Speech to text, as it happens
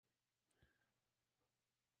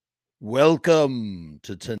Welcome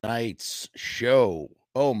to tonight's show.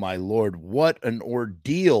 Oh, my Lord, what an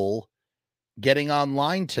ordeal getting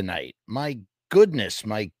online tonight. My goodness,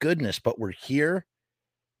 but we're here.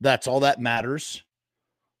 That's all that matters.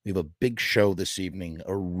 We have a big show this evening,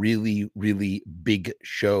 a really, really big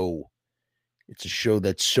show. It's a show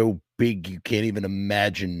that's so big you can't even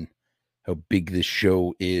imagine how big this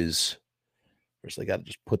show is. First, I got to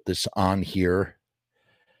just put this on here.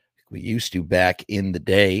 We used to back in the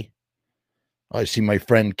day. I see my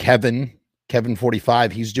friend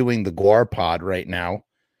Kevin45. He's doing the Guar Pod right now.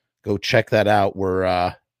 Go check that out.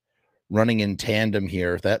 We're running in tandem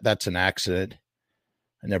here. That's an accident.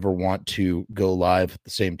 I never want to go live at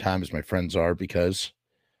the same time as my friends are because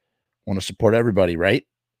I want to support everybody, right?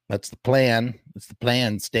 That's the plan. That's the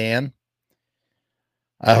plan, Stan.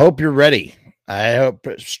 I hope you're ready. I hope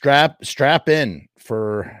strap in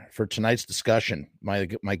for tonight's discussion. My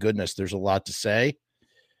goodness, there's a lot to say.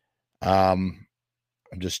 I'm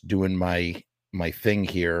just doing my thing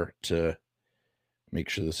here to make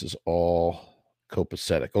sure this is all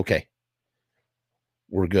copacetic. Okay.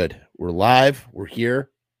 We're good. We're live. We're here.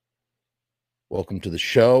 Welcome to the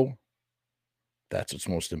show. That's what's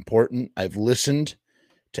most important. I've listened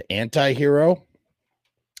to Anti-Hero,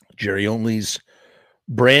 Jerry Only's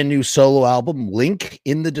brand new solo album. Link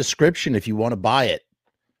in the description if you want to buy it.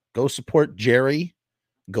 Go support Jerry.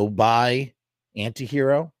 Go buy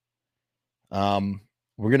Anti-Hero.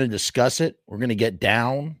 We're going to discuss it. We're going to get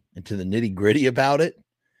down into the nitty gritty about it.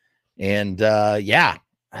 And, yeah,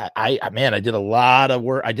 I did a lot of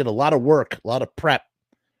work. I did a lot of prep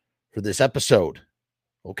for this episode.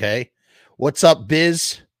 Okay. What's up,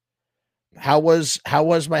 Biz? How was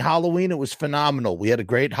my Halloween? It was phenomenal. We had a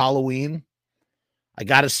great Halloween. I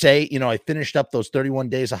got to say, I finished up those 31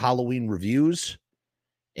 days of Halloween reviews.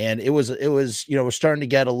 And it was starting to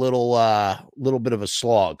get a little bit of a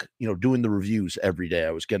slog, doing the reviews every day.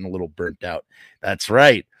 I was getting a little burnt out. That's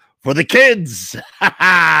right. For the kids.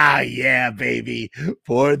 Yeah, baby.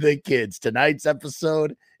 For the kids. Tonight's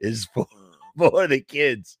episode is for the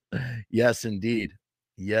kids. Yes, indeed.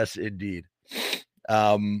 Yes, indeed.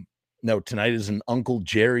 No, tonight is an Uncle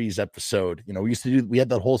Jerry's episode. We had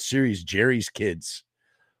that whole series, Jerry's Kids,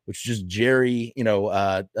 which is just Jerry,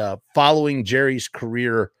 following Jerry's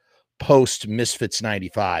career post Misfits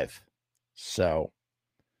 95. So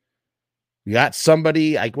we got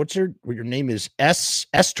somebody, what's your name is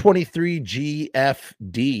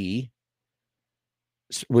S23GFD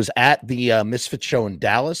was at the Misfit show in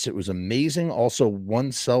Dallas. It was amazing. Also,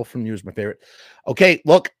 One Cell from You is my favorite. Okay,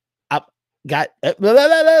 look, I got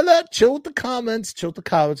chill with the comments. We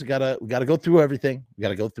gotta go through everything. We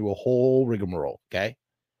gotta go through a whole rigmarole. Okay.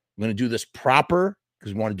 I'm going to do this proper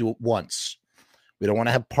because we want to do it once. We don't want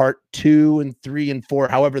to have part 2 and 3 and 4.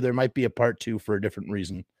 However, there might be a part 2 for a different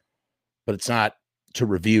reason, but it's not to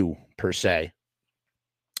review per se.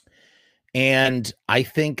 And I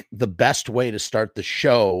think the best way to start the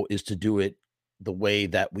show is to do it the way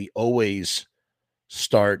that we always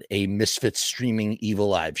start a Misfits streaming Evil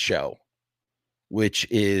Live show, which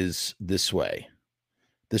is this way.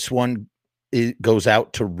 This one goes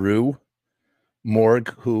out to Rue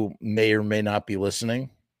Morg, who may or may not be listening,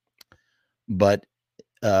 but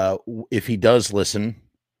if he does listen,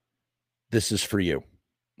 this is for you.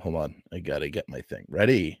 Hold on, I gotta get my thing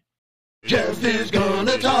ready. Jeff is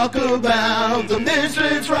gonna talk about the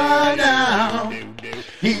Misfits right now.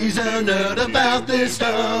 He's a nerd about this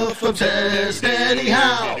stuff, obsessed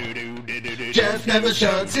anyhow. Jeff never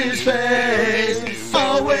shuts his face,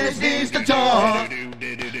 always needs to talk.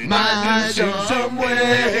 Might show some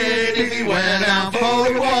weight if he went out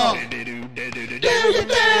for a walk. Do you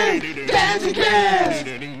think that he cares?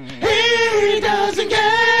 He doesn't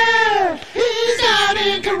care. He's out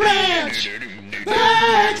in Ranch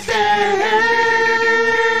backstage.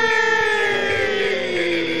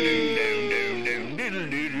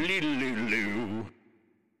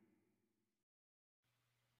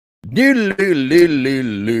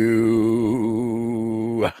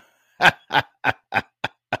 Doodle-doodle-doodle-doo.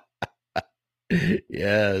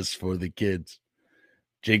 Yes, for the kids.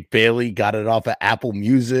 Jake Bailey got it off of Apple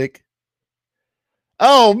Music.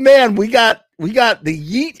 Oh man, we got the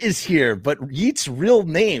Yeet is here, but Yeet's real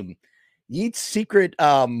name, Yeet's secret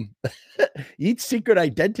Yeet's secret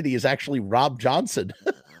identity is actually Rob Johnson.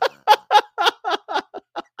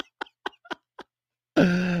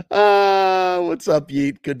 What's up,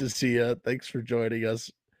 Yeet? Good to see you. Thanks for joining us.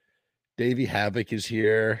 Davey Havoc is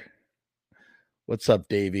here. What's up,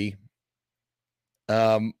 Davey?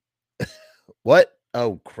 What?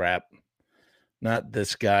 Oh crap. Not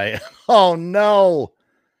this guy. Oh no.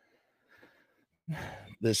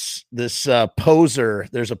 This poser,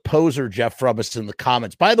 there's a poser, Jeff Frumess, in the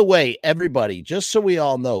comments. By the way, everybody, just so we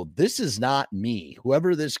all know, this is not me.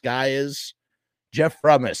 Whoever this guy is, Jeff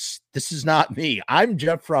Frumess, this is not me. I'm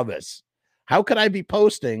Jeff Frumess. How could I be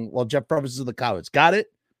posting while Jeff Frumess is in the comments? Got it?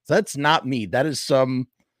 So that's not me. That is some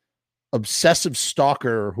obsessive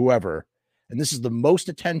stalker or whoever. And this is the most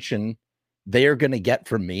attention they are going to get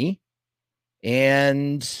from me.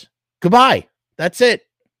 And goodbye. That's it.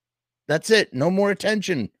 That's it. No more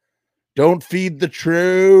attention. Don't feed the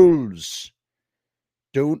trolls.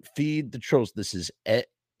 Don't feed the trolls. This is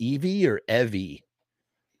Evie or Evie.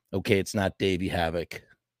 Okay, it's not Davey Havoc.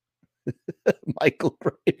 Michael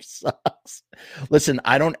Graves sucks. Listen,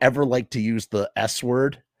 I don't ever like to use the S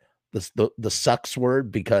word, the sucks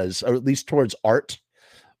word, because, or at least towards art,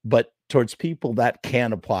 but towards people that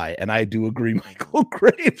can apply. And I do agree, Michael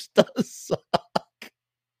Graves does suck.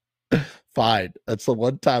 Fine. That's the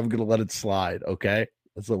one time I'm going to let it slide. Okay.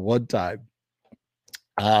 That's the one time.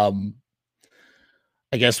 I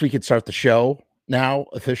guess we could start the show now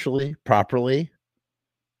officially, properly.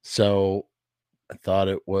 So I thought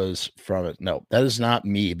it was from it. No, that is not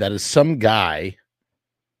me. That is some guy.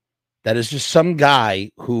 That is just some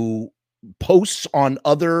guy who posts on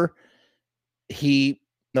other.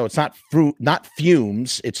 No, it's not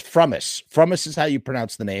Fumes. It's Frumess. Frumess is how you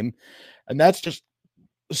pronounce the name. And that's just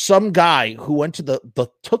some guy who went to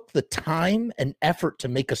took the time and effort to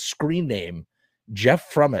make a screen name,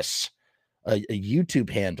 Jeff Frumess, a YouTube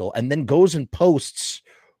handle, and then goes and posts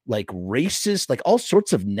like racist, like all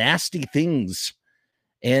sorts of nasty things.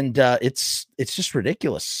 And it's just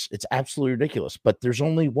ridiculous. It's absolutely ridiculous. But there's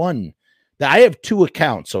only one. I have two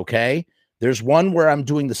accounts, okay? There's one where I'm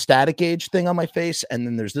doing the static age thing on my face, and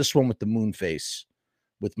then there's this one with the moon face,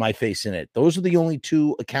 with my face in it. Those are the only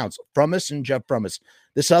two accounts, Frumess and Jeff Frumess.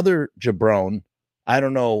 This other jabron, I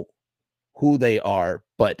don't know who they are,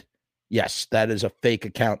 but yes, that is a fake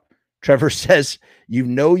account. Trevor says,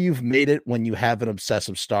 you've made it when you have an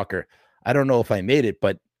obsessive stalker. I don't know if I made it,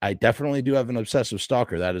 but I definitely do have an obsessive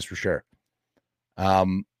stalker. That is for sure.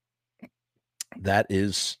 That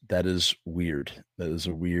is weird. That is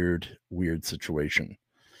a weird situation.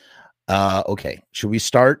 Okay. Should we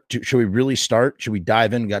start? Should we really start? Should we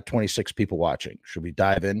dive in? We got 26 people watching. Should we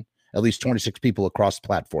dive in? At least 26 people across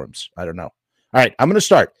platforms. I don't know. All right. I'm going to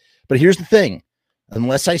start. But here's the thing.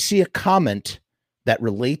 Unless I see a comment that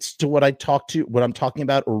relates to what I'm talking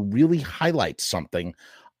about, or really highlights something,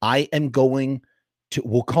 I am going to,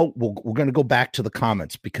 we're going to go back to the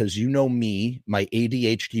comments, because you know me, my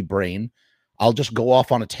ADHD brain, I'll just go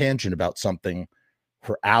off on a tangent about something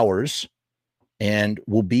for hours, and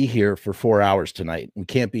we'll be here for 4 hours tonight. We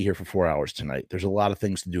can't be here for 4 hours tonight. There's a lot of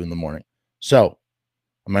things to do in the morning. So,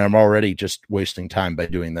 I mean, I'm already just wasting time by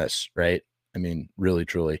doing this, right? I mean, really,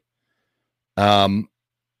 truly. But I'm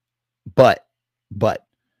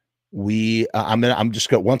just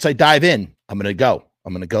going, once I dive in, I'm going to go.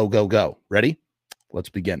 Ready? Let's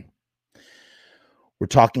begin. We're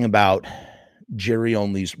talking about Jerry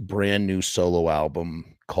Only's brand new solo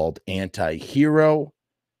album called Anti-Hero.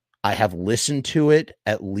 I have listened to it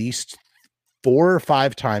at least 4 or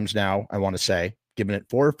 5 times now, I want to say, given it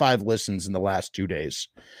 4 or 5 listens in the last 2 days.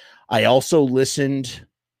 I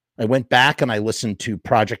went back and I listened to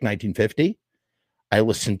Project 1950. I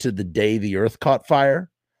listened to The Day the Earth Caught Fire.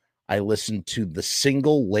 I listened to the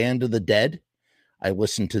single Land of the Dead. I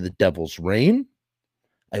listened to The Devil's Rain.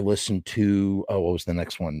 I listened to, what was the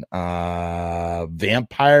next one?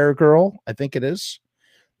 Vampire Girl, I think it is.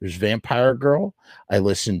 There's Vampire Girl. I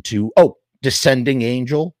listened to, Descending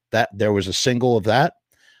Angel. That there was a single of that.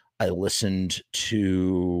 I listened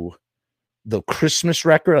to the Christmas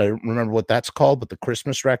record. I don't remember what that's called, but the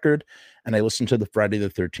Christmas record. And I listened to the Friday the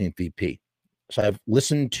 13th EP. So I've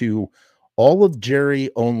listened to all of Jerry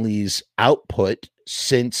Only's output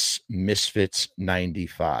since Misfits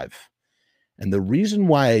 95. And the reason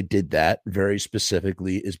why I did that very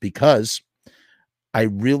specifically is because I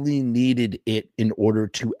really needed it in order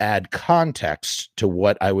to add context to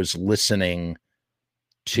what I was listening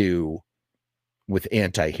to with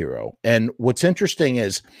Anti-Hero. And what's interesting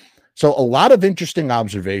is, so a lot of interesting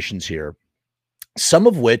observations here, some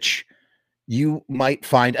of which you might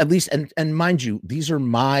find, at least, and mind you, these are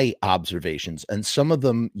my observations, and some of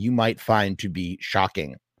them you might find to be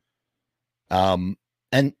shocking. And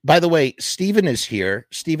by the way, Steven is here.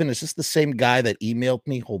 Steven, is this the same guy that emailed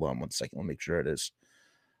me? Hold on 1 second. Let me make sure it is.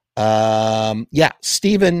 Yeah,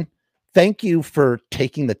 Steven, thank you for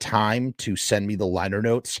taking the time to send me the liner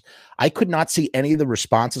notes. I could not see any of the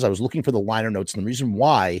responses. I was looking for the liner notes. And the reason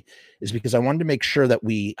why is because I wanted to make sure that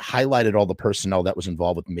we highlighted all the personnel that was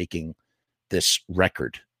involved with making this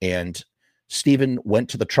record. And Stephen went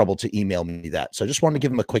to the trouble to email me that. So I just wanted to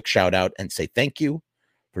give him a quick shout out and say thank you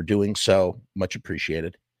for doing so. Much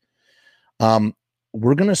appreciated.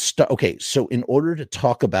 We're going to start. Okay. So in order to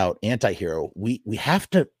talk about Antihero, we have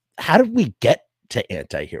to, how did we get to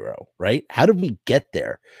Antihero, right? How did we get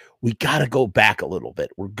there? We got to go back a little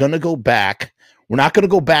bit. We're going to go back. We're not going to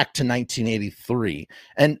go back to 1983.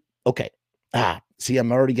 And okay. See,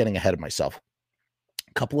 I'm already getting ahead of myself.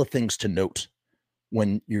 A couple of things to note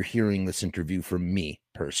when you're hearing this interview from me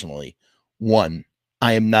personally. One,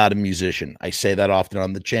 I am not a musician. I say that often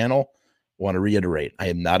on the channel. I want to reiterate, I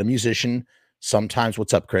am not a musician. Sometimes,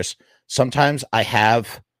 what's up, Chris? Sometimes I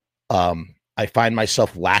find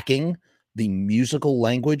myself lacking the musical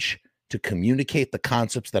language to communicate the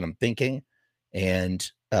concepts that I'm thinking, and,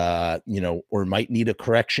 or might need a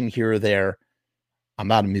correction here or there. I'm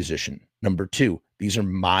not a musician. Number two, these are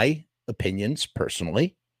my opinions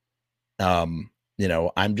personally.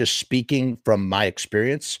 I'm just speaking from my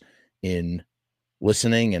experience in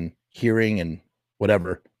listening and hearing and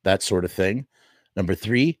whatever, that sort of thing. Number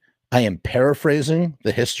three, I am paraphrasing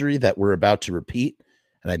the history that we're about to repeat,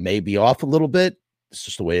 and I may be off a little bit. It's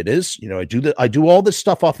just the way it is. I do all this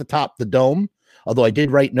stuff off the top, the dome, although I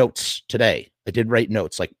did write notes today. I did write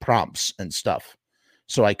notes like prompts and stuff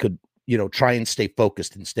so I could, try and stay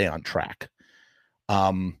focused and stay on track.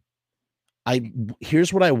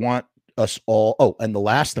 Here's what I want us all. Oh, and the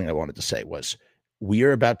last thing I wanted to say was we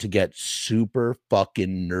are about to get super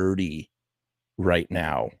fucking nerdy right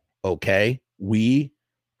now. Okay. We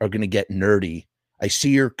are going to get nerdy. I see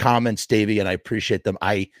your comments, Davey, and I appreciate them.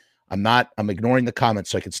 I'm ignoring the comments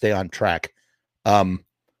so I can stay on track.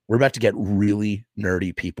 We're about to get really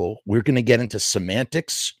nerdy, people. We're going to get into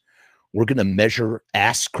semantics. We're going to measure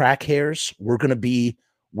ass crack hairs.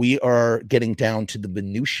 We are getting down to the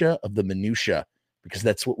minutia of the minutia, because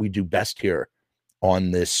that's what we do best here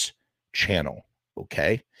on this channel.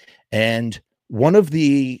 Okay. And one of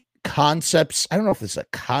the concepts, I don't know if this is a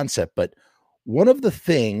concept, but one of the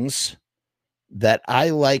things that I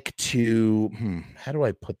like to, how do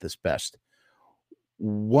I put this best?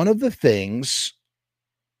 One of the things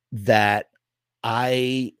that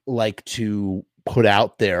I like to put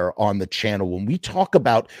out there on the channel when we talk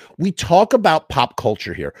about pop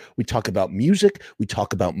culture here. We talk about music, we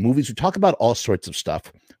talk about movies, we talk about all sorts of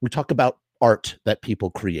stuff. We talk about art that people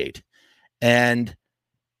create. And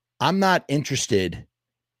I'm not interested.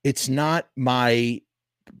 It's not my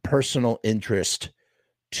personal interest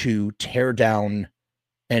to tear down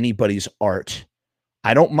anybody's art.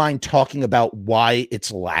 I don't mind talking about why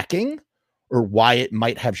it's lacking or why it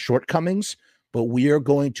might have shortcomings, but we are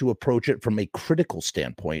going to approach it from a critical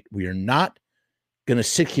standpoint. We are not going to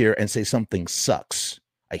sit here and say something sucks.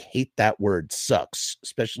 I hate that word, sucks,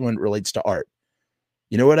 especially when it relates to art.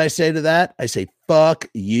 You know what I say to that? I say, fuck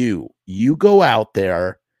you. You go out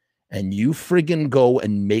there and you friggin' go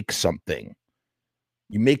and make something.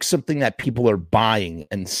 You make something that people are buying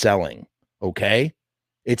and selling, okay?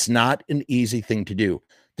 It's not an easy thing to do.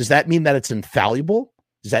 Does that mean that it's infallible?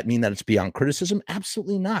 Does that mean that it's beyond criticism?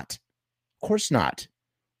 Absolutely not. Of course not.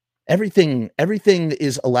 Everything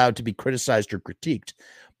is allowed to be criticized or critiqued,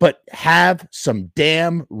 but have some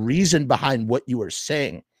damn reason behind what you are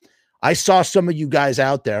saying. I saw some of you guys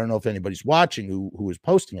out there, I don't know if anybody's watching who was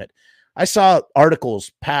posting it. I saw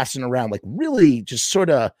articles passing around, like really just sort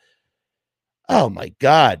of, oh my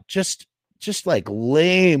God, just like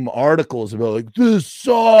lame articles about like, this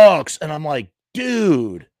sucks. And I'm like,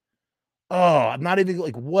 dude, I'm not even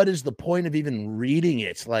like, what is the point of even reading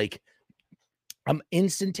it? Like, I'm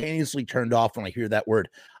instantaneously turned off when I hear that word.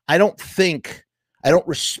 I don't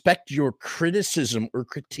respect your criticism or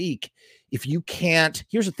critique if you can't.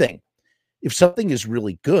 Here's the thing. If something is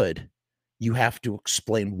really good, you have to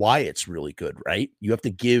explain why it's really good, right? You have to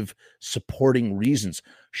give supporting reasons.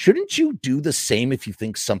 Shouldn't you do the same if you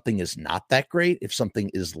think something is not that great, if something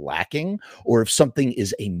is lacking, or if something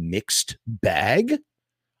is a mixed bag?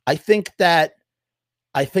 I think that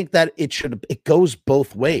it goes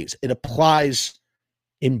both ways. It applies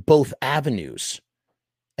in both avenues.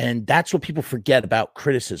 And that's what people forget about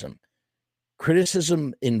criticism.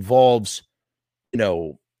 Criticism involves,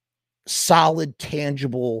 solid,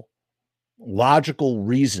 tangible, logical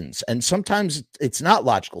reasons. And sometimes it's not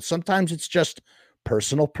logical. Sometimes it's just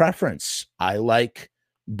personal preference. I like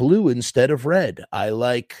blue instead of red. I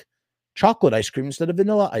like chocolate ice cream instead of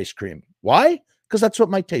vanilla ice cream. Why? Because that's what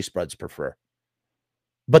my taste buds prefer.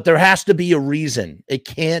 But there has to be a reason. It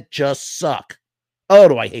can't just suck. Oh,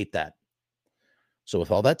 do I hate that? So with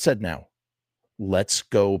all that said now, let's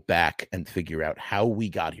go back and figure out how we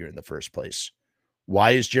got here in the first place.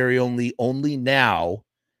 Why is Jerry only now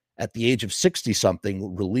at the age of 60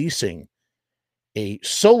 something releasing a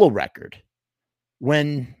solo record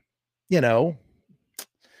when, in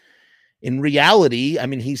reality, I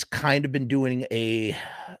mean, he's kind of been doing a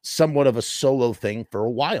somewhat of a solo thing for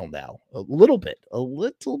a while now, a little bit.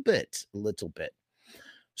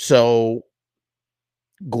 So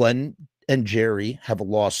Glenn and Jerry have a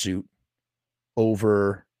lawsuit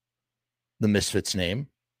over the Misfits name.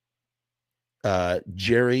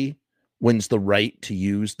 Jerry wins the right to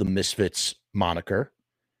use the Misfits moniker.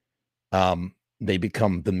 They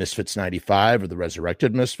become the Misfits 95 or the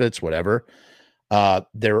Resurrected Misfits, whatever.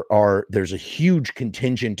 There's a huge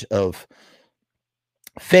contingent of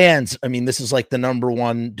fans. I mean, this is like the number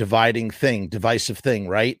one divisive thing,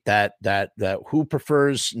 right? That who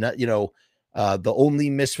prefers, the only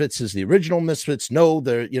Misfits is the original Misfits. No,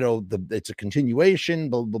 it's a continuation,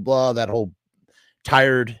 blah, blah, blah, that whole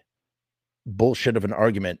tired bullshit of an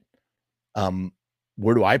argument.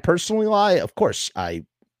 Where do I personally lie? Of course, I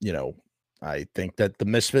think that the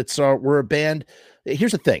Misfits were a band.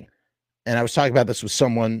 Here's the thing. And I was talking about this with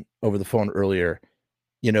someone over the phone earlier.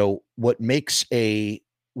 What makes a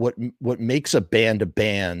band a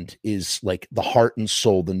band is like the heart and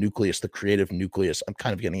soul, the nucleus, the creative nucleus. I'm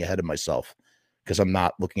kind of getting ahead of myself because I'm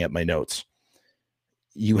not looking at my notes.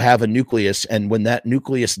 You have a nucleus, and when that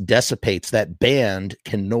nucleus dissipates, that band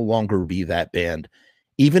can no longer be that band.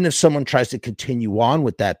 Even if someone tries to continue on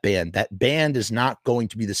with that band is not going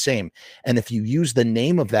to be the same. And if you use the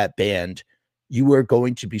name of that band, you are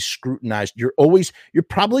going to be scrutinized. You're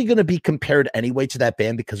probably going to be compared anyway to that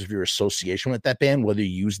band because of your association with that band, whether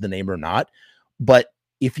you use the name or not. But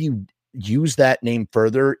if you use that name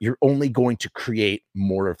further, you're only going to create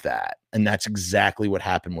more of that. And that's exactly what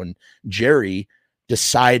happened when Jerry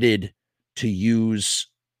decided to use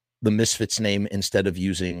the Misfits name instead of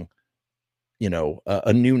using,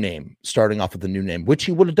 a new name, starting off with a new name, which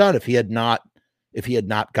he would have done if he had not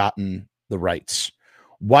gotten the rights.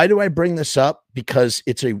 Why do I bring this up? Because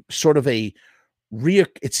it's a sort of it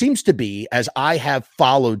seems to be, as I have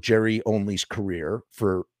followed Jerry Only's career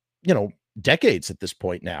for, decades at this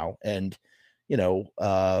point now, and,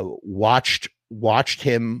 watched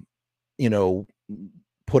him,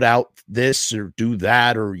 put out this or do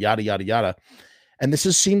that or yada, yada, yada. And this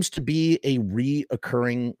seems to be a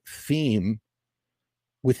reoccurring theme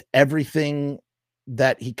with everything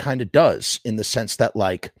that he kind of does, in the sense that,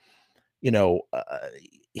 like,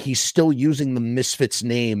 he's still using the Misfits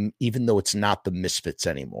name, even though it's not the Misfits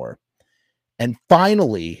anymore. And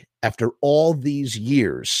finally, after all these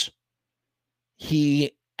years,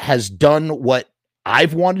 he has done what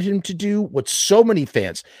I've wanted him to do, what so many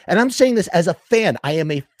fans, and I'm saying this as a fan. I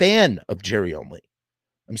am a fan of Jerry Only.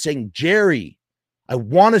 I'm saying, Jerry, I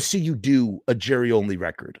want to see you do a Jerry Only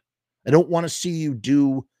record. I don't want to see you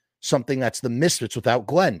do something that's the Misfits without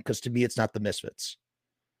Glenn, because to me, it's not the Misfits.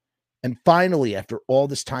 And finally, after all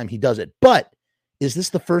this time, he does it. But is this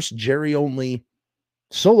the first Jerry Only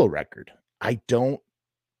solo record? I don't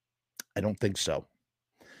think so.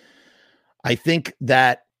 I think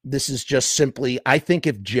that this is just simply, I think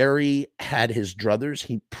if Jerry had his druthers,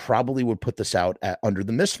 he probably would put this out under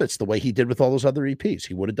the Misfits the way he did with all those other EPs.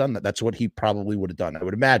 He would have done that. That's what he probably would have done. I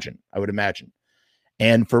would imagine.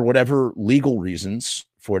 And for whatever legal reasons,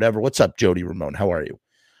 what's up, Jody Ramone? How are you?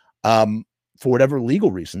 For whatever legal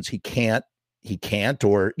reasons, he can't,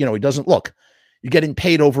 or, he doesn't. Look, you're getting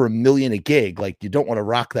paid over $1 million a gig. Like, you don't want to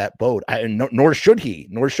rock that boat. Nor should he.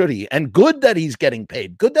 And good that he's getting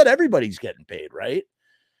paid. Good that everybody's getting paid, right?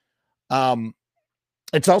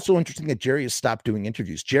 It's also interesting that Jerry has stopped doing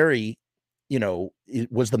interviews. Jerry,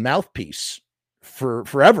 it was the mouthpiece for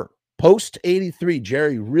forever. Post 83,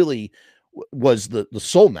 Jerry really was the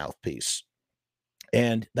sole mouthpiece.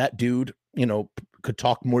 And that dude, could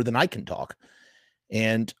talk more than I can talk.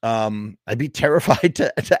 And I'd be terrified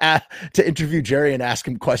to interview Jerry and ask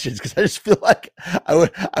him questions, because I just feel like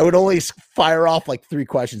I would only fire off like 3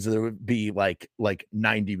 questions, and there would be like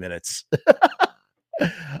 90 minutes.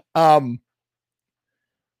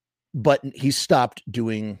 But he stopped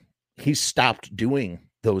doing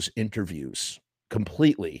those interviews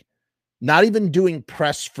completely. Not even doing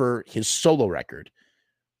press for his solo record,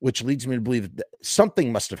 which leads me to believe that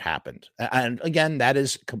something must have happened. And again, that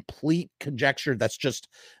is complete conjecture. That's just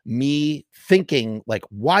me thinking, like,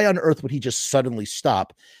 why on earth would he just suddenly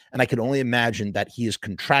stop? And I can only imagine that he is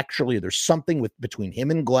contractually, there's something between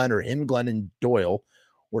him and Glenn, or him, Glenn, and Doyle,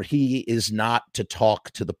 where he is not to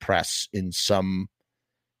talk to the press in some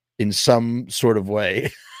sort of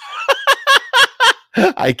way.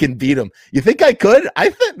 I can beat him. You think I could? I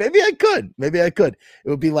think maybe I could. It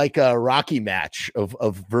would be like a Rocky match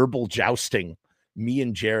of verbal jousting. Me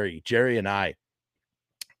and Jerry and I.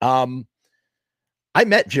 I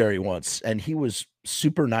met Jerry once, and he was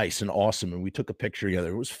super nice and awesome, and we took a picture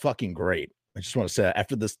together. It was fucking great. I just want to say that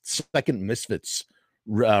after the second Misfits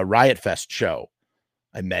Riot Fest show,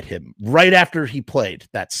 I met him right after he played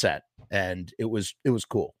that set, and it was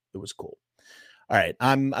cool. It was cool. All right,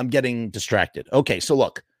 I'm getting distracted. Okay, so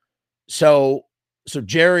look, so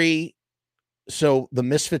Jerry, so the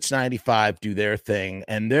Misfits 95 do their thing,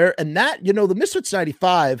 and that the Misfits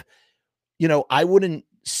 95, I wouldn't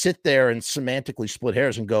sit there and semantically split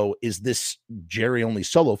hairs and go, is this Jerry only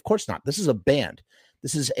solo? Of course not. This is a band.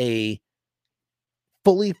 This is a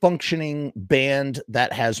fully functioning band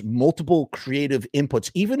that has multiple creative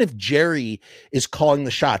inputs. Even if Jerry is calling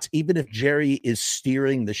the shots, even if Jerry is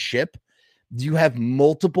steering the ship, you have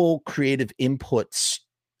multiple creative inputs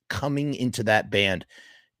coming into that band.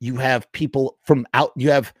 You have people from out,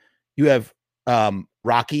 you have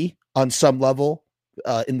Rocky on some level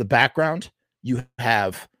in the background. You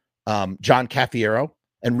have John Cafiero,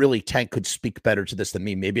 and really Tank could speak better to this than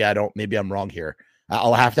me. Maybe I'm wrong here.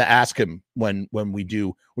 I'll have to ask him when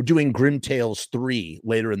we're doing Grim Tales 3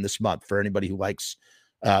 later in this month for anybody who likes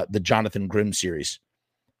the Jonathan Grimm series.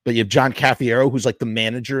 But you have John Cafiero, who's like the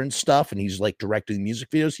manager and stuff, and he's like directing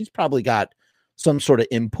music videos. He's probably got some sort of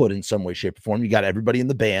input in some way, shape, or form. You got everybody in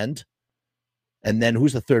the band. And then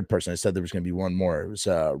who's the third person? I said there was going to be one more. It was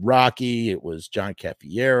Rocky. It was John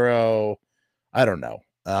Cafiero. I don't know.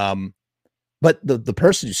 But the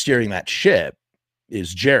person who's steering that ship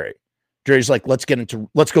is Jerry. Jerry's like, let's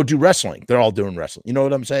go do wrestling. They're all doing wrestling. You know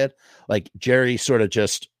what I'm saying? Like Jerry sort of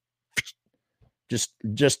just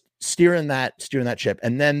steering that ship.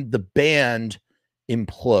 And then the band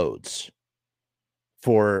implodes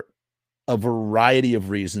for a variety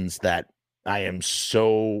of reasons that I am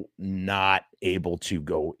so not able to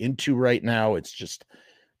go into right now. It's just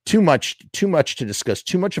too much to discuss,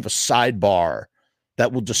 too much of a sidebar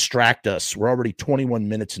that will distract us. We're already 21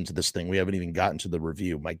 minutes into this thing. We haven't even gotten to the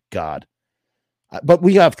review. My God. But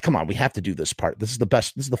we have to do this part. This is the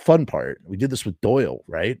best. This is the fun part. We did this with Doyle,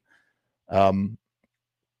 right? That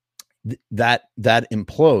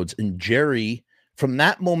implodes. And Jerry, from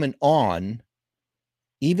that moment on,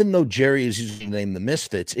 even though Jerry is using the name The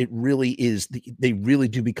Misfits, it really is, they really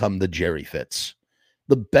do become the Jerry Fits.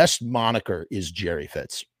 The best moniker is Jerry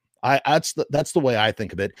Fits. That's the way I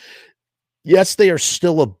think of it. Yes, they are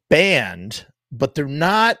still a band, but they're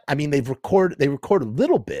not. I mean, they record a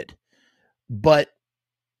little bit, but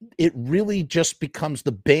it really just becomes,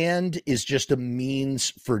 the band is just a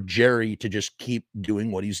means for Jerry to just keep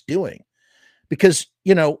doing what he's doing. Because,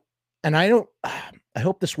 and I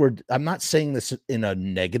hope this word, I'm not saying this in a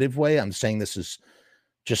negative way. I'm saying this is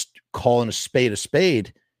just calling a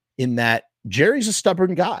spade, in that Jerry's a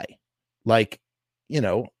stubborn guy. Like,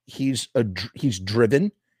 he's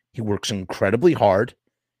driven. He works incredibly hard.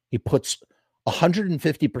 He puts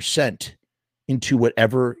 150% into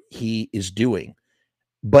whatever he is doing.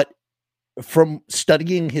 But from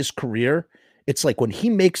studying his career, it's like when he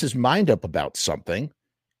makes his mind up about something,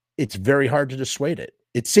 it's very hard to dissuade it.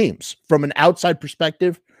 It seems, from an outside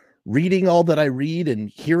perspective, reading all that I read and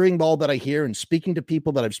hearing all that I hear and speaking to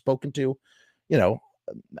people that I've spoken to,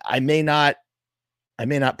 I may not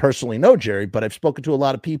personally know Jerry, but I've spoken to a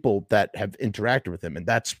lot of people that have interacted with him, and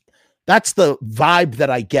that's the vibe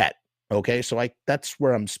that I get. Okay, so that's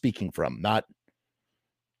where I'm speaking from, not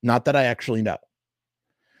that I actually know.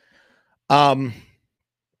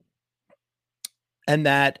 And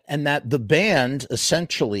that the band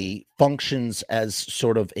essentially functions as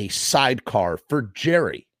sort of a sidecar for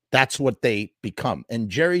Jerry. That's what they become. And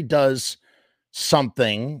Jerry does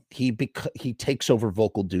something. He takes over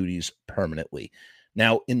vocal duties permanently.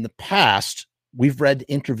 Now, in the past, we've read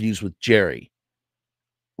interviews with Jerry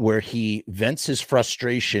where he vents his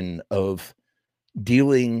frustration of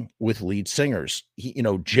dealing with lead singers.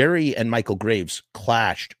 Jerry and Michael Graves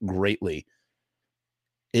clashed greatly.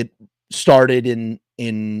 It started in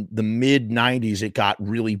the mid 90s. It got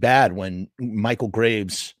really bad when Michael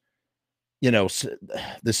Graves,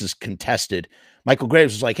 this is contested. Michael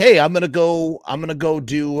Graves was like, "Hey, I'm going to go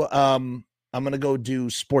do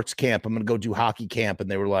sports camp. I'm going to go do hockey camp." And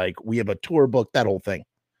they were like, "We have a tour book," that whole thing.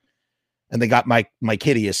 And they got Mike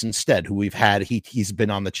Hideous instead, who we've had. He's been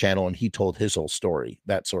on the channel and he told his whole story,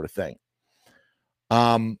 that sort of thing.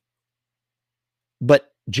 But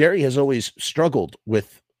Jerry has always struggled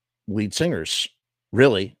with lead singers,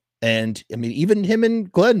 really. And I mean, even him and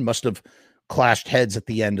Glenn must have clashed heads at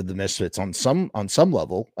the end of the Misfits on some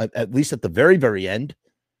level, at least at the very, very end,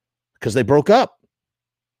 because they broke up,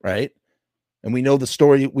 right? And we know the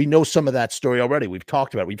story. We know some of that story already. We've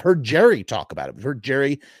talked about it. We've heard Jerry talk about it. We've heard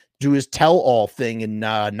Jerry do his tell-all thing in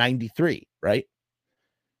 93, right?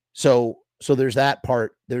 So So there's that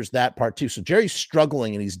part. There's that part too. So Jerry's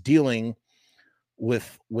struggling and he's dealing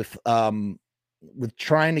with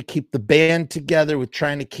trying to keep the band together, with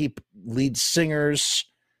trying to keep lead singers,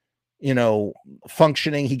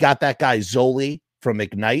 functioning. He got that guy Zoli from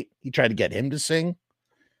Ignite. He tried to get him to sing.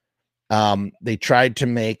 They tried to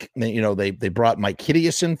make, they brought Mike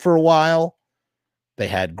Hideous in for a while. They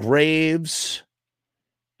had Graves.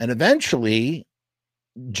 And eventually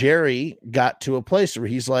Jerry got to a place where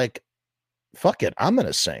he's like, fuck it, I'm going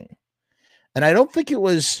to sing. And I don't think it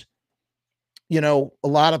was, a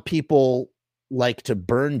lot of people like to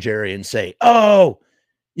burn Jerry and say, oh,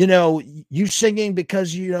 you singing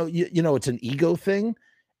because, it's an ego thing.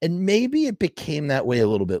 And maybe it became that way a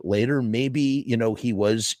little bit later. Maybe, he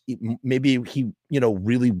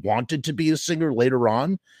really wanted to be a singer later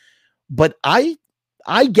on. But I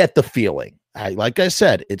get the feeling, like I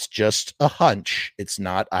said, it's just a hunch. It's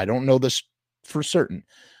not, I don't know this for certain,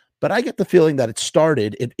 but I get the feeling that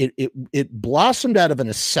it blossomed out of a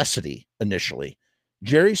necessity initially.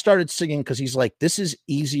 Jerry started singing because he's like, this is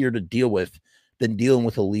easier to deal with than dealing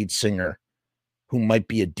with a lead singer who might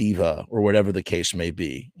be a diva or whatever the case may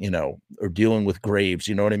be, or dealing with Graves.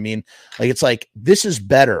 You know what I mean? Like, it's like, this is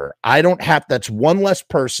better. I don't have, that's one less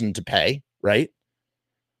person to pay, right?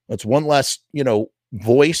 That's one less,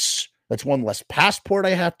 voice. That's one less passport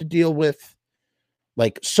I have to deal with.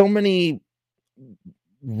 Like, so many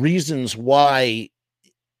reasons why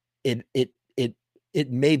it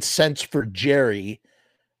made sense for Jerry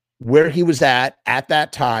where he was at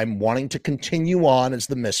that time, wanting to continue on as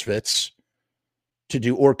the Misfits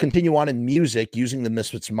or continue on in music using the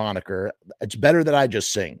Misfits moniker. It's better that I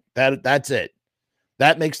just sing. That's it.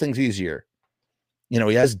 That makes things easier. He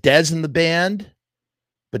has Dez in the band,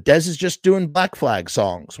 but Dez is just doing Black Flag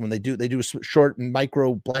songs when they do a short and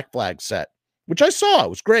micro Black Flag set, which I saw. It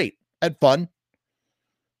was great. I had fun,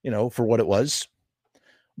 for what it was.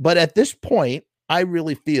 But at this point, I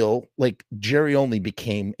really feel like Jerry only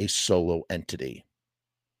became a solo entity.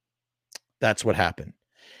 That's what happened.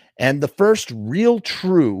 And the first real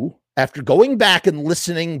true, after going back and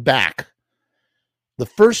listening back, the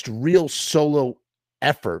first real solo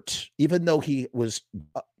effort, even though he was,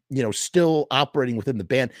 still operating within the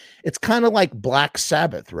band, it's kind of like Black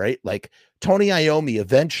Sabbath, right? Like Tony Iommi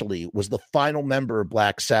eventually was the final member of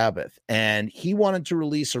Black Sabbath, and he wanted to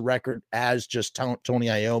release a record as just Tony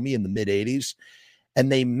Iommi in the mid 80s. And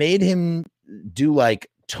they made him do like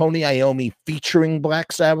Tony Iommi featuring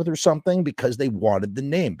Black Sabbath or something because they wanted the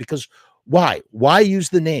name. Because why? Why use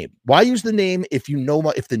the name? Why use the name if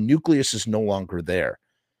if the nucleus is no longer there?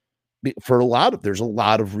 There's a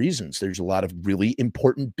lot of reasons. There's a lot of really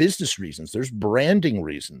important business reasons. There's branding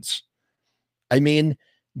reasons. I mean,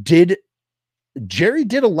 Jerry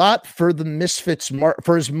did a lot for the Misfits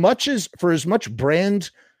for as much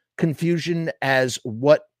brand confusion as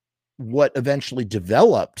what eventually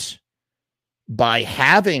developed by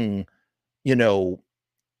having, a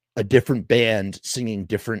different band singing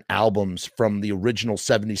different albums from the original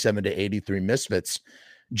 77 to 83 Misfits.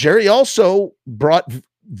 Jerry also brought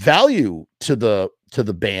value to the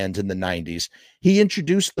band in the 90s. He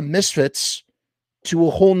introduced the Misfits to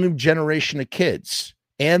a whole new generation of kids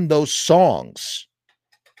and those songs.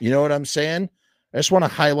 You know what I'm saying? I just want to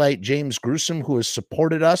highlight James Gruesome, who has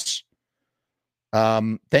supported us.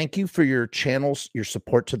 Thank you for your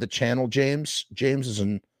support to the channel, James. James is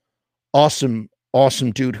an awesome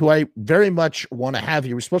dude who I very much want to have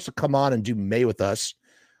here. We're supposed to come on and do May with us.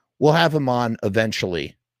 We'll have him on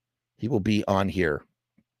eventually. He will be on here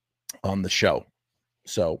on the show.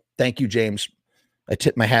 So thank you, James. I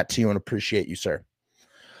tip my hat to you and appreciate you, sir.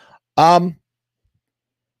 God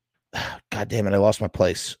damn it, I lost my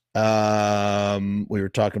place. We were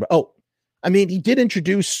talking about,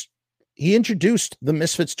 he introduced the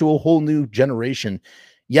Misfits to a whole new generation.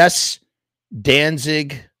 Yes,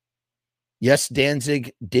 Danzig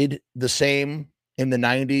did the same in the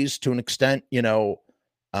 90s to an extent,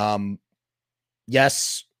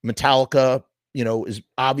 yes, Metallica, is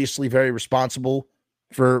obviously very responsible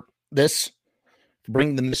for this,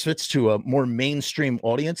 bringing the Misfits to a more mainstream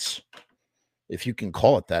audience, if you can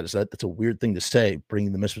call it that. That's a weird thing to say,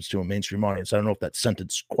 bringing the Misfits to a mainstream audience. I don't know if that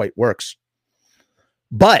sentence quite works,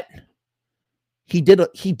 but he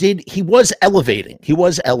was elevating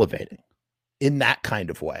in that kind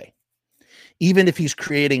of way. Even if he's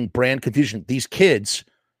creating brand confusion, these kids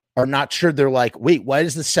are not sure. They're like, wait, why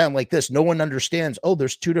does this sound like this? No one understands. Oh,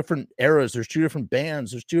 there's two different eras. There's two different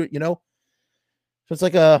bands. There's two, So it's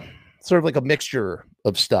like a sort of like a mixture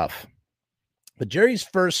of stuff. But Jerry's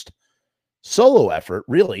first solo effort,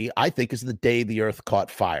 really, I think, is The Day the Earth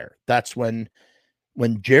Caught Fire. That's when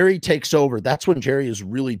When Jerry takes over, that's when Jerry is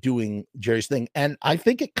really doing Jerry's thing. And I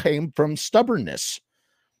think it came from stubbornness.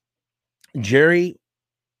 Jerry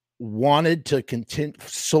wanted to continue,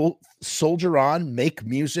 soldier on, make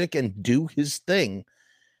music, and do his thing.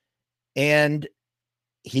 And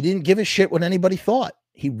he didn't give a shit what anybody thought.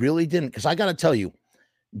 He really didn't. Because I got to tell you,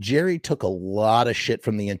 Jerry took a lot of shit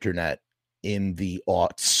from the internet in the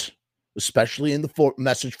aughts, especially in the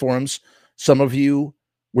message forums. Some of you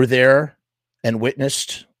were there and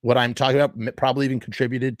witnessed what I'm talking about, probably even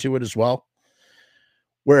contributed to it as well,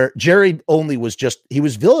 where Jerry only was just, he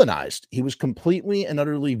was villainized. He was completely and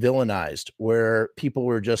utterly villainized, where people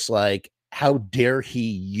were just like, how dare he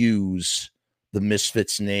use the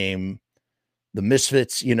Misfits name, the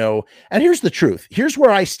Misfits, you know. And here's the truth. Here's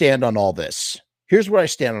where I stand on all this.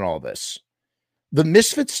 The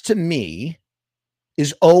Misfits to me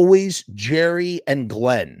is always Jerry and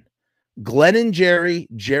Glenn. Glenn and Jerry,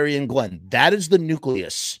 Jerry and Glenn. That is the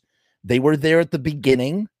nucleus. They were there at the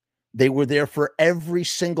beginning. They were there for every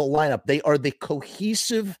single lineup. They are the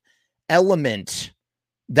cohesive element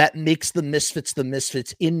that makes the Misfits,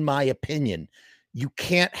 in my opinion. You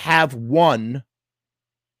can't have one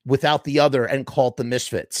without the other and call it the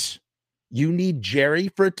Misfits. You need Jerry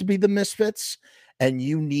for it to be the Misfits, and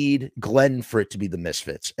you need Glenn for it to be the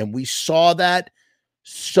Misfits. And we saw that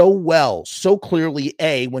so well, so clearly,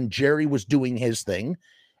 A, when Jerry was doing his thing,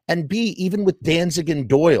 and B, even with Danzig and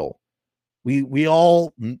Doyle. We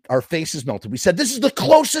all, our faces melted. We said, this is the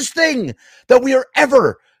closest thing that we are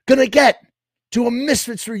ever going to get to a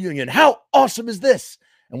Misfits reunion. How awesome is this?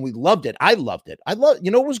 And we loved it. I loved it. You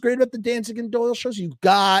know what was great about the Danzig and Doyle shows? You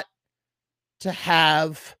got to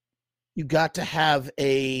have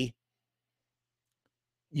a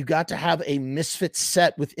Misfits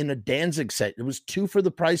set within a Danzig set. It was 2 for the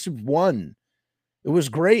price of 1. It was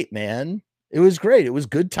great, man. It was great. It was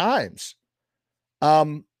good times.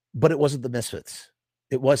 But it wasn't the Misfits.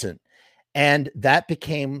 It wasn't. And that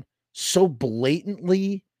became so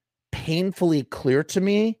blatantly, painfully clear to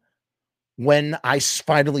me when I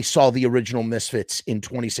finally saw the original Misfits in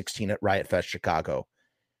 2016 at Riot Fest Chicago.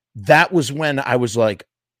 That was when I was like,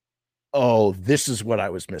 oh, this is what I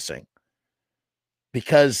was missing.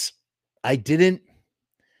 Because I didn't,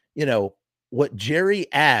 you know, what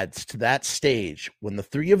Jerry adds to that stage when the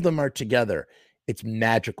three of them are together, it's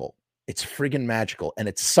magical. It's friggin' magical. And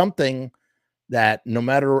it's something that no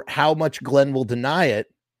matter how much Glenn will deny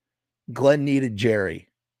it, Glenn needed Jerry.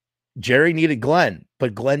 Jerry needed Glenn,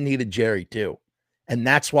 but Glenn needed Jerry too. And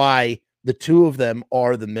that's why the two of them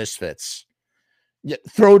are the Misfits. Yeah,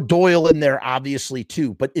 throw Doyle in there, obviously,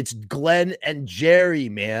 too. But it's Glenn and Jerry,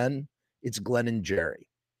 man. It's Glenn and Jerry.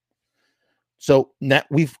 So now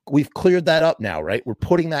we've cleared that up now, right? We're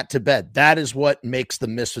putting that to bed. That is what makes the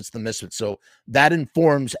Misfits the Misfits. So that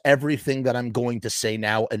informs everything that I'm going to say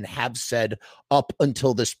now and have said up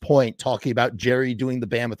until this point, talking about Jerry doing the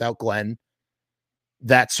band without Glenn,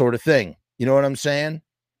 that sort of thing. You know what I'm saying?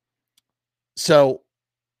 So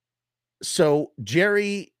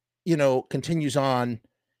Jerry, you know, continues on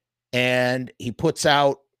and he puts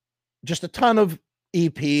out just a ton of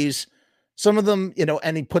EPs. Some of them, you know,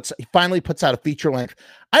 and he finally puts out a feature length.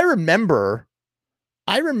 I remember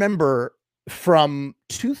from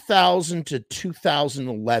 2000 to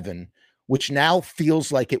 2011, which now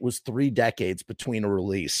feels like it was 3 decades between a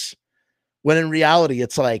release, when in reality,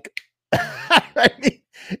 it's like, I mean,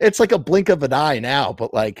 it's like a blink of an eye now.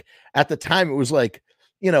 But like at the time, it was like,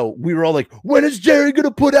 you know, we were all like, when is Jerry going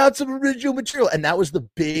to put out some original material? And that was the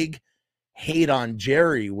big hate on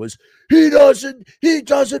Jerry, was he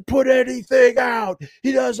doesn't put anything out.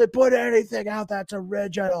 He doesn't put anything out that's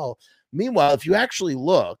original. Meanwhile, if you actually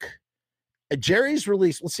look at Jerry's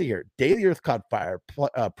release, let's see here, Day the Earth Caught Fire,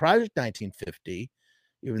 Project 1950,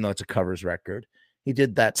 even though it's a covers record. He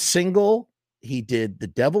did that single. He did the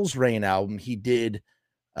Devil's Rain album. He did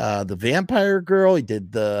the Vampire Girl. He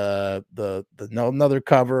did the another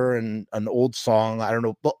cover and an old song. I don't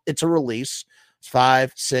know, but it's a release.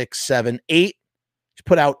 5, 6, 7, 8. He's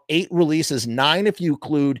put out 8 releases, 9 if you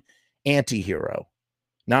include Antihero.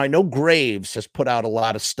 Now I know Graves has put out a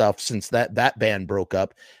lot of stuff since that band broke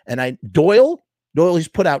up, and Doyle he's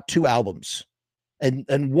put out 2 albums, and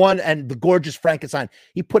the Gorgeous Frankenstein.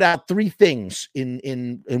 He put out 3 things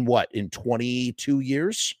in 22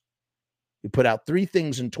 years. He put out 3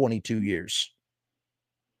 things in 22 years.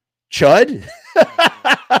 Chud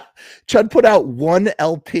put out 1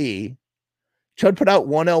 LP. Chud put out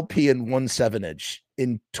 1 LP and 1 7-inch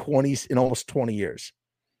in almost 20 years.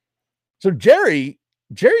 So Jerry's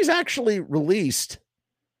actually released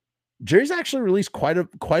quite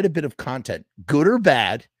a bit of content, good or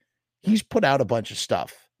bad. He's put out a bunch of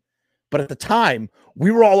stuff. But at the time,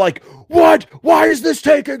 we were all like, what? Why is this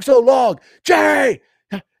taking so long? Jerry,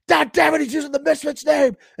 God damn it, he's using the Misfits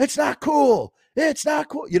name. It's not cool. It's not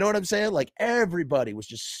cool. You know what I'm saying? Like, everybody was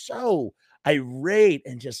just so irate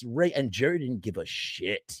and just and Jerry didn't give a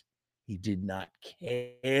shit. He did not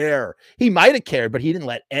care. He might have cared, but he did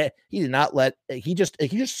not let, he just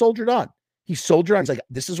soldiered on. He soldiered on. He's like,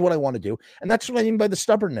 this is what I want to do. And that's what I mean by the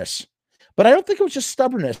stubbornness. But I don't think it was just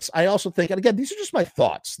stubbornness. I also think, and again, these are just my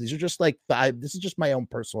thoughts. These are just like, this is just my own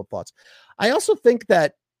personal thoughts. I also think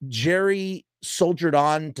that Jerry soldiered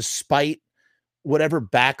on despite whatever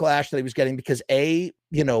backlash that he was getting, because the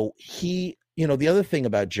other thing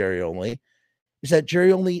about Jerry Only is that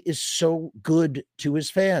Jerry Only is so good to his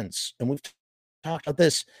fans. And we've talked about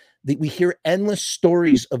this. We hear endless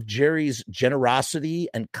stories of Jerry's generosity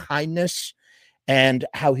and kindness and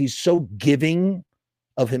how he's so giving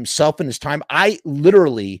of himself and his time. I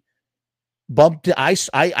literally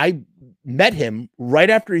I met him right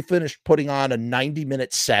after he finished putting on a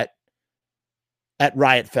 90-minute set at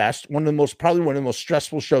Riot Fest, probably one of the most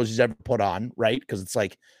stressful shows he's ever put on, right? Because it's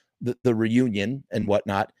like the reunion and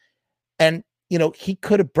whatnot. And, he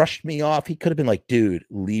could have brushed me off. He could have been like, dude,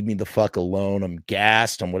 leave me the fuck alone. I'm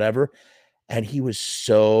gassed. I'm whatever. And he was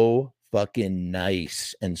so fucking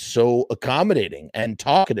nice and so accommodating and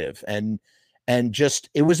talkative and just,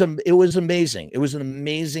 it was amazing. It was an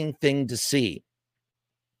amazing thing to see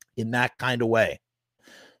in that kind of way.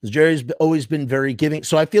 Jerry's always been very giving.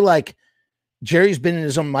 So I feel like Jerry's been in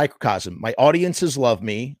his own microcosm. My audiences love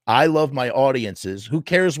me. I love my audiences. Who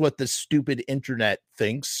cares what the stupid internet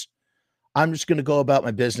thinks? I'm just going to go about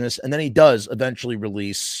my business. And then he does eventually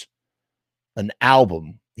release an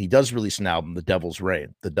album. He does release an album, The Devil's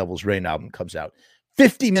Rain. The Devil's Rain album comes out.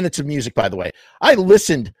 50 minutes of music, by the way. I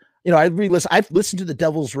listened, I've listened to The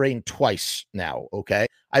Devil's Rain twice now, okay?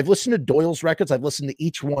 I've listened to Doyle's records. I've listened to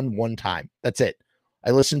each one time. That's it.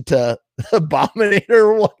 I listened to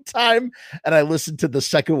Abominator one time, and I listened to the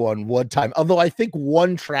second one time. Although I think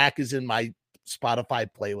one track is in my Spotify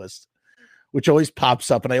playlist, which always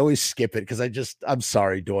pops up, and I always skip it because I'm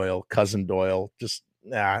sorry, Doyle, cousin Doyle, just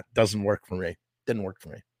it doesn't work for me. Didn't work for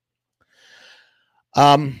me.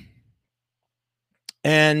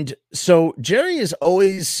 And so Jerry is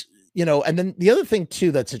always, and then the other thing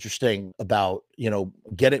too that's interesting about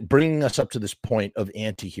bringing us up to this point of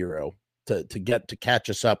anti-hero to catch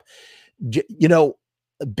us up.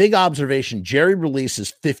 A big observation: Jerry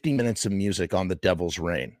releases 50 minutes of music on The Devil's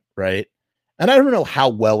Rain, right? And I don't know how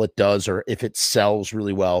well it does or if it sells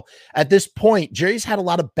really well. At this point, Jerry's had a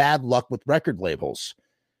lot of bad luck with record labels.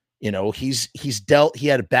 He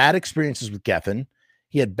had bad experiences with Geffen.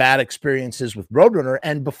 He had bad experiences with Roadrunner.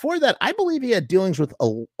 And before that, I believe he had dealings with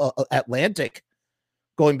Atlantic,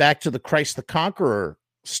 going back to the Christ the Conqueror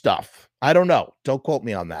stuff. I don't know. Don't quote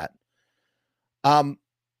me on that. And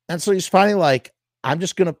so he's finally like, I'm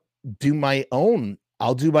just going to do my own.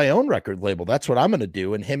 I'll do my own record label. That's what I'm going to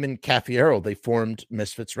do. And him and Cafiero, they formed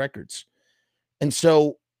Misfits Records. And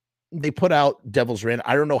so they put out Devil's Rain.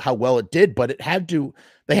 I don't know how well it did, but they had to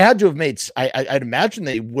have made, I'd imagine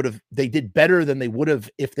they did better than they would have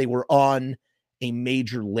if they were on a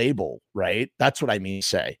major label, right? That's what I mean to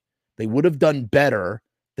say. They would have done better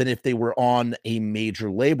than if they were on a major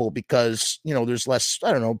label because, there's less,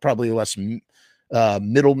 I don't know, probably less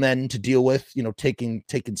middlemen to deal with, taking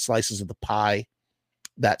slices of the pie,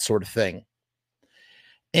 that sort of thing.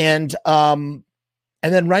 And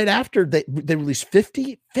then right after they released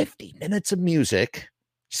 50 minutes of music,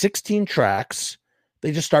 16 tracks,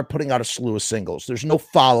 they just start putting out a slew of singles. There's no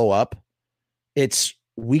follow-up. He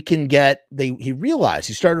started to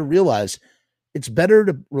realize it's better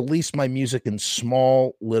to release my music in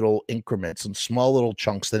small little increments and small little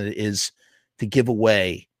chunks than it is to give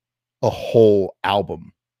away a whole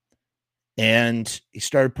album. And he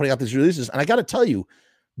started putting out these releases. And I got to tell you,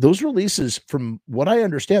 those releases, from what I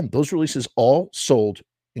understand, those releases all sold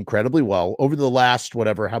incredibly well over the last,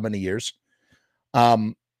 how many years.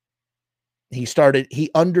 He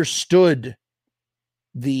understood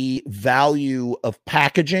the value of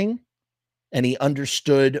packaging, and he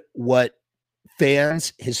understood what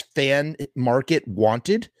his fan market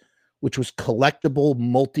wanted, which was collectible,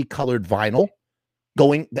 multicolored vinyl,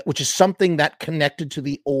 which is something that connected to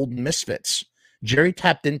the old Misfits. Jerry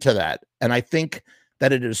tapped into that, and I think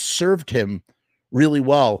that it has served him really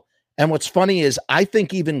well. And what's funny is I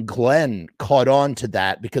think even Glenn caught on to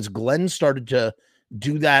that, because Glenn started to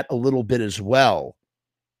do that a little bit as well.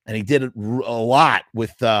 And he did it a lot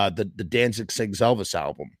with the Danzig Sings Elvis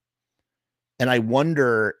album. And I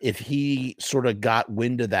wonder if he sort of got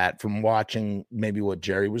wind of that from watching maybe what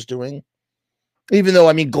Jerry was doing. Even though,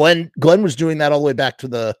 I mean, Glenn was doing that all the way back to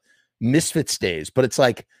the Misfits days, but it's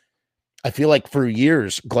like, I feel like for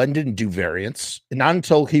years, Glenn didn't do variants. And not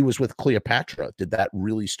until he was with Cleopatra did that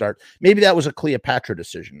really start. Maybe that was a Cleopatra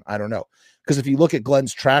decision. I don't know. Because if you look at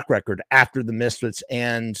Glenn's track record after the Misfits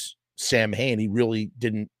and Sam Hain, he really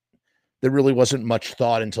didn't, there really wasn't much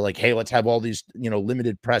thought into like, hey, let's have all these,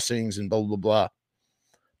 limited pressings and blah, blah, blah.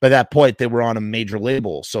 By that point, they were on a major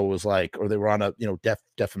label. So it was like, or they were on a,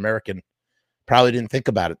 Deaf American. Probably didn't think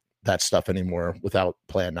about it, that stuff anymore without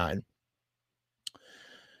Plan 9.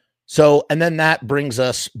 So, and then that brings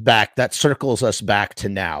us back, that circles us back to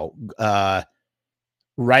now.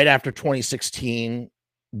 Right after 2016,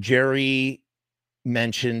 Jerry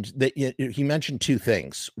mentioned that he mentioned two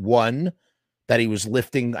things. One, that he was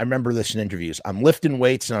lifting. I remember this in interviews. I'm lifting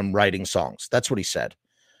weights and I'm writing songs. That's what he said.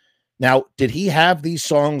 Now, did he have these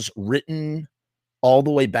songs written all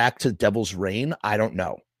the way back to Devil's Reign? I don't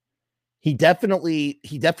know. He definitely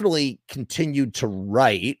continued to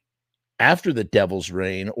write after the Devil's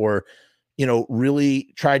Reign, or,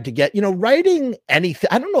 really tried to get, writing anything.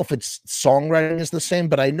 I don't know if it's songwriting is the same,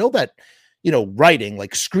 but I know that, writing,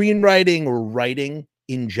 like screenwriting or writing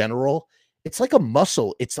in general, it's like a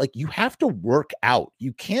muscle. It's like you have to work out.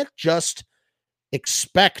 You can't just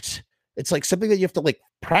expect. It's like something that you have to like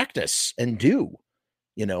practice and do.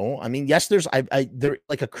 I mean, yes, there's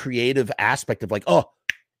like a creative aspect of like, oh,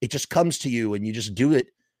 it just comes to you and you just do it.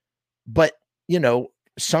 But,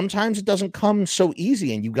 sometimes it doesn't come so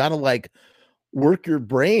easy, and you got to like work your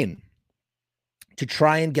brain to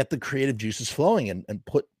try and get the creative juices flowing and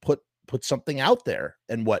put something out there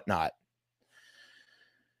and whatnot.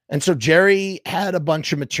 And so Jerry had a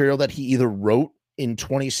bunch of material that he either wrote in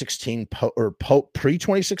 2016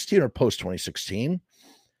 pre-2016 or post-2016.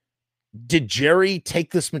 Did Jerry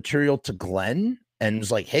take this material to Glenn and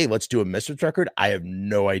was like, hey, let's do a Misfits record? I have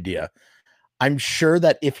no idea. I'm sure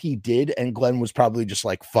that if he did, and Glenn was probably just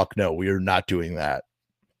like, fuck no, we are not doing that.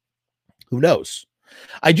 Who knows?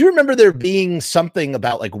 I do remember there being something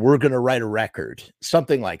about like, we're going to write a record,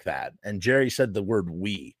 something like that. And Jerry said the word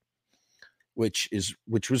we, which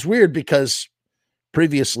was weird because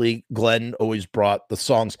previously Glenn always brought the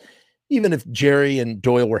songs. Even if Jerry and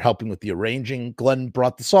Doyle were helping with the arranging, Glenn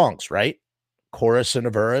brought the songs, right? Chorus and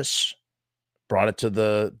a verse, brought it to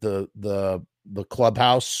the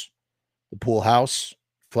clubhouse, the pool house,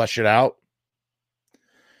 flesh it out.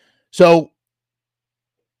 So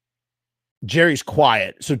Jerry's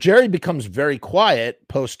quiet. So Jerry becomes very quiet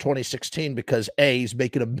post 2016 because he's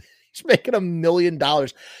making $1 million.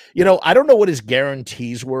 I don't know what his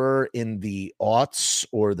guarantees were in the aughts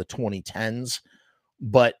or the 2010s,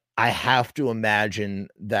 but I have to imagine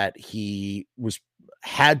that he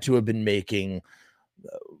had to have been making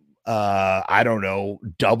I don't know,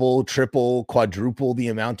 double, triple, quadruple the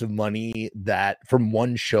amount of money that from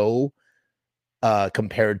one show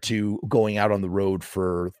compared to going out on the road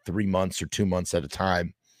for 3 months or 2 months at a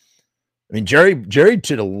time. I mean, Jerry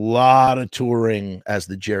did a lot of touring as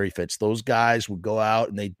the Jerry Fits. Those guys would go out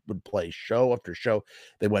and they would play show after show.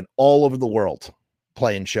 They went all over the world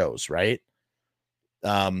playing shows, right?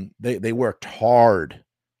 They worked hard.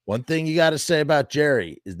 One thing you got to say about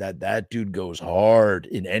Jerry is that dude goes hard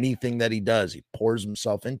in anything that he does. He pours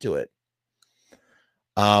himself into it.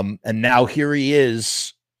 And now here he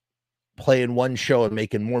is playing one show and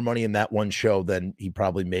making more money in that one show than he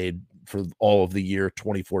probably made for all of the year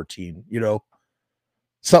 2014,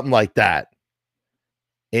 something like that.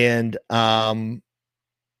 And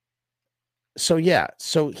so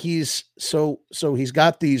he's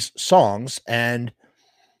got these songs and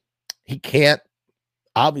he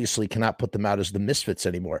obviously cannot put them out as the Misfits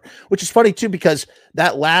anymore, which is funny too, because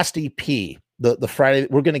that last EP, the Friday,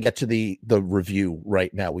 we're going to get to the review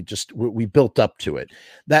right now. We built up to it.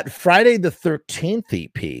 That Friday the 13th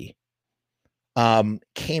EP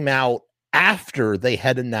came out after they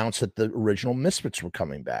had announced that the original Misfits were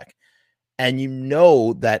coming back. And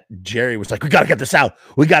that Jerry was like, we got to get this out.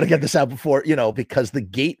 We got to get this out before, because the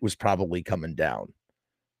gate was probably coming down.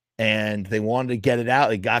 And they wanted to get it out.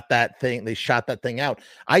 They got that thing. They shot that thing out.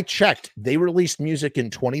 I checked. They released music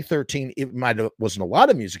in 2013. It wasn't a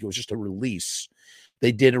lot of music. It was just a release.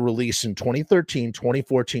 They did a release in 2013,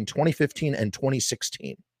 2014, 2015, and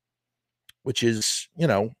 2016, which is,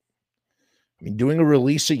 doing a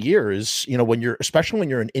release a year is, especially when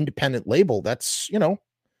you're an independent label, that's,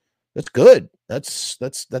 that's good. That's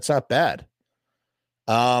not bad.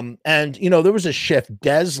 And there was a shift.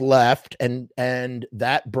 Dez left, and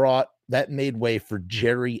that made way for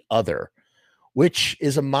Jerry Other, which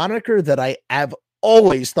is a moniker that I have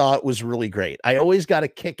always thought was really great. I always got a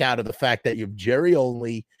kick out of the fact that you have Jerry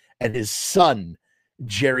Only and his son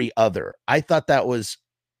Jerry Other. I thought that was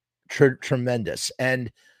tremendous.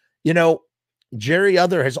 And You know, Jerry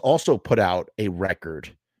Other has also put out a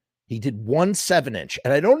record. He did 1 7-inch,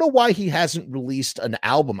 and I don't know why he hasn't released an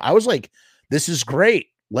album. I was like, this is great.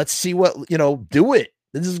 Let's see what, do it.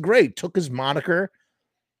 This is great. Took his moniker,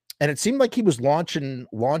 and it seemed like he was launching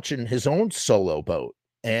his own solo boat.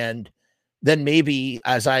 And then maybe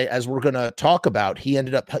as we're going to talk about, he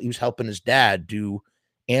was helping his dad do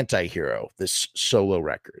Anti-Hero, this solo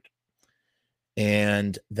record.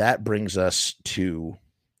 And that brings us to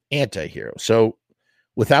Anti-Hero. So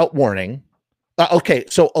without warning, okay,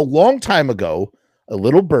 so a long time ago, a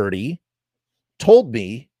little birdie told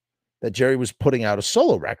me that Jerry was putting out a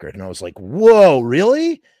solo record, and I was like, whoa,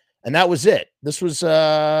 really? And that was it. This was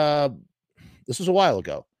a while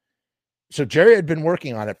ago. So Jerry had been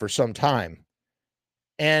working on it for some time.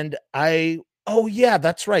 And oh yeah,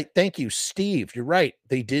 that's right. Thank you, Steve. You're right.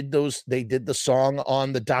 They did the song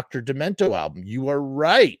on the Dr. Demento album. You are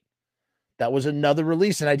right. That was another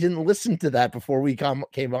release, and I didn't listen to that before we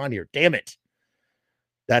came on here. Damn it.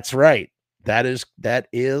 That's right. That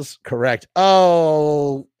is correct.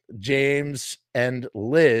 Oh, James and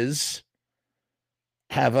Liz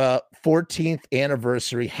have a 14th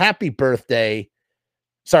anniversary. Happy birthday.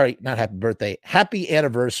 Sorry, not happy birthday. Happy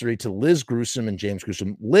anniversary to Liz Gruesome and James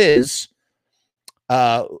Gruesome. Liz,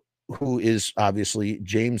 who is obviously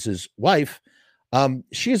James's wife,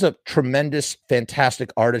 she's a tremendous,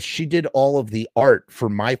 fantastic artist. She did all of the art for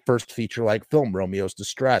my first feature-length film, Romeo's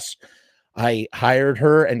Distress. I hired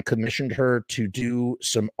her and commissioned her to do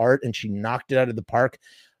some art, and she knocked it out of the park.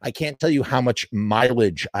 I can't tell you how much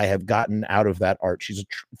mileage I have gotten out of that art. She's a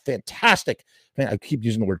fantastic, I keep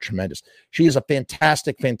using the word tremendous. She is a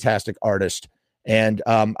fantastic, fantastic artist. And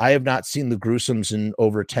I have not seen the Gruesomes in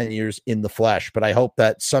over 10 years in the flesh, but I hope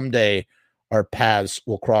that someday our paths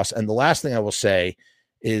will cross. And the last thing I will say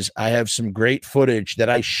is I have some great footage that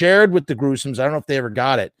I shared with the Gruesomes. I don't know if they ever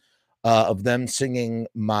got it, of them singing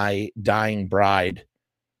My Dying Bride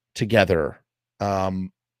together,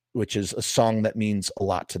 which is a song that means a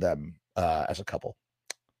lot to them as a couple.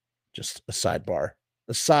 Just a sidebar.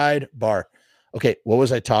 Okay, what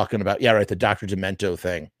was I talking about? Yeah, right, the Dr. Demento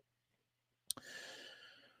thing.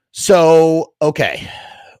 So, okay.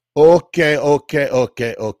 Where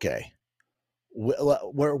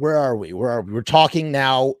are we? We're talking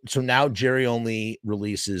now. So now Jerry only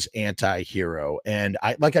releases Anti-Hero. And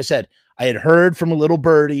like I said, I had heard from a little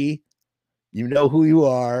birdie, you know who you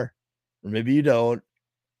are, or maybe you don't,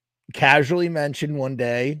 casually mentioned one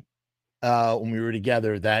day when we were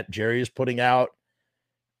together that Jerry is putting out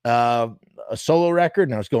a solo record.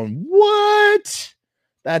 And I was going, what?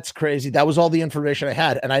 That's crazy. That was all the information I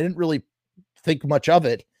had. And I didn't really think much of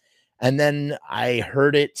it. And then I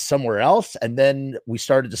heard it somewhere else. And then we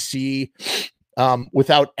started to see,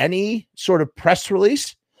 without any sort of press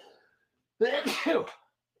release,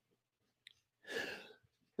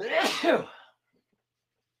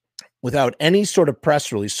 without any sort of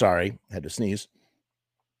press release, sorry, I had to sneeze.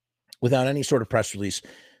 Without any sort of press release,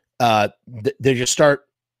 they just start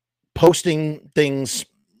posting things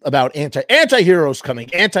about Anti-Hero's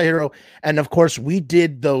coming, Anti-Hero. And of course, we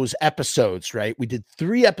did those episodes, right? We did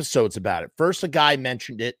 3 episodes about it. First, a guy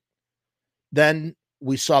mentioned it. Then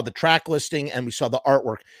we saw the track listing and we saw the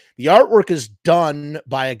artwork. The artwork is done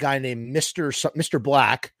by a guy named Mr.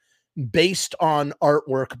 Black, based on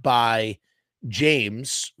artwork by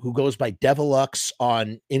James, who goes by Devilux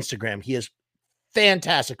on Instagram. He has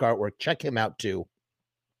fantastic artwork. Check him out too.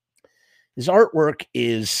 His artwork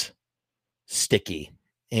is sticky.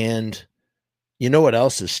 And you know what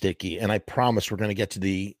else is sticky? And I promise we're going to get to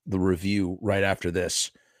the review right after this.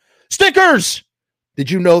 Stickers! Did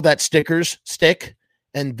you know that stickers stick?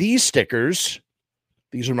 And these stickers,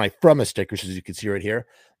 these are my Frumess stickers, as you can see right here.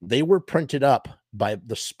 They were printed up by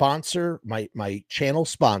the sponsor, my channel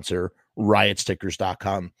sponsor,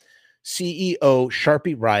 riotstickers.com. CEO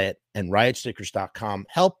Sharpie Riot and riotstickers.com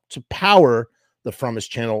help to power the Frumess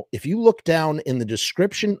channel. If you look down in the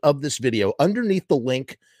description of this video, underneath the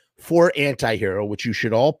link for Anti-Hero, which you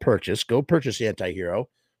should all purchase, go purchase Anti-Hero,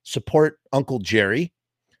 support Uncle Jerry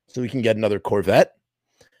so we can get another Corvette.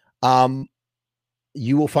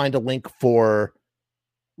 You will find a link for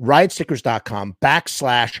riotstickers.com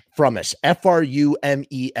 /Frumess, FRUMESS,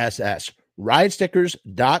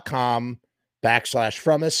 riotstickers.com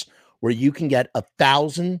 /Frumess, where you can get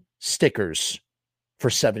 1,000 stickers for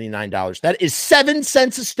 $79. That is 7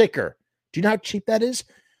 cents a sticker. Do you know how cheap that is?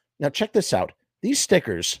 Now check this out. These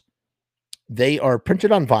stickers, they are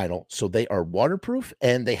printed on vinyl, so they are waterproof,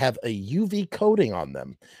 and they have a UV coating on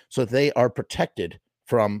them, so they are protected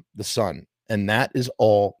from the sun. And that is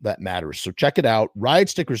all that matters. So check it out,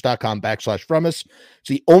 riotstickers.com /Frumess. It's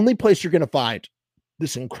the only place you're going to find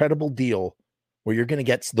this incredible deal where you're going to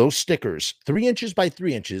get those stickers 3 inches by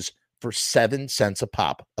 3 inches for 7 cents a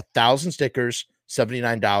pop. 1,000 stickers,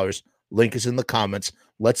 $79. Link is in the comments.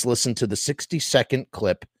 Let's listen to the 60-second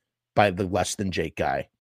clip by the Less Than Jake guy.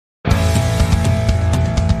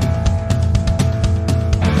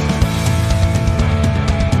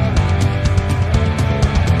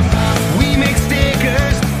 We make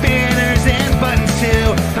stickers, banners, and buttons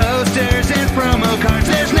too. Posters and promo cards.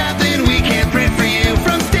 There's nothing we can't print for you.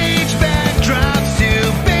 From stage backdrops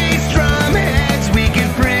to bass drum heads. We can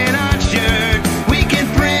print on shirts. We can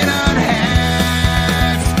print on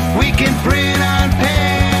hats. We can print on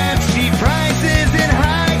pants. Cheap prices and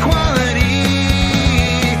high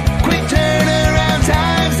quality. Quick turnaround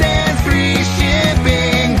times and free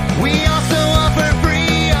shipping. We also offer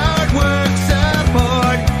free artwork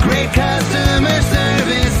support. Great customer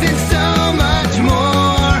service and so much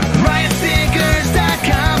more.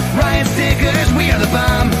 RiotStickers.com. Riot Stickers, we are the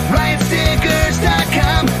bomb.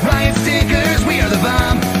 RiotStickers.com. Riot Stickers, we are the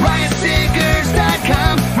bomb.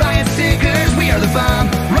 RiotStickers.com. Riot Stickers, we are the bomb.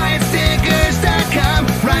 RiotStickers.com.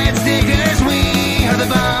 Riot Stickers, we are the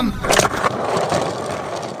bomb.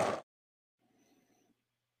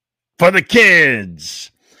 For the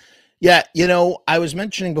kids. Yeah, I was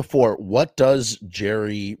mentioning before, what does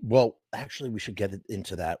Jerry, well, actually, we should get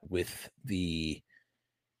into that with the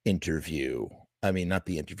interview. I mean, not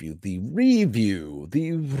the interview, the review.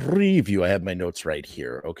 I have my notes right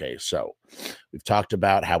here. Okay, so we've talked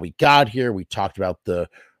about how we got here. We talked about the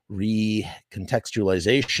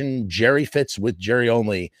recontextualization, Jerry Fits with Jerry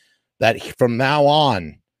only, that from now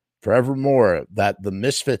on, forevermore, that the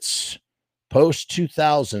Misfits post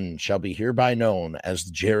 2000 shall be hereby known as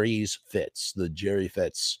Jerry's Fits, the Jerry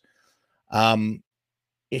Fits.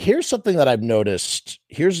 Here's something that I've noticed.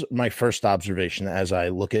 Here's my first observation as I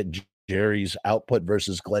look at Jerry's output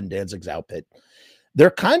versus Glenn Danzig's output.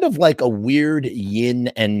 They're kind of like a weird yin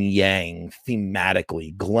and yang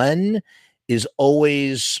thematically. Glenn is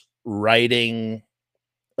always writing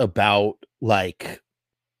about like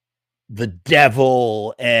the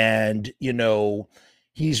devil, and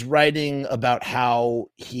he's writing about how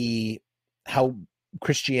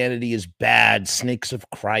Christianity is bad, snakes of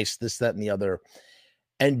Christ, this, that, and the other.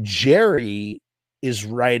 And Jerry is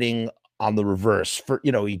writing on the reverse. For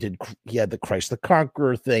he had the Christ the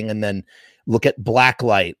Conqueror thing, and then look at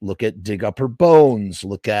Blacklight, look at Dig Up Her Bones,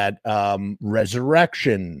 look at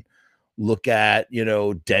Resurrection, look at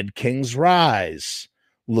Dead King's Rise,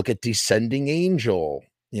 look at Descending Angel.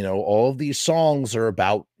 All of these songs are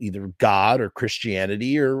about either God or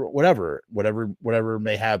Christianity or whatever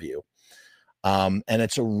may have you. And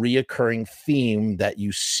it's a reoccurring theme that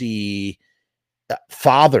you see.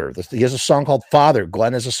 Father, he has a song called Father.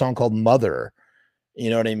 Glenn has a song called Mother. You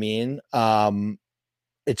know what I mean?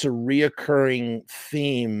 It's a reoccurring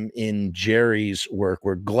theme in Jerry's work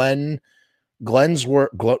where Glenn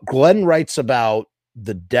writes about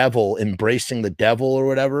the devil, embracing the devil or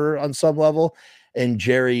whatever on some level. And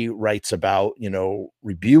Jerry writes about,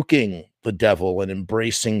 rebuking the devil and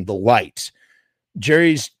embracing the light.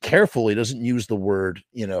 Jerry's careful. He doesn't use the word,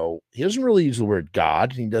 he doesn't really use the word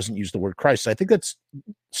God. He doesn't use the word Christ. I think that's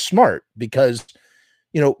smart because,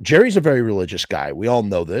 Jerry's a very religious guy. We all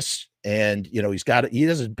know this. And, he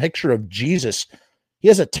has a picture of Jesus. He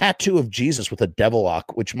has a tattoo of Jesus with a devil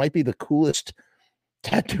lock, which might be the coolest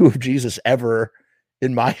tattoo of Jesus ever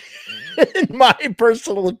in my, in my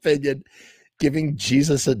personal opinion. Giving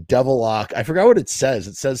Jesus a devil lock. I forgot what it says.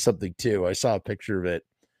 It says something too. I saw a picture of it.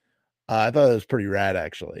 I thought it was pretty rad,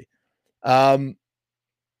 actually. But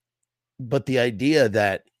the idea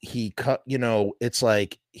that it's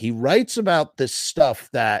like he writes about this stuff,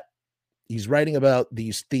 that he's writing about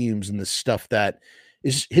these themes and this stuff that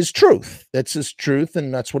is his truth. That's his truth,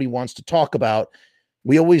 and that's what he wants to talk about.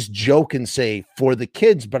 We always joke and say for the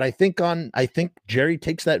kids, but I think Jerry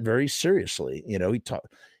takes that very seriously.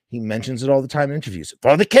 He mentions it all the time in interviews.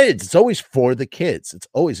 For the kids. It's always for the kids. It's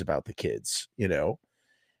always about the kids,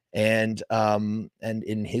 And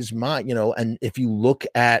in his mind, and if you look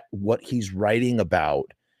at what he's writing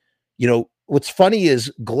about, what's funny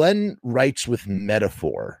is Glenn writes with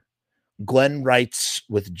metaphor. Glenn writes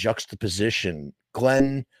with juxtaposition.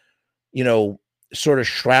 Glenn, sort of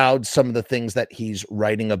shrouds some of the things that he's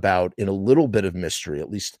writing about in a little bit of mystery,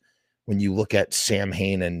 at least when you look at Sam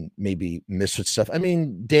Hain and maybe Misfits stuff. I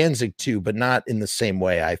mean, Danzig too, but not in the same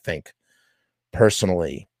way, I think,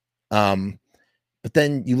 personally. But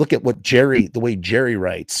then you look at the way Jerry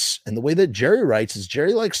writes, and the way that Jerry writes is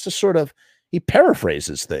Jerry likes to he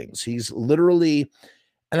paraphrases things. He's literally,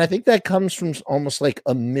 and I think that comes from almost like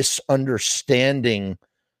a misunderstanding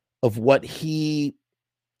of what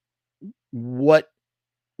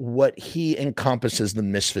what he encompasses the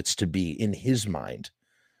Misfits to be in his mind.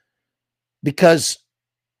 Because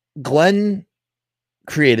Glenn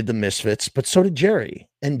created the Misfits, but so did Jerry.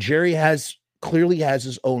 And Jerry clearly has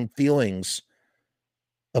his own feelings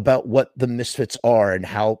about what the Misfits are and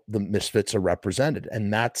how the Misfits are represented.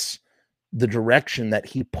 And that's the direction that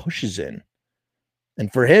he pushes in.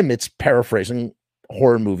 And for him, it's paraphrasing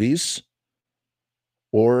horror movies,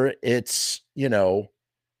 or it's,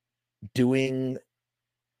 doing,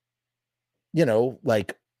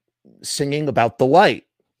 like singing about the light,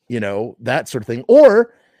 that sort of thing,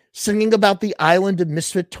 or singing about the island of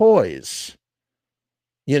misfit toys,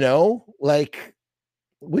 like,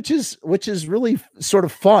 which is really sort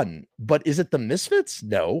of fun. But is it the Misfits?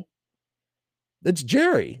 No, it's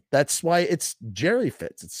Jerry. That's why it's Jerry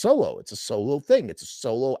Fits. It's solo. It's a solo thing. It's a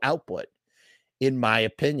solo output, in my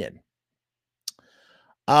opinion.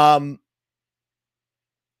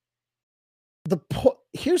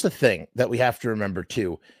 Here's the thing that we have to remember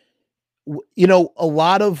too. A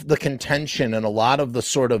lot of the contention and a lot of the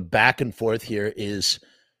sort of back and forth here is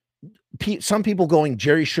some people going,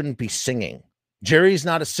 Jerry shouldn't be singing. Jerry's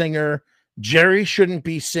not a singer. Jerry shouldn't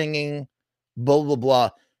be singing, blah, blah, blah.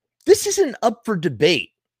 This isn't up for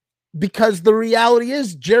debate, because the reality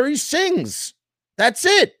is Jerry sings. That's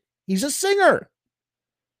it. He's a singer.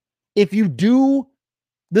 If you do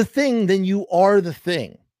the thing, then you are the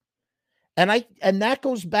thing. And that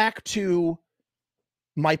goes back to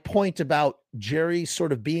my point about Jerry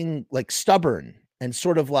sort of being like stubborn and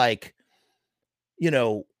sort of like,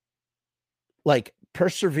 like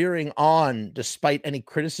persevering on despite any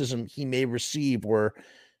criticism he may receive, or,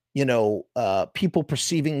 people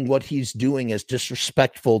perceiving what he's doing as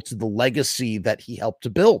disrespectful to the legacy that he helped to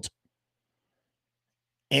build.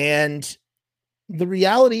 And the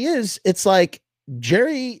reality is, it's like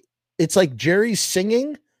Jerry's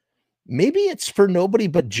singing. Maybe it's for nobody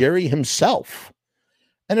but Jerry himself.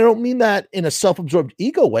 And I don't mean that in a self-absorbed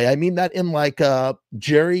ego way. I mean that in like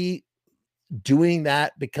Jerry doing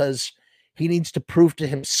that because he needs to prove to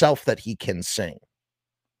himself that he can sing.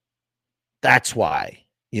 That's why,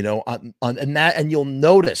 and you'll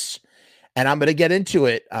notice, and I'm going to get into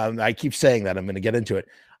it. I keep saying that I'm going to get into it.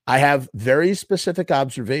 I have very specific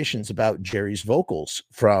observations about Jerry's vocals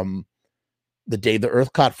from the day the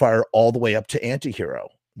earth caught fire all the way up to Antihero,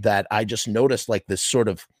 that I just noticed like this sort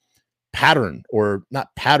of pattern, or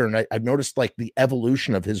not pattern. I've noticed like the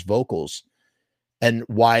evolution of his vocals and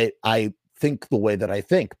why I think the way that I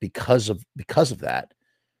think because of that.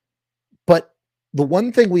 But the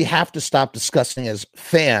one thing we have to stop discussing as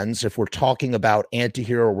fans, if we're talking about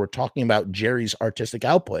Antihero, or we're talking about Jerry's artistic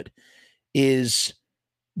output, is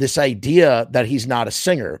this idea that he's not a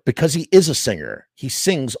singer, because he is a singer. He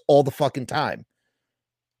sings all the fucking time.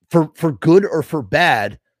 For good or for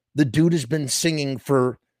bad, the dude has been singing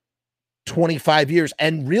for 25 years.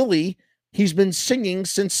 And really, he's been singing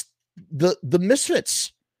since the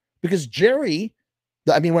Misfits. Because Jerry,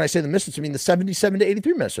 when I say the Misfits, I mean the 77 to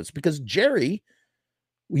 83 Misfits. Because Jerry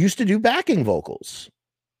used to do backing vocals.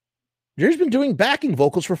 Jerry's been doing backing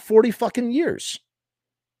vocals for 40 fucking years.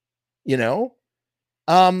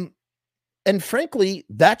 And frankly,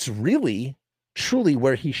 that's really, truly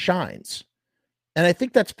where he shines. And I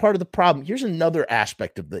think that's part of the problem. Here's another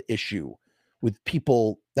aspect of the issue with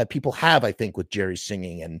people have, I think, with Jerry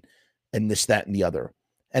singing and this, that, and the other.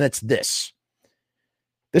 And it's this.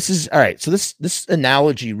 This is all right. So this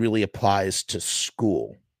analogy really applies to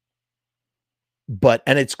school.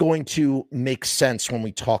 And it's going to make sense when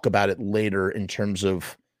we talk about it later in terms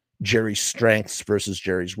of Jerry's strengths versus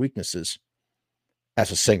Jerry's weaknesses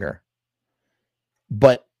as a singer.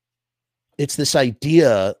 But it's this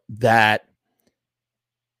idea that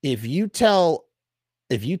if you tell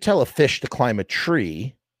a fish to climb a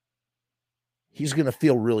tree, he's going to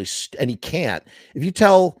feel really, and he can't. I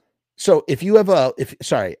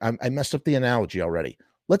messed up the analogy already.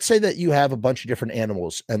 Let's say that you have a bunch of different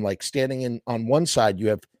animals, and like standing on one side, you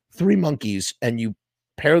have 3 monkeys, and you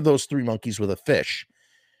pair those 3 monkeys with a fish,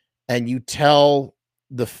 and you tell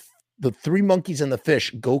the 3 monkeys and the fish,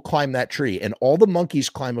 go climb that tree. And all the monkeys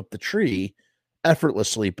climb up the tree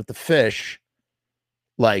effortlessly, but the fish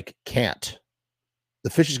can't.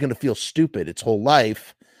 The fish is going to feel stupid its whole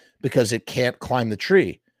life because it can't climb the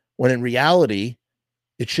tree, when in reality,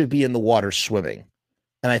 it should be in the water swimming.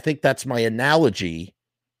 And I think that's my analogy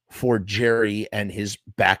for Jerry and his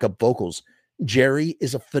backup vocals. Jerry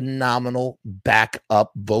is a phenomenal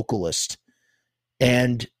backup vocalist.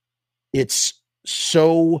 And it's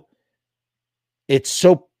so friggin'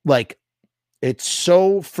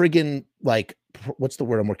 what's the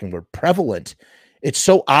word I'm working with? Prevalent. It's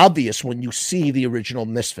so obvious when you see the original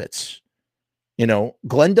Misfits,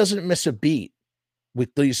 Glenn doesn't miss a beat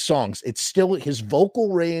with these songs. It's still his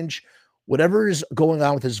vocal range, whatever is going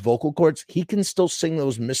on with his vocal cords, he can still sing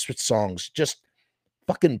those Misfits songs just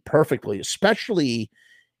fucking perfectly, especially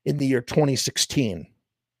in the year 2016.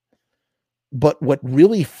 But what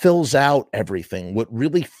really fills out everything, what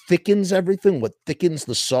really thickens everything, what thickens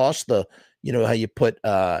the sauce, how you put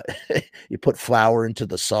you put flour into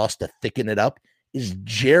the sauce to thicken it up, is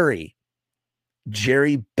Jerry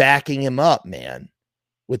backing him up, man,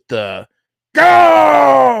 with the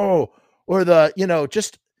go, or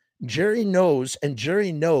just Jerry knows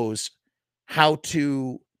how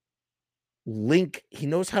to link. He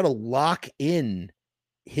knows how to lock in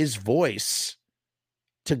his voice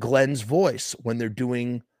to Glenn's voice when they're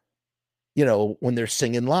doing, when they're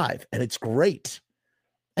singing live, and it's great.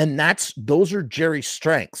 And those are Jerry's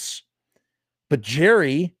strengths. But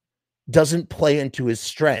Jerry doesn't play into his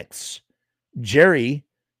strengths. Jerry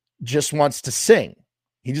just wants to sing.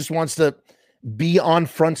 He just wants to be on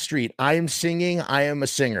Front Street. I am singing. I am a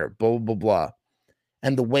singer, blah, blah, blah.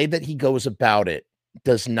 And the way that he goes about it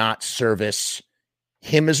does not service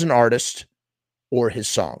him as an artist or his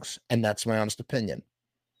songs. And that's my honest opinion.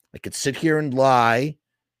 I could sit here and lie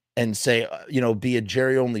and say, be a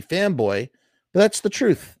Jerry only fanboy, but that's the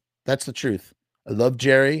truth. That's the truth. I love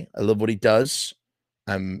Jerry. I love what he does.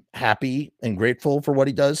 I'm happy and grateful for what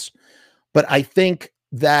he does. But I think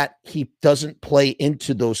that he doesn't play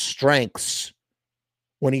into those strengths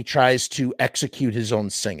when he tries to execute his own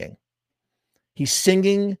singing. He's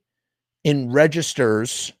singing in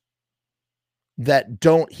registers that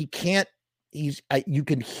you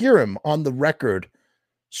can hear him on the record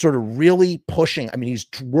sort of really pushing. I mean, he's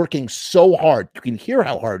working so hard. You can hear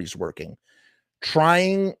how hard he's working,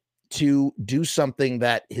 trying to do something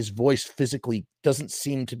that his voice physically doesn't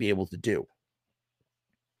seem to be able to do.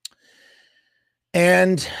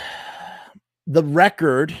 And the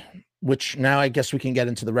record, which now I guess we can get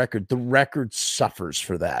into the record suffers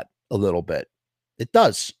for that a little bit. It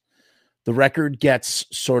does. The record gets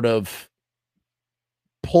sort of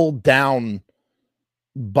pulled down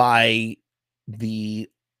by the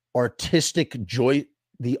artistic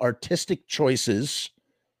choices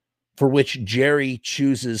for which Jerry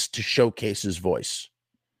chooses to showcase his voice.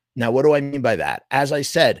 Now, what do I mean by that? As I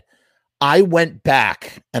said, I went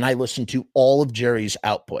back and I listened to all of Jerry's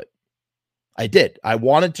output. I did. I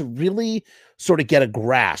wanted to really sort of get a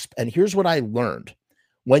grasp. And here's what I learned.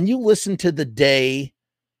 When you listen to The Day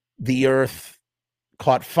the Earth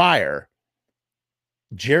Caught Fire,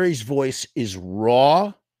 Jerry's voice is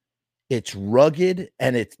raw, it's rugged,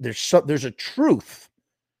 and there's a truth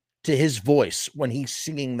to his voice when he's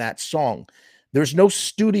singing that song. There's no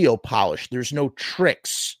studio polish. There's no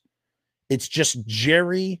tricks. It's just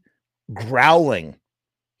Jerry growling.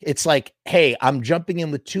 It's like, hey, I'm jumping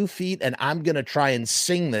in with 2 feet and I'm going to try and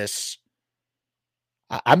sing this.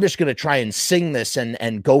 I'm just going to try and sing this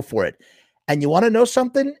and go for it. And you want to know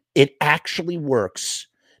something? It actually works.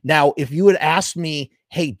 Now, if you had asked me,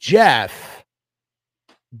 hey, Jeff,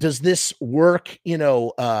 does this work?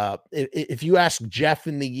 If you ask Jeff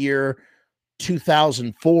in the year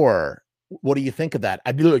 2004, what do you think of that?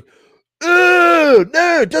 I'd be like, oh,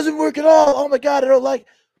 no, it doesn't work at all. Oh my God, I don't like.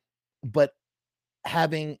 But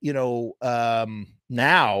having,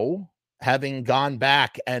 now having gone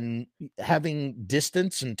back and having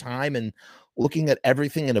distance and time and looking at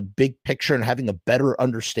everything in a big picture and having a better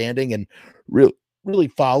understanding and really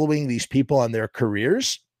following these people on their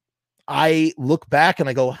careers, I look back and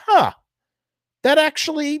I go, that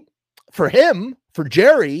actually, for him, for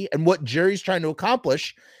Jerry, and what Jerry's trying to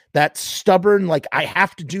accomplish, that stubborn, like, I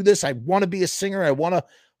have to do this. I want to be a singer. I want to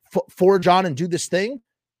forge on and do this thing.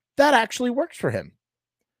 That actually works for him.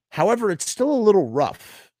 However, it's still a little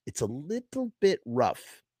rough. It's a little bit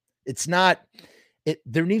rough. It's not,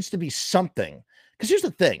 there needs to be something. Because here's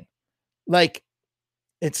the thing. Like,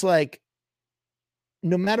 it's like,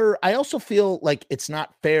 no matter, I also feel like it's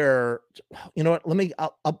not fair. You know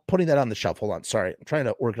what? I'm putting that on the shelf. Hold on. Sorry. I'm trying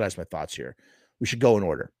to organize my thoughts here. We should go in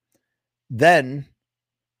order. Then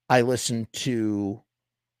I listened to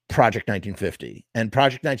Project 1950, and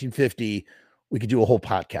Project 1950, we could do a whole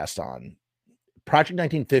podcast on. Project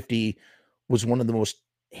 1950 was one of the most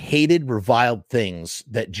hated, reviled things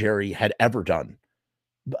that Jerry had ever done,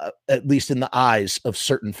 at least in the eyes of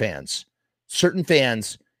certain fans. Certain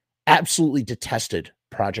fans absolutely detested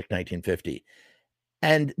Project 1950.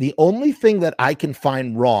 And the only thing that I can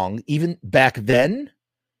find wrong, even back then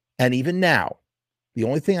and even now, the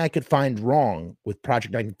only thing I could find wrong with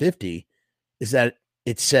Project 1950 is that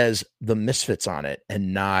it says the Misfits on it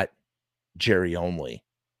and not Jerry only,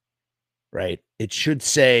 right? It should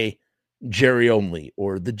say Jerry only,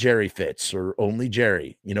 or the Jerry Fits, or only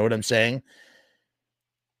Jerry. You know what I'm saying?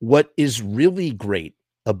 What is really great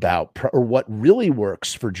about, or what really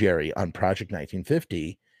works for Jerry on Project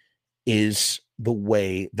 1950 is the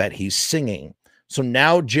way that he's singing. So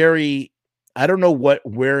now Jerry, I don't know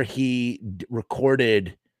where he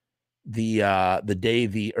recorded the day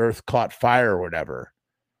the earth caught fire or whatever,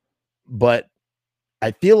 but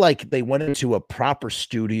I feel like they went into a proper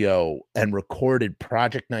studio and recorded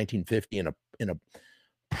Project 1950 in a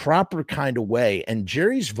proper kind of way, and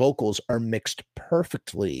Jerry's vocals are mixed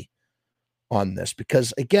perfectly on this,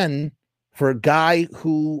 because again, for a guy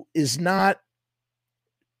who is not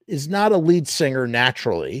a lead singer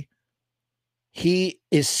naturally, he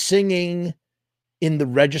is singing in the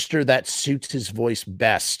register that suits his voice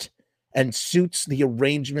best and suits the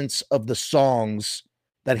arrangements of the songs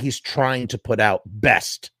that he's trying to put out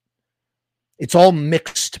best. It's all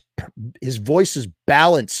mixed. His voice is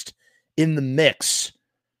balanced in the mix.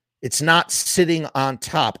 It's not sitting on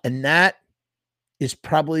top. And that is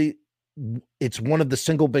probably, it's one of the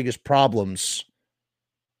single biggest problems.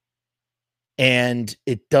 And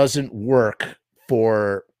it doesn't work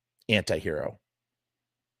for Anti-Hero.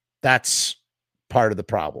 That's part of the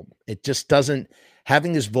problem. It just doesn't,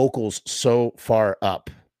 having his vocals so far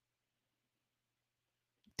up.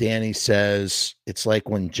 Danny says, it's like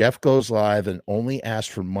when Jeff goes live and only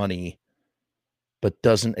asks for money, but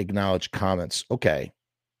doesn't acknowledge comments. Okay.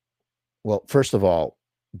 Well, first of all,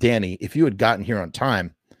 Danny, if you had gotten here on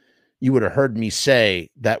time, you would have heard me say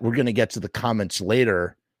that we're going to get to the comments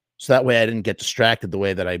later. So that way I didn't get distracted the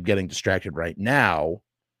way that I'm getting distracted right now,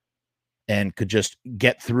 and could just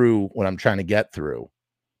get through what I'm trying to get through.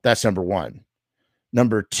 That's number one.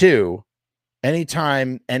 Number two,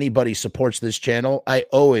 anytime anybody supports this channel, I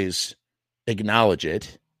always acknowledge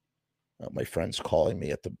it. Oh, my friend's calling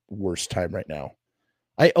me at the worst time right now.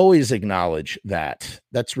 I always acknowledge that.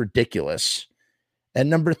 That's ridiculous. And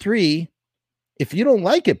number three, if you don't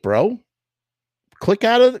like it, bro, click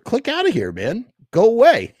out of here, man. Go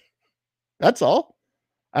away. That's all.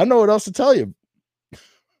 I don't know what else to tell you.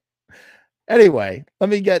 Anyway, let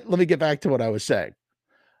me get back to what I was saying.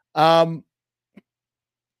 I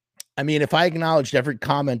mean, if I acknowledged every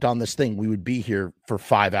comment on this thing, we would be here for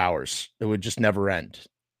 5 hours. It would just never end.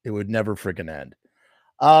 It would never freaking end.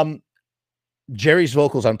 Jerry's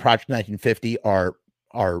vocals on Project 1950 are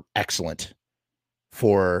excellent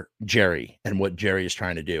for Jerry and what Jerry is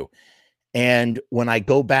trying to do. And when I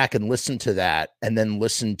go back and listen to that and then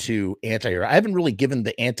listen to Anti-Hero, I haven't really given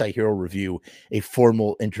the Anti-Hero review a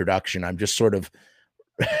formal introduction. I'm just sort of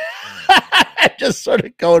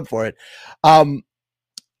going for it.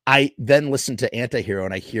 I then listen to Anti-Hero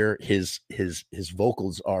and I hear his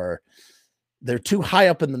vocals they're too high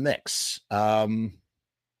up in the mix. They're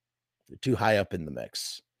too high up in the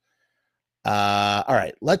mix. All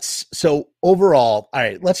right, so overall, all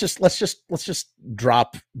right, let's just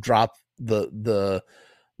drop the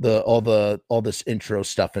all this intro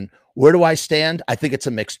stuff. And where do I stand? I think it's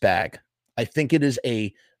a mixed bag. I think it is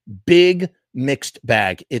a big mixed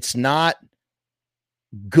bag. It's not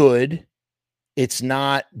good. It's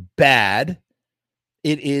not bad.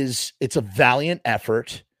 It's a valiant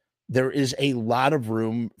effort. There is a lot of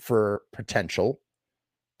room for potential.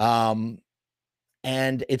 And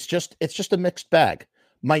it's just a mixed bag.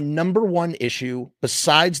 My number one issue,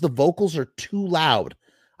 besides the vocals are too loud,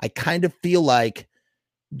 I kind of feel like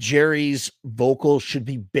Jerry's vocals should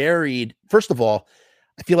be buried. First of all,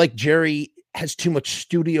 I feel like Jerry has too much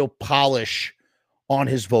studio polish on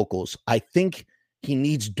his vocals. I think he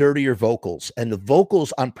needs dirtier vocals, and the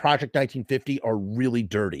vocals on Project 1950 are really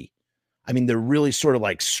dirty. I mean, they're really sort of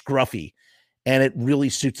like scruffy, and it really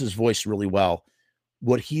suits his voice really well.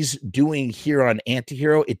 What he's doing here on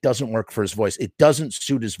Anti-Hero, it doesn't work for his voice. It doesn't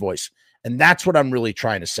suit his voice. And that's what I'm really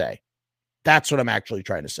trying to say. That's what I'm actually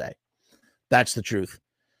trying to say. That's the truth.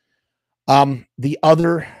 My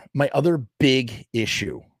other big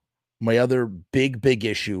issue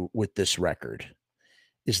with this record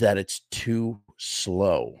is that it's too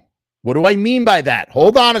slow. What do I mean by that?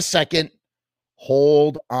 Hold on a second.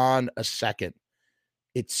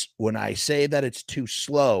 It's when I say that it's too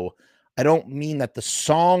slow, I don't mean that the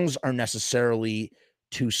songs are necessarily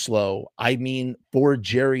too slow. I mean for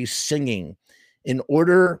Jerry's singing.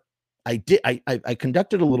 I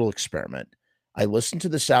conducted a little experiment. I listened to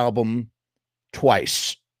this album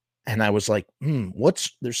twice and I was like,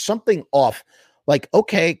 there's something off. Like,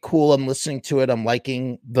 okay, cool. I'm listening to it. I'm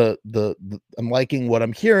liking I'm liking what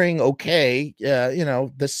I'm hearing. Okay. Yeah.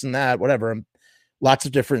 This and that, whatever. Lots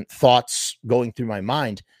of different thoughts going through my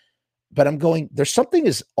mind, but I'm going, there's something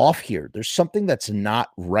is off here. There's something that's not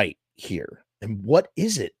right here. And what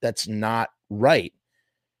is it that's not right?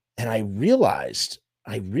 And I realized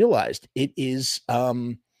it is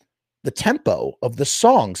the tempo of the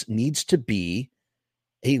songs needs to be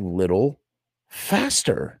a little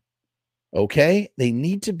faster. Okay? They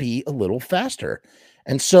need to be a little faster.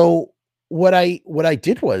 And so what I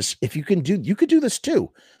did was, if you could do this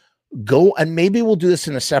too. Go, and maybe we'll do this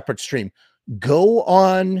in a separate stream. Go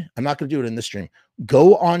on, I'm not going to do it in this stream.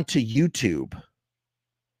 Go on to YouTube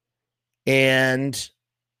and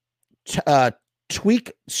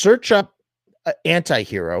search up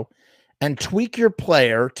Anti-Hero and tweak your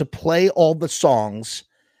player to play all the songs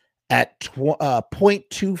at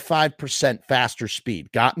 0.25% faster speed.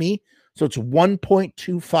 Got me? So it's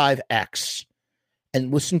 1.25x,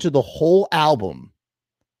 and listen to the whole album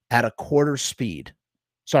at a quarter speed.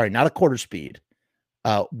 Sorry, not a quarter speed,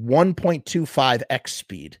 1.25x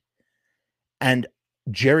speed. And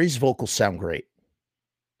Jerry's vocals sound great.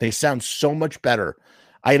 They sound so much better.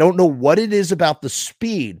 I don't know what it is about the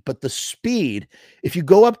speed, but the speed, if you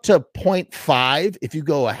go up to 0.5, if you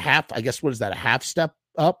go a half, I guess, what is that, a half step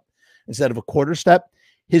up instead of a quarter step,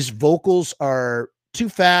 his vocals are too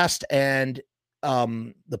fast and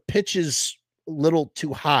the pitch is a little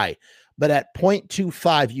too high. But at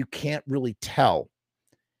 0.25, you can't really tell.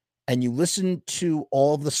 And you listen to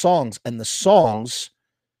all of the songs, and the songs,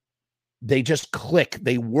 they just click.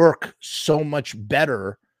 They work so much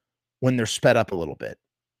better when they're sped up a little bit.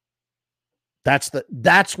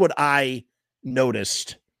 That's what I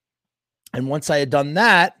noticed. And once I had done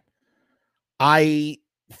that, I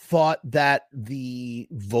thought that the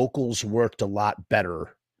vocals worked a lot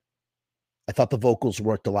better. I thought the vocals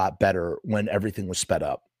worked a lot better when everything was sped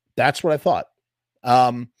up. That's what I thought.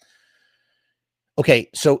 Okay,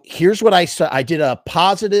 so here's what I said. I did a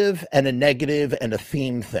positive and a negative and a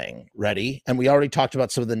theme thing. Ready? And we already talked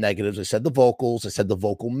about some of the negatives. I said the vocals. I said the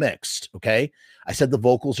vocal mixed. Okay. I said the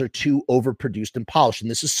vocals are too overproduced and polished.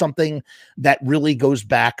 And this is something that really goes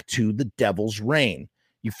back to The Devil's Reign.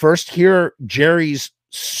 You first hear Jerry's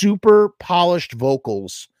super polished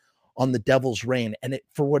vocals on The Devil's Reign. And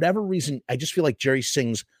for whatever reason, I just feel like Jerry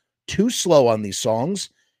sings too slow on these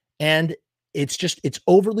songs. And it's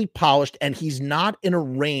overly polished, and he's not in a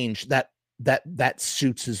range that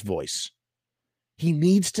suits his voice. He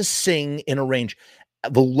needs to sing in a range.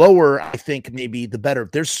 The lower, I think, maybe the better.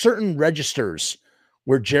 There's certain registers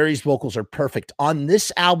where Jerry's vocals are perfect. On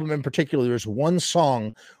this album in particular, there's one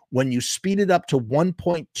song when you speed it up to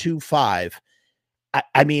 1.25.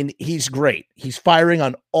 I mean, he's great. He's firing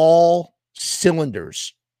on all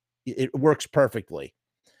cylinders. It works perfectly.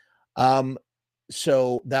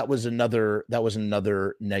 So that was another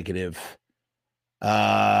negative.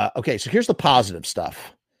 Okay, so here's the positive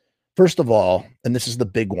stuff. First of all, and this is the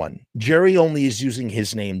big one, Jerry Only is using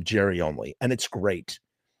his name, Jerry Only, and it's great.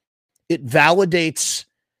 It validates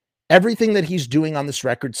everything that he's doing on this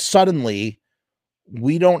record. Suddenly,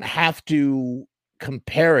 we don't have to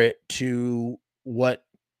compare it to what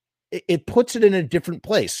it puts it in a different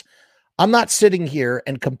place. I'm not sitting here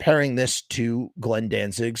and comparing this to Glenn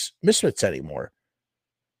Danzig's Misfits anymore,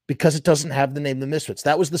 because it doesn't have the name The Misfits.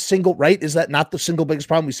 That was the single, right? Is that not the single biggest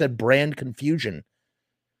problem? We said brand confusion.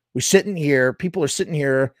 People are sitting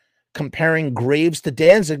here comparing Graves to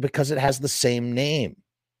Danzig because it has the same name.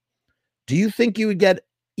 Do you think you would get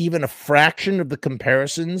even a fraction of the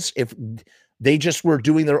comparisons if they just were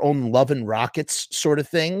doing their own Love and Rockets sort of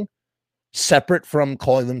thing, separate from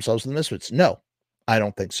calling themselves The Misfits? No, I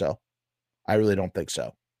don't think so. I really don't think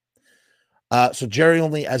so. So Jerry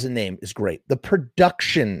Only as a name is great. The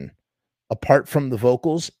production, apart from the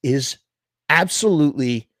vocals, is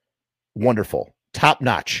absolutely wonderful. Top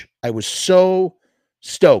notch. I was so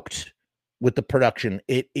stoked with the production.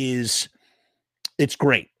 It's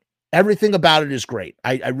great. Everything about it is great.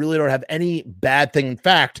 I really don't have any bad thing. In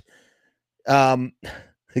fact, when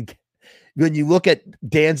you look at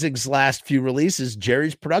Danzig's last few releases,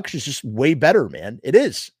 Jerry's production is just way better, man. It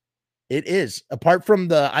is. It is. Apart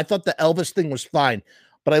from I thought the Elvis thing was fine,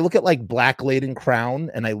 but I look at like Black Laden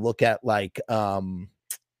Crown and I look at like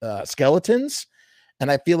Skeletons,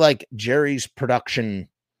 and I feel like Jerry's production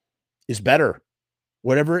is better.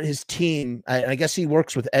 Whatever his team, I guess he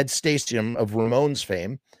works with Ed Stasium of Ramones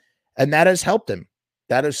fame, and that has helped him.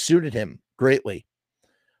 That has suited him greatly.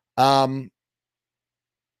 The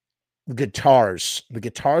guitars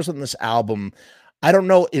on this album, I don't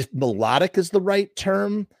know if melodic is the right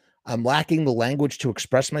term. I'm lacking the language to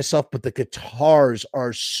express myself, but the guitars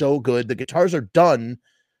are so good. The guitars are done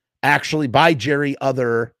actually by Jerry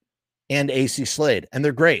Other and AC Slade, and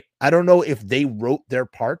they're great. I don't know if they wrote their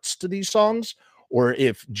parts to these songs or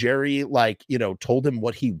if Jerry, told him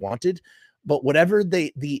what he wanted, but whatever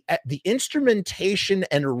the instrumentation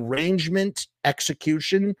and arrangement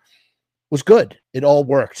execution was good. It all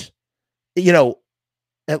worked. You know,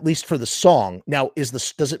 at least for the song. Now, does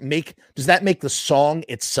that make the song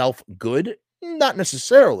itself good? Not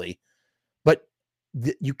necessarily, but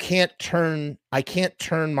I can't turn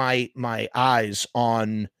my eyes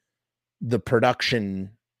on the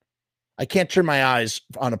production. I can't turn my eyes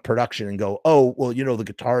on a production and go, oh, well, you know, the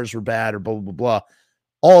guitars were bad or blah, blah, blah.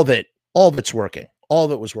 All of it's working. All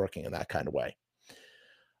of it was working in that kind of way.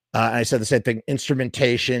 I said the same thing,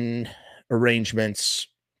 instrumentation, arrangements.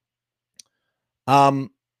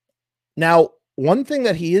 Now, one thing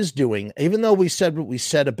that he is doing, even though we said what we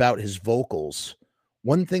said about his vocals,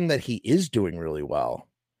 one thing that he is doing really well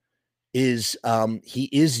is he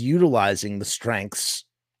is utilizing the strengths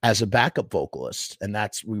as a backup vocalist. And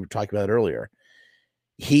that's, we were talking about it earlier.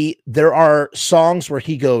 There are songs where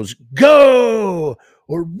he goes, go,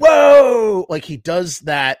 or whoa, like he does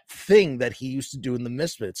that thing that he used to do in the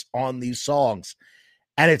Misfits on these songs.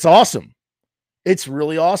 And it's awesome. It's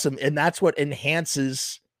really awesome. And that's what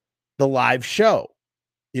enhances the live show.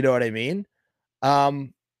 You know what I mean? I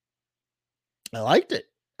liked it.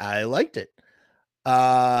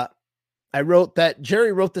 I wrote that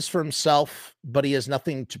Jerry wrote this for himself, but he has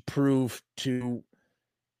nothing to prove to,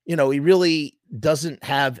 you know, he really doesn't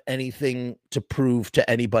have anything to prove to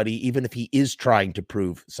anybody, even if he is trying to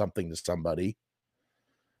prove something to somebody.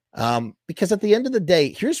 Because at the end of the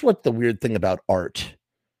day, here's what the weird thing about art.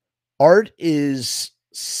 Art is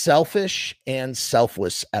selfish and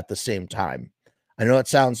selfless at the same time. I know it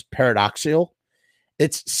sounds paradoxical.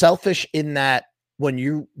 It's selfish in that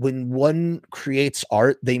when one creates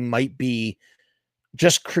art, they might be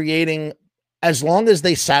just creating, as long as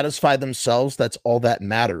they satisfy themselves, that's all that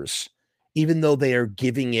matters, even though they are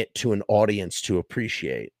giving it to an audience to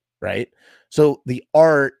appreciate, right? So the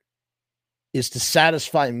art is to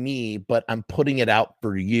satisfy me, but I'm putting it out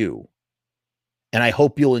for you. And I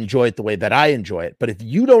hope you'll enjoy it the way that I enjoy it. But if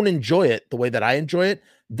you don't enjoy it the way that I enjoy it,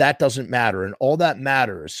 that doesn't matter. And all that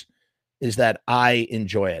matters is that I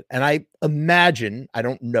enjoy it. And I imagine, I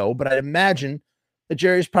don't know, but I imagine that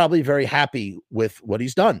Jerry's probably very happy with what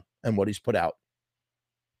he's done and what he's put out.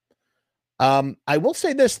 I will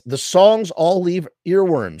say this, the songs all leave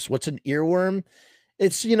earworms. What's an earworm?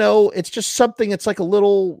 It's, you know, it's just something, it's like a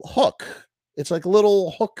little hook. It's like a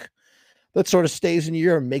little hook that sort of stays in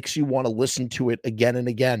your ear and makes you want to listen to it again and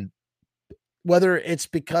again. Whether it's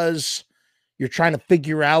because you're trying to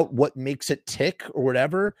figure out what makes it tick or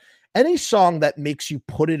whatever, any song that makes you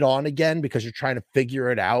put it on again because you're trying to figure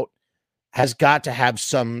it out has got to have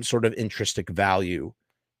some sort of intrinsic value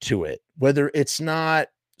to it. Whether it's not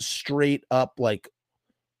straight up like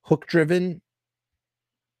hook driven,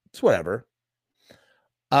 it's whatever.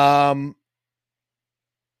 I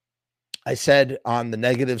said on the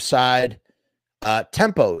negative side,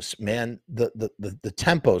 tempos, man, the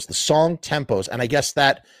tempos, the song tempos. And I guess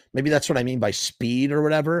that maybe that's what I mean by speed or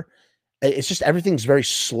whatever. It's just, everything's very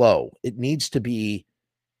slow. It needs to be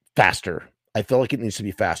faster. I feel like it needs to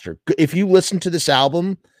be faster. If you listen to this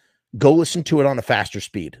album, go listen to it on a faster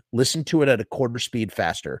speed. Listen to it at a quarter speed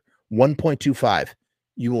faster, 1.25.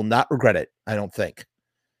 You will not regret it, I don't think.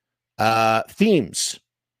 Themes.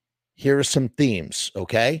 Here are some themes,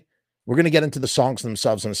 okay? We're going to get into the songs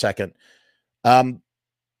themselves in a second.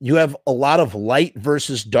 You have a lot of light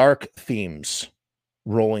versus dark themes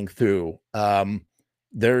rolling through.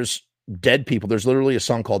 There's dead people. There's literally a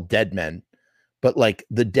song called Dead Men, but like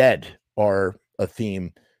the dead are a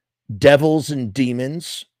theme. Devils and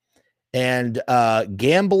demons, and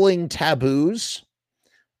gambling taboos,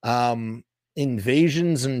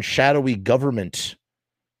 invasions and shadowy government.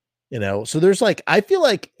 You know, so there's like, I feel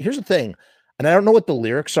like, here's the thing, and I don't know what the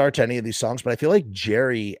lyrics are to any of these songs, but I feel like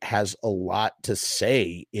Jerry has a lot to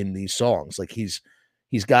say in these songs. Like he's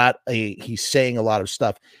saying a lot of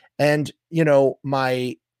stuff. And, you know,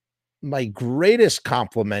 my greatest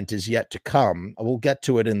compliment is yet to come. I will get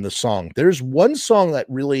to it in the song. There's one song that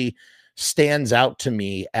really stands out to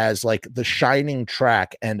me as like the shining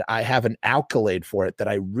track, and I have an accolade for it that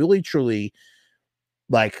I really, truly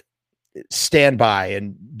like stand by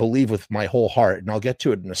and believe with my whole heart. And I'll get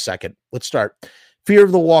to it in a second. Let's start. Fear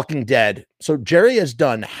of the Walking Dead. So Jerry has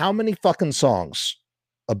done how many fucking songs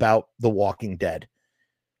about The Walking Dead?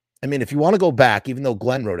 I mean, if you want to go back, even though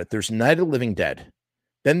Glenn wrote it, there's Night of the Living Dead.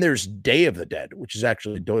 Then there's Day of the Dead, which is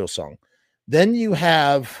actually Doyle's song. Then you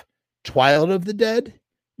have Twilight of the Dead,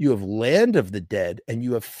 you have Land of the Dead, and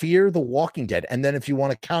you have Fear the Walking Dead. And then if you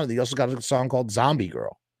want to count it, you also got a song called Zombie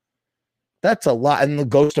Girl. That's a lot. And the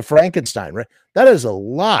Ghost of Frankenstein, right? That is a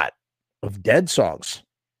lot of Dead songs.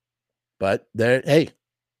 But there, hey,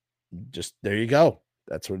 Just there you go.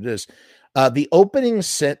 That's what it is. The opening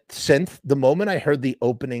synth, the moment I heard the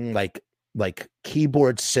opening like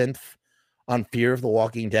keyboard synth on Fear of the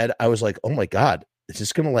Walking Dead, I was like, oh my God, is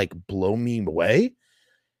this gonna like blow me away?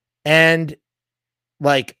 And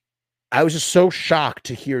like I was just so shocked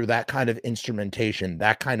to hear that kind of instrumentation,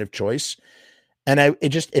 that kind of choice. And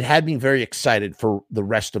it had me very excited for the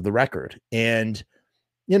rest of the record. And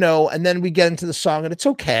and then we get into the song and it's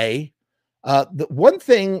okay. The one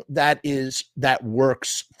thing that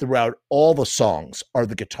works throughout all the songs are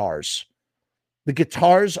the guitars. The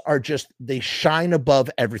guitars are they shine above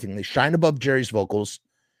everything. They shine above Jerry's vocals.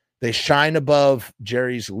 They shine above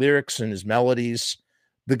Jerry's lyrics and his melodies.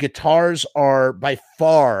 The guitars are by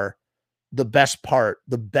far the best part,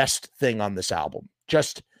 the best thing on this album.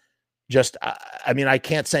 I mean, I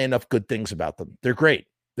can't say enough good things about them. They're great.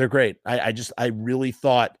 They're great. I really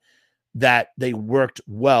thought that they worked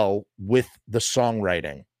well with the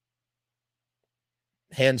songwriting.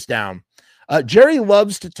 Hands down. Jerry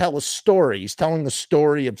loves to tell a story. He's telling the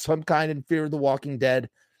story of some kind in Fear of the Walking Dead.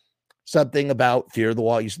 Something about Fear of the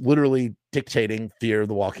Walking. He's literally dictating Fear of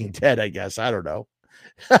the Walking Dead, I guess. I don't know.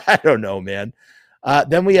 I don't know, man.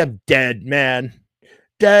 Then we have Dead Man,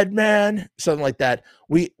 something like that.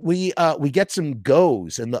 We get some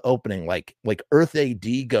goes in the opening, like Earth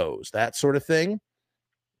AD goes, that sort of thing.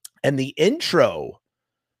 And the intro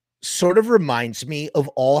sort of reminds me of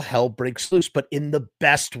All Hell Breaks Loose, but in the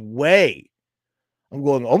best way. I'm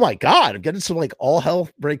going, oh my God, I'm getting some like All Hell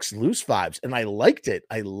Breaks Loose vibes. And I liked it.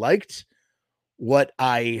 I liked what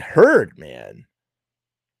I heard, man.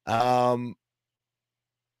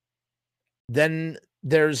 Then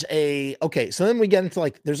there's so then we get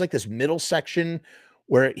into there's like this middle section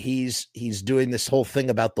where he's doing this whole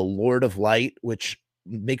thing about the Lord of Light, which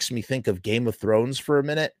makes me think of Game of Thrones for a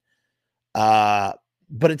minute. But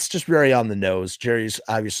it's just very on the nose. Jerry's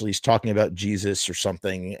obviously he's talking about Jesus or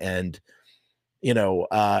something, and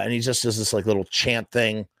and he just does this like little chant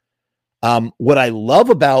thing. What I love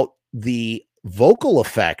about the vocal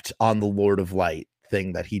effect on the Lord of Light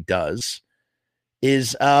thing that he does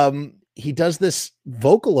is he does this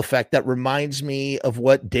vocal effect that reminds me of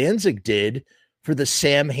what Danzig did for the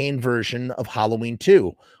Sam Hain version of Halloween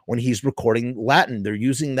 2 when he's recording Latin. They're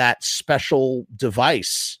using that special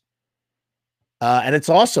device. And it's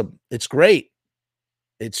awesome. It's great.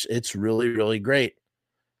 It's really, really great.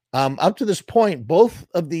 Up to this point, both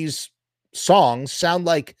of these songs sound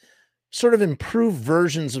like sort of improved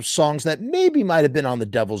versions of songs that maybe might have been on the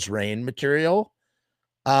Devil's Reign material,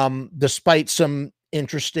 despite some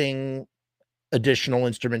interesting additional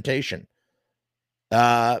instrumentation.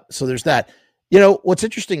 So there's that. What's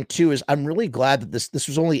interesting too is I'm really glad that this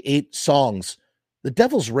was only 8 songs. The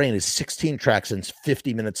Devil's Reign is 16 tracks and it's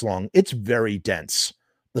 50 minutes long. It's very dense.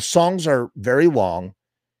 The songs are very long.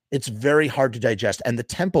 It's very hard to digest, and the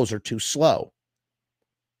tempos are too slow.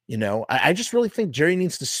 I just really think Jerry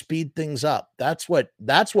needs to speed things up. That's what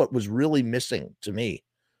was really missing to me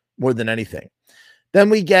more than anything. Then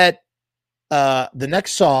we get the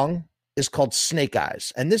next song is called Snake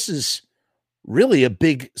Eyes, and this is really a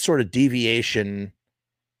big sort of deviation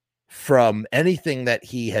from anything that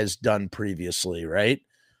he has done previously, right?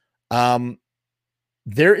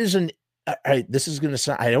 There is this is going to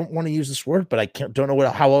sound, I don't want to use this word, but I don't know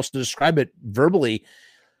how else to describe it verbally.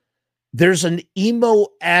 There's an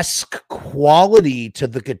emo-esque quality to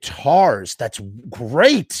the guitars that's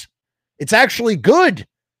great. It's actually good.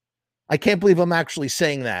 I can't believe I'm actually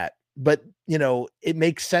saying that, but it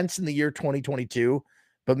makes sense in the year 2022,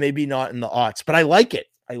 but maybe not in the aughts. But I like it.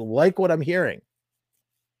 I like what I'm hearing.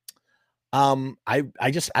 I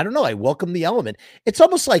don't know. I welcome the element. It's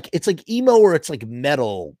almost like it's like emo or it's like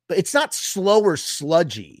metal, but it's not slow or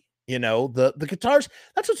sludgy. The guitars.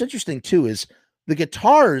 That's what's interesting too, is the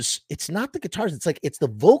guitars. It's not the guitars. It's the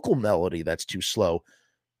vocal melody that's too slow.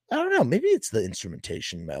 I don't know. Maybe it's the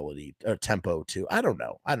instrumentation melody or tempo too. I don't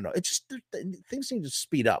know. It's just things need to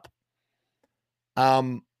speed up.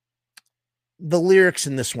 The lyrics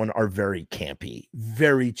in this one are very campy,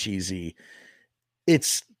 very cheesy.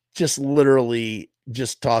 It's just literally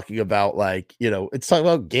just talking about it's talking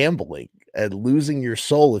about gambling and losing your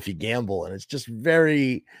soul if you gamble. And it's just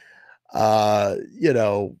very, it's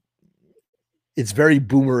very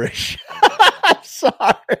boomerish. I'm sorry.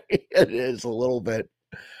 It is a little bit.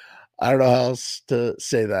 I don't know how else to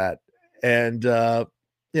say that. And, I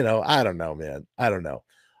don't know, man. I don't know.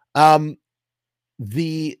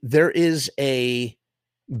 There is a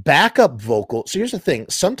backup vocal. So here's the thing.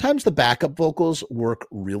 Sometimes the backup vocals work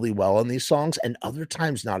really well on these songs and other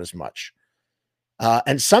times not as much.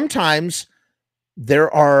 And sometimes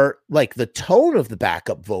there are like the tone of the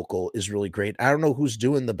backup vocal is really great. I don't know who's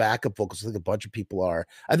doing the backup vocals. I think a bunch of people are.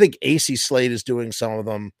 I think AC Slade is doing some of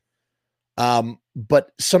them.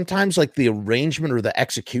 But sometimes like the arrangement or the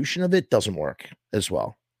execution of it doesn't work as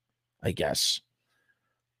well, I guess.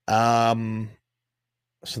 So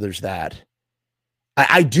there's that.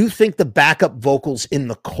 I do think the backup vocals in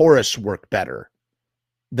the chorus work better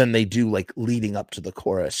than they do like leading up to the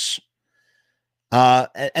chorus.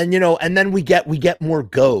 And you know, and then we get more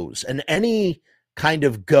goes, and any kind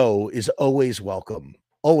of go is always welcome.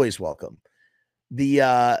 Always welcome.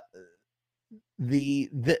 The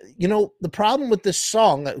you know, the problem with this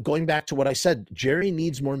song, going back to what I said, Jerry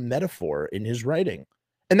needs more metaphor in his writing.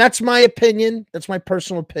 And that's my opinion. That's my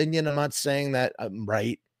personal opinion. I'm not saying that I'm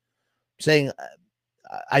right. I'm saying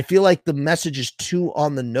I feel like the message is too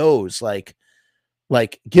on the nose. Like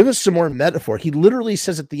give us some more metaphor. He literally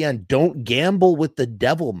says at the end, "Don't gamble with the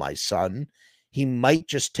devil, my son. He might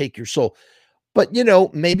just take your soul." But you know,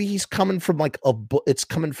 maybe he's coming from like it's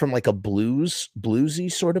coming from like a bluesy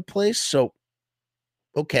sort of place. So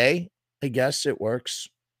okay, I guess it works.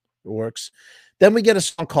 It works. Then we get a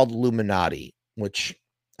song called Illuminati, which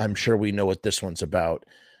I'm sure we know what this one's about.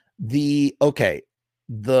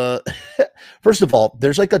 First of all,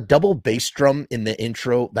 there's like a double bass drum in the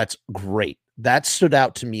intro. That's great. That stood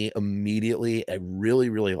out to me immediately. I really,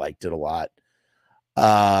 really liked it a lot.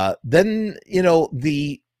 Then, you know,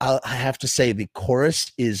 I have to say the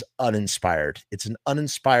chorus is uninspired. It's an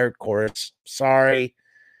uninspired chorus. Sorry.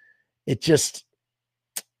 It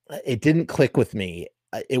didn't click with me.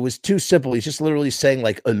 It was too simple. He's just literally saying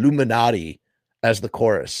like Illuminati as the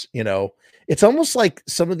chorus, you know. It's almost like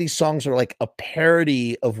some of these songs are like a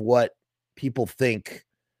parody of what people think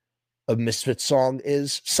a Misfits song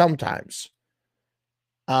is sometimes.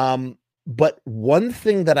 But one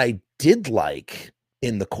thing that I did like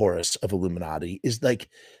in the chorus of Illuminati is like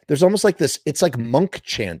there's almost like this, it's like monk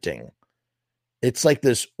chanting. It's like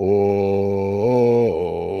this,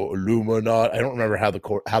 oh, Illuminati. I don't remember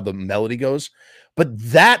how the melody goes, but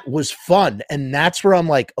that was fun. And that's where I'm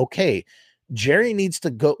like, okay, Jerry needs to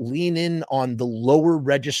go lean in on the lower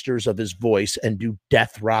registers of his voice and do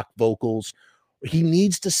death rock vocals. He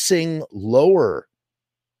needs to sing lower.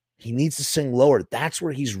 That's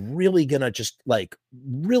where he's really going to just like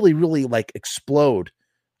really, really like explode.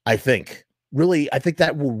 I think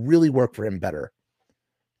that will really work for him better.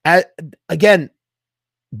 Again,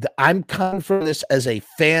 I'm coming from this as a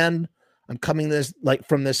fan. I'm coming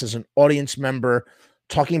from this as an audience member,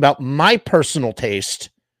 talking about my personal taste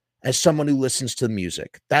as someone who listens to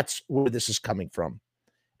music. That's where this is coming from.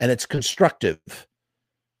 And it's constructive.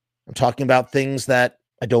 I'm talking about things that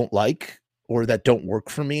I don't like or that don't work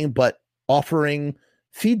for me, but offering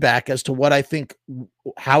feedback as to what I think,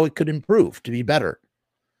 how it could improve to be better.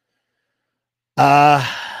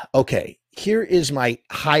 Okay. Here is my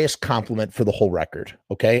highest compliment for the whole record.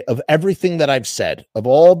 Okay. Of everything that I've said, of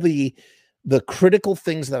all the critical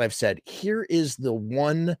things that I've said, here is the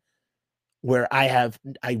one where I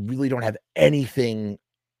really don't have anything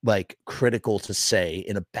like critical to say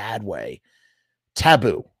in a bad way.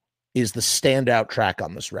 Taboo is the standout track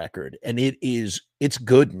on this record. And it's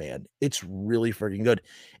good, man. It's really freaking good.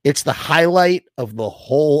 It's the highlight of the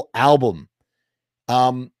whole album.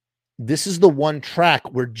 This is the one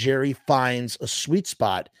track where Jerry finds a sweet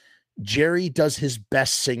spot. Jerry does his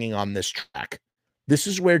best singing on this track. This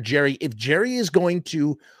is where if Jerry is going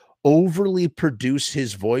to overly produce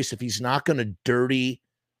his voice, if he's not going to dirty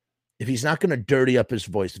up his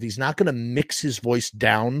voice, if he's not going to mix his voice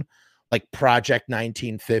down like Project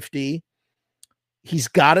 1950, he's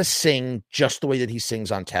got to sing just the way that he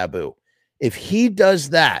sings on Taboo. If he does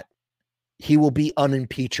that, he will be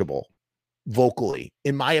unimpeachable vocally,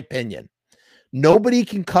 in my opinion. Nobody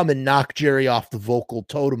can come and knock Jerry off the vocal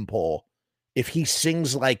totem pole if he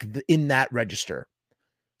sings like in that register.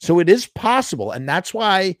 So it is possible. And that's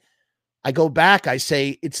why I go back. I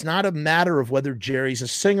say it's not a matter of whether Jerry's a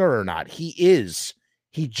singer or not. He is.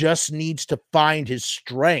 He just needs to find his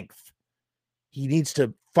strength. He needs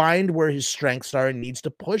to find where his strengths are and needs to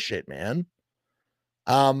push it, man.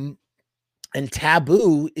 And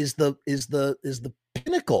Taboo is the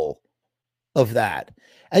pinnacle of that.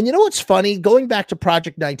 And you know what's funny? Going back to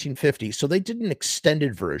Project 1950, so they did an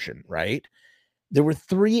extended version, right? There were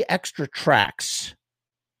 3 extra tracks.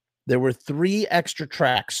 On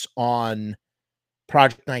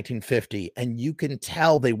Project 1950, and you can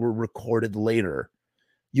tell they were recorded later.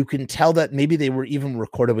 You can tell that maybe they were even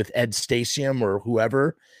recorded with Ed Stasium or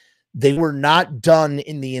whoever. They were not done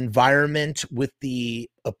in the environment with the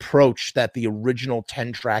approach that the original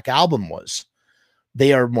 10-track album was.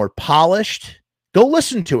 They are more polished. Go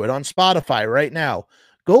listen to it on Spotify right now.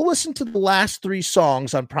 Go listen to the last 3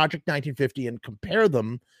 songs on Project 1950 and compare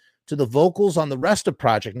them to the vocals on the rest of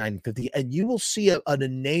Project 1950, and you will see an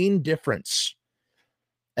inane difference.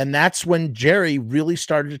 And that's when Jerry really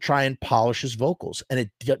started to try and polish his vocals, and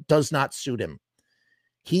it does not suit him.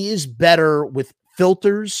 He is better with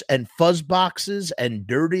filters and fuzz boxes and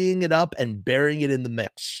dirtying it up and burying it in the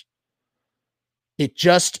mix. It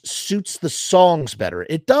just suits the songs better.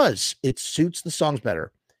 It does. It suits the songs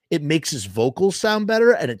better. It makes his vocals sound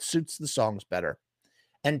better, and it suits the songs better.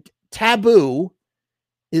 And Taboo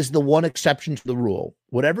is the one exception to the rule.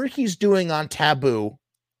 Whatever he's doing on Taboo,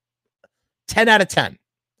 10 out of 10.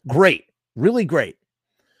 Great. Really great.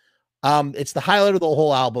 It's the highlight of the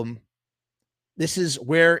whole album. This is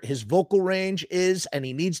where his vocal range is, and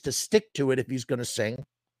he needs to stick to it if he's going to sing.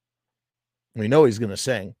 We know he's going to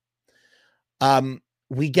sing.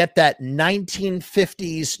 We get that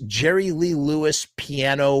 1950s Jerry Lee Lewis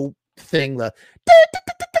piano thing. That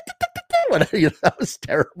was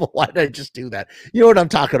terrible. Why did I just do that? You know what I'm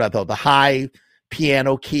talking about, though? The high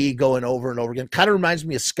piano key going over and over again. Kind of reminds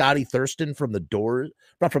me of Scotty Thurston from the Doors,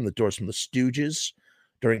 not from the Doors, from the Stooges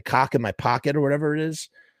during Cock in My Pocket or whatever it is.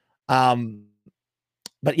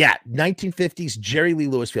 But yeah, 1950s Jerry Lee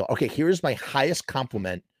Lewis feel. Okay, here's my highest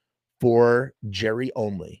compliment for Jerry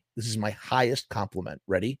only. This is my highest compliment.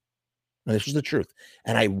 Ready? And this is the truth.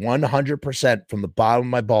 And I 100% from the bottom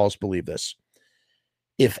of my balls believe this.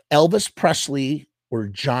 If Elvis Presley or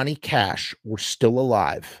Johnny Cash were still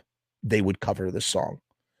alive, they would cover this song.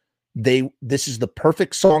 This is the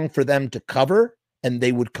perfect song for them to cover, and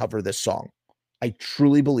they would cover this song. I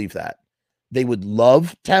truly believe that. They would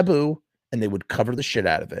love Taboo, and they would cover the shit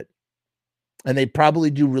out of it. And they'd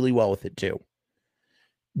probably do really well with it too.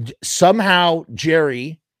 Somehow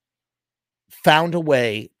Jerry found a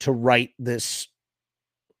way to write this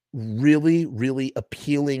really, really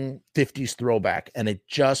appealing 50s throwback, and it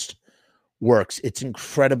just works. It's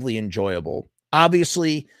incredibly enjoyable.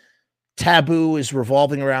 Obviously, Taboo is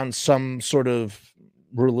revolving around some sort of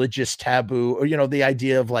religious taboo, or, the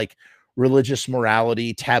idea of like religious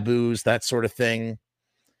morality, taboos, that sort of thing.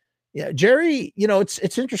 Yeah, Jerry,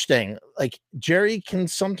 it's interesting. Like Jerry can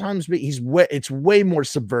sometimes be, it's way more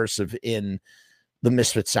subversive in the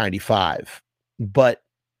Misfits 95, but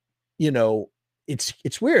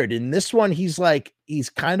it's weird. In this one, he's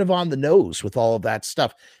kind of on the nose with all of that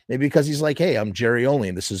stuff. Maybe because he's like, hey, I'm Jerry only,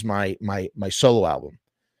 and this is my solo album.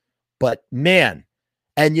 But man,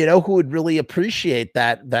 and who would really appreciate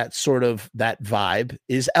that sort of that vibe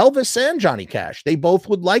is Elvis and Johnny Cash. They both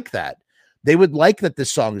would like that. They would like that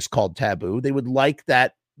this song is called Taboo. They would like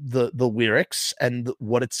that the lyrics and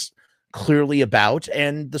what it's clearly about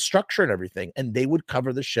and the structure and everything, and they would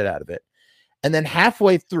cover the shit out of it. And then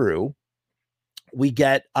halfway through, we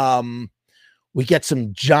get some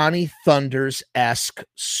Johnny Thunders-esque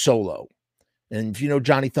solo. And if you know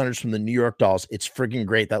Johnny Thunders from the New York Dolls, it's friggin'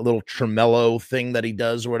 great. That little tremolo thing that he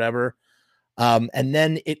does or whatever. And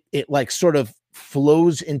then it like sort of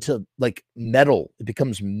flows into like metal. It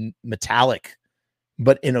becomes metallic,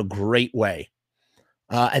 but in a great way.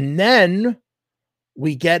 And then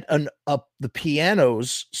we get the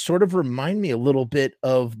pianos sort of remind me a little bit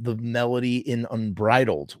of the melody in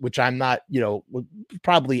Unbridled, which I'm not,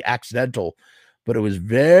 probably accidental, but it was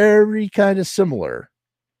very kind of similar.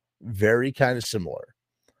 Very kind of similar.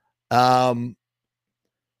 You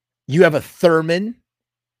have a theremin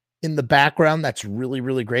in the background that's really,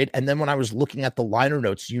 really great. And then when I was looking at the liner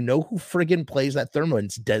notes, who friggin' plays that theremin?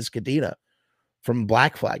 It's Des Cadena from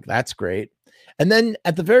Black Flag. That's great. And then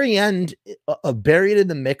at the very end, buried in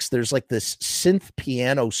the mix, there's like this synth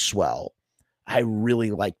piano swell. I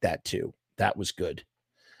really like that too. That was good.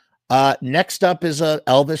 Next up is a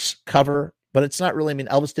Elvis cover, but it's not really,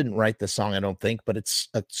 Elvis didn't write this song, I don't think, but it's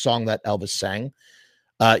a song that Elvis sang.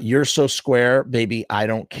 You're So Square, Baby, I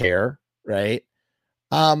Don't Care, right?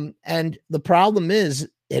 And the problem is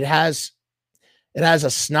it has a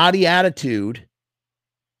snotty attitude.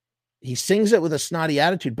 He sings it with a snotty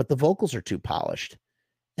attitude, but the vocals are too polished.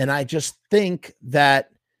 And I just think that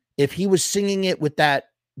if he was singing it with that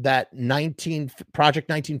Project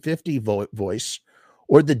 1950 voice,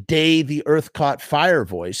 or The Day the Earth Caught Fire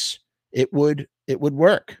voice, it would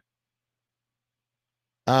work.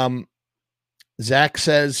 Zach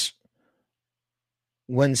says,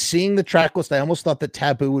 when seeing the track list, I almost thought that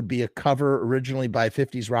Taboo would be a cover originally by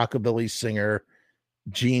 50s rockabilly singer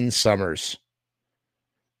Gene Summers.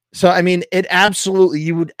 So, I could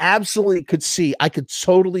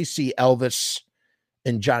totally see Elvis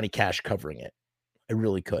and Johnny Cash covering it. I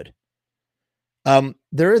really could.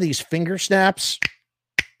 There are these finger snaps,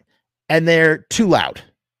 and they're too loud.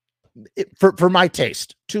 for my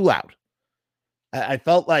taste, too loud. I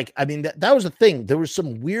felt like, I mean, that was the thing. There was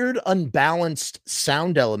some weird, unbalanced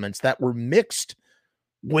sound elements that were mixed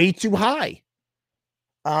way too high.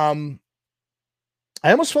 I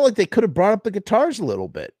almost felt like they could have brought up the guitars a little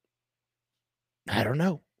bit. I don't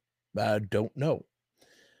know.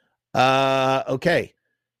 Okay.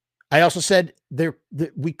 I also said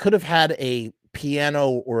we could have had a piano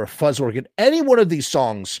or a fuzz organ. Any one of these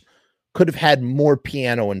songs could have had more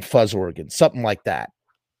piano and fuzz organ, something like that.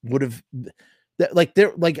 Would have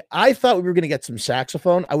I thought we were going to get some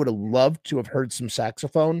saxophone. I would have loved to have heard some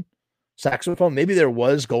saxophone. Maybe there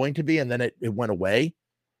was going to be, and then it went away.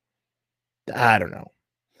 I don't know.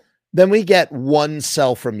 Then we get One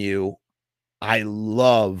Cell From You. I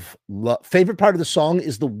love favorite part of the song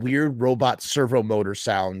is the weird robot servo motor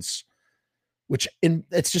sounds, which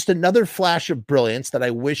it's just another flash of brilliance that I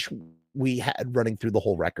wish we had running through the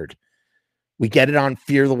whole record. We get it on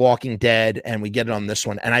Fear the Walking Dead, and we get it on this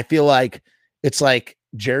one. And I feel like it's like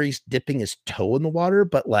Jerry's dipping his toe in the water,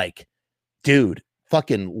 but like, dude,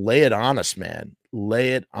 fucking lay it on us, man.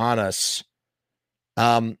 Lay it on us.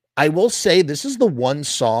 I will say this is the one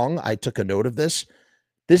song, I took a note of this.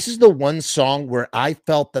 This is the one song where I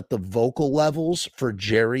felt that the vocal levels for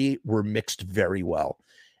Jerry were mixed very well.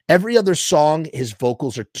 Every other song, his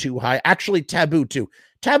vocals are too high. Actually, Taboo too.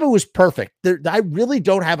 Taboo is perfect. I really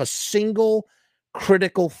don't have a single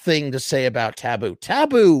critical thing to say about Taboo.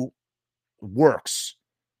 Taboo works,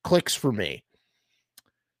 clicks for me.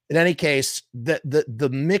 In any case, the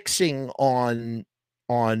mixing on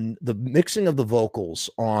the mixing of the vocals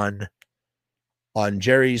on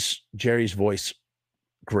Jerry's voice,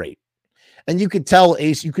 great. And you could tell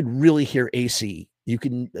AC, you could really hear AC.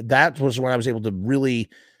 That was when I was able to really,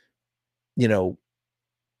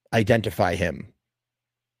 identify him,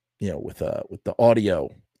 with the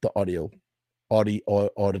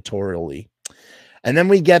auditorially. And then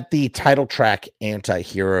we get the title track,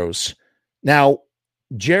 Anti-Heroes. Now,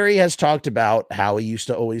 Jerry has talked about how he used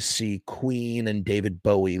to always see Queen and David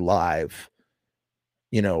Bowie live.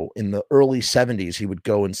 In the early 70s, he would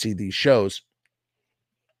go and see these shows.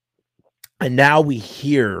 And now we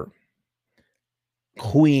hear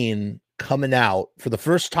Queen coming out for the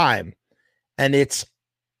first time, and it's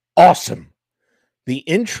awesome. The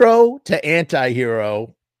intro to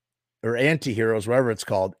Anti-Hero or Anti-Heroes, whatever it's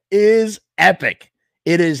called, is epic.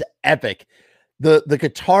 It is epic. The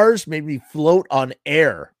guitars made me float on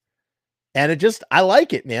air. And I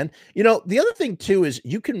like it, man. The other thing too is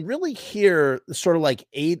you can really hear sort of like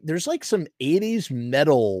there's like some 80s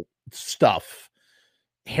metal stuff,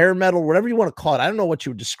 hair metal, whatever you want to call it. I don't know what you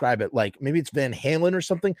would describe it like. Maybe it's Van Halen or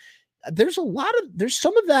something. There's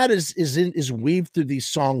some of that is weaved through these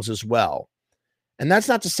songs as well. And that's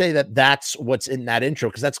not to say that that's what's in that intro,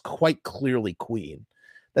 because that's quite clearly Queen.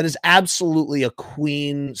 That is absolutely a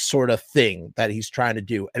Queen sort of thing that he's trying to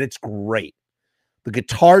do. And it's great. The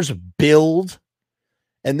guitars build.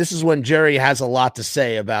 And this is when Jerry has a lot to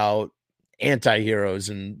say about Anti-Heroes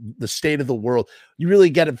and the state of the world. You really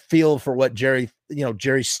get a feel for what Jerry's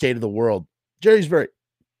state of the world. Jerry's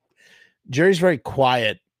very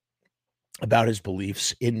quiet about his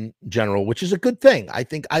beliefs in general, which is a good thing. I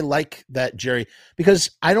think I like that Jerry, because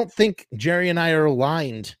I don't think Jerry and I are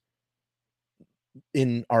aligned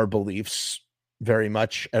in our beliefs very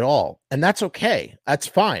much at all. And that's okay. That's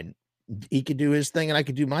fine. He could do his thing and I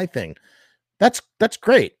could do my thing. That's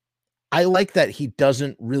great. I like that he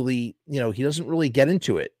doesn't really get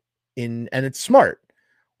into it and it's smart.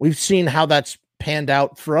 We've seen how that's panned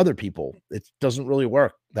out for other people. It doesn't really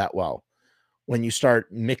work that well when you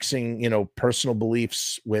start mixing, personal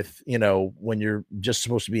beliefs with, when you're just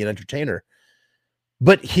supposed to be an entertainer.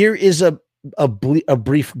 But here is a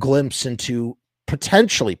brief glimpse into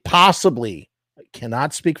possibly, I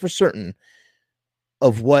cannot speak for certain,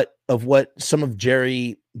 of what some of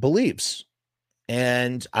Jerry believes.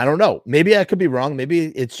 And I don't know, maybe I could be wrong. Maybe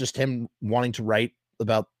it's just him wanting to write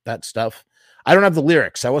about that stuff. I don't have the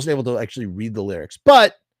lyrics. I wasn't able to actually read the lyrics,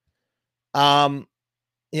 but,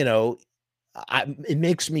 it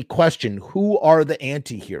makes me question, who are the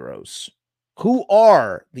anti-heroes? Who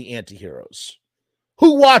are the anti-heroes?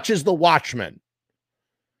 Who watches the Watchmen?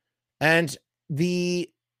 And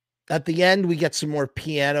at the end, we get some more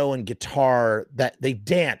piano and guitar that they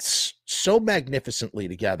dance so magnificently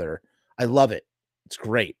together. I love it. It's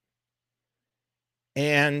great.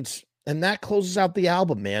 And that closes out the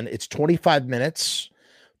album, man. It's 25 minutes.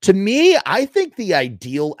 To me, I think the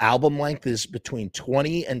ideal album length is between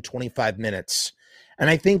 20 and 25 minutes. And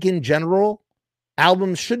I think in general,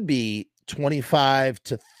 albums should be 25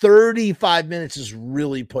 to 35 minutes is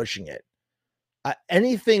really pushing it.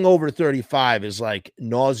 Anything over 35 is like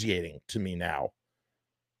nauseating to me now.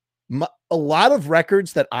 A lot of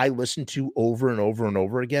records that I listen to over and over and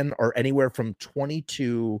over again are anywhere from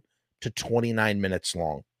 22 to 29 minutes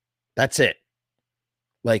long. That's it.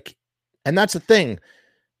 Like, and that's the thing.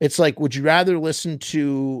 It's like, would you rather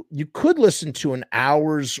you could listen to an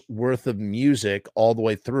hour's worth of music all the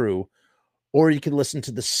way through, or you could listen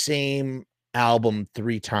to the same album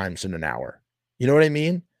 3 times in an hour. You know what I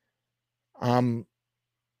mean?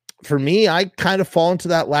 For me, I kind of fall into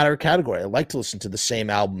that latter category. I like to listen to the same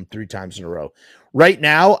album 3 times in a row. Right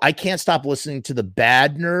now, I can't stop listening to the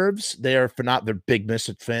Bad Nerves. They're big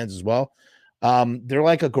Misfits fans as well. They're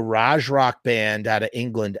like a garage rock band out of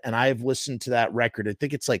England, and I've listened to that record. I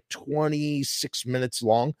think it's like 26 minutes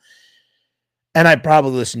long, and I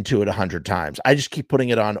probably listened to it 100 times. I just keep putting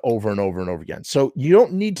it on over and over and over again. So you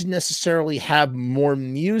don't need to necessarily have more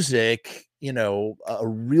music. You know, a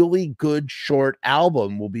really good short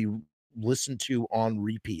album will be listened to on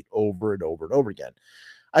repeat over and over and over again.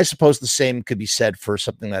 I suppose the same could be said for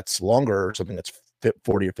something that's longer or something that's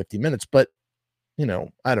 40 or 50 minutes, but you know,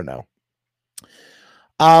 I don't know.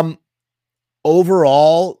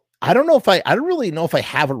 Overall, I don't really know if I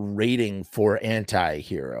have a rating for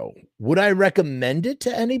Anti-Hero. Would I recommend it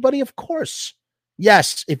to anybody? Of course.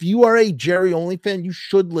 Yes, if you are a Jerry Only fan, you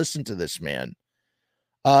should listen to this man.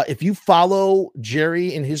 If you follow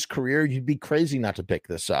Jerry in his career, you'd be crazy not to pick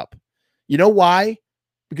this up. You know why?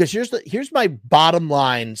 Because here's my bottom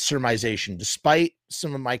line surmisation, despite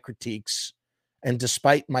some of my critiques and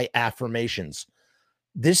despite my affirmations.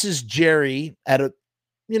 This is Jerry at a,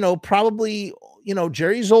 probably,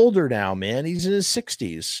 Jerry's older now, man. He's in his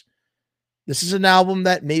 60s. This is an album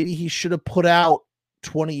that maybe he should have put out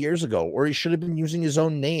 20 years ago, or he should have been using his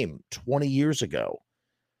own name 20 years ago.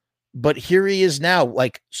 But here he is now,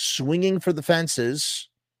 like swinging for the fences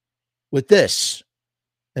with this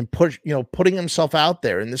and putting himself out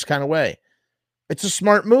there in this kind of way. It's a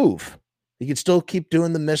smart move. He can still keep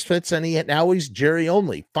doing the Misfits, and now he's Jerry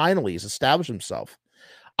Only. Finally, he's established himself.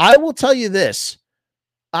 I will tell you this.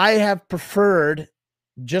 I have preferred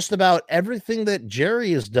just about everything that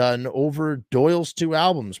Jerry has done over Doyle's 2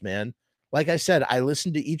 albums, man. Like I said, I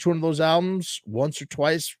listened to each one of those albums once or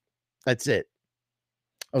twice. That's it.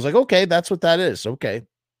 I was like, okay, that's what that is. Okay.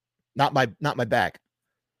 Not my bag.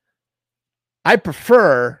 I'll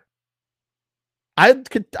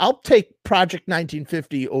take Project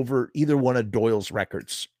 1950 over either one of Doyle's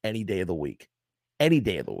records any day of the week. Any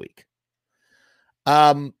day of the week.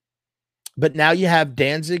 But now you have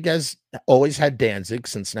Danzig, has always had Danzig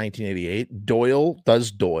since 1988. Doyle does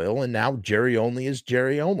Doyle, and now Jerry Only is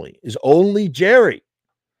Jerry Only. Is only Jerry.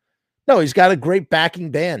 No, he's got a great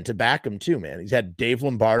backing band to back him too, man. He's had Dave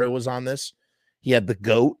Lombardo was on this. He had the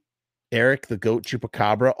GOAT, Eric the GOAT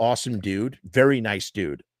Chupacabra, awesome dude, very nice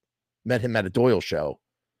dude. Met him at a Doyle show.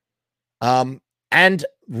 And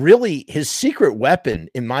really his secret weapon,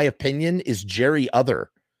 in my opinion, is Jerry Other.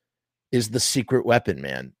 Is the secret weapon,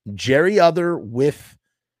 man. Jerry Other with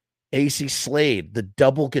AC Slade, the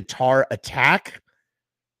double guitar attack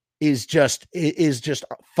is just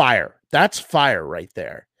fire. That's fire right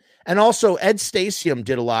there. And also Ed Stasium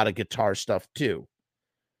did a lot of guitar stuff too.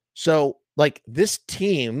 So like this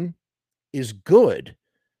team is good,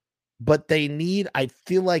 but I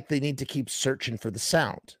feel like they need to keep searching for the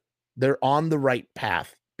sound. They're on the right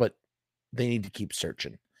path, but they need to keep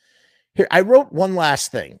searching. Here, I wrote one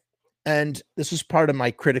last thing, and this is part of my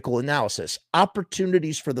critical analysis.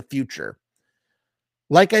 Opportunities for the future.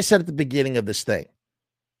 Like I said at the beginning of this thing,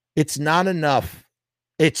 it's not enough.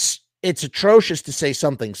 It's atrocious to say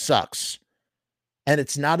something sucks, and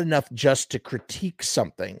it's not enough just to critique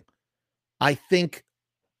something. I think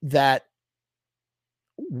that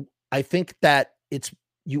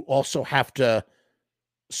you also have to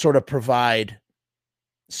sort of provide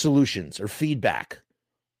solutions or feedback.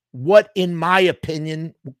 What, in my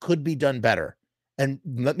opinion, could be done better? And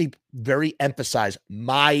let me very emphasize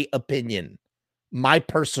my opinion, my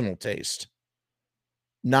personal taste.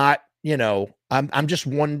 Not, I'm just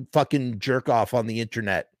one fucking jerk off on the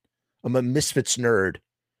internet. I'm a Misfits nerd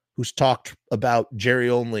who's talked about Jerry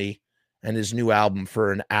Only and his new album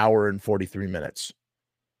for an hour and 43 minutes.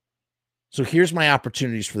 So here's my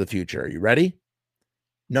opportunities for the future. Are you ready?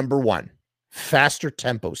 Number 1, faster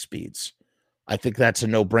tempo speeds. I think that's a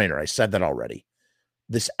no-brainer. I said that already.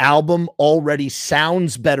 This album already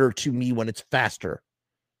sounds better to me when it's faster.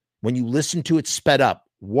 When you listen to it sped up,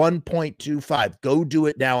 1.25. Go do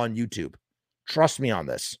it now on YouTube. Trust me on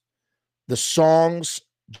this. The songs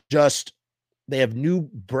they have new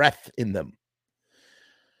breath in them.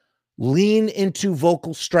 Lean into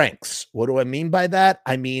vocal strengths. What do I mean by that?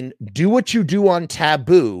 I mean, do what you do on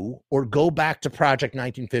Taboo or go back to Project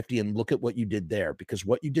 1950 and look at what you did there, because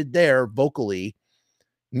what you did there vocally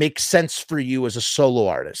makes sense for you as a solo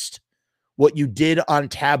artist. What you did on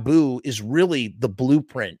Taboo is really the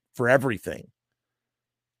blueprint for everything.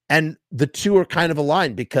 And the two are kind of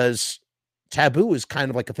aligned because Taboo is kind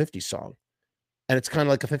of like a 50s song. And it's kind of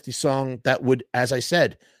like a 50s song that would, as I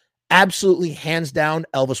said, absolutely hands down,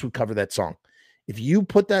 Elvis would cover that song. If you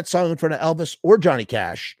put that song in front of Elvis or Johnny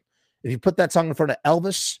Cash, if you put that song in front of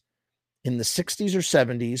Elvis in the 60s or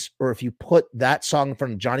 70s, or if you put that song in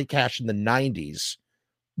front of Johnny Cash in the 90s,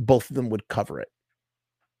 both of them would cover it.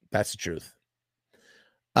 That's the truth.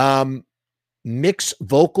 Mix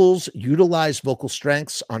vocals, utilize vocal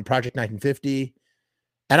strengths on Project 1950.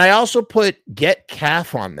 And I also put Get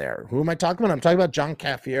Calf on there. Who am I talking about? I'm talking about John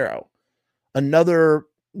Cafiero, another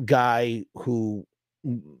guy who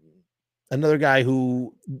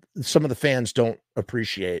some of the fans don't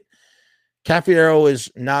appreciate. Cafiero is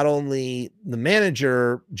not only the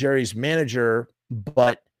manager, Jerry's manager,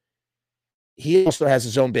 but he also has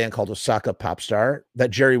his own band called Osaka Popstar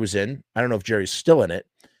that Jerry was in. I don't know if Jerry's still in it,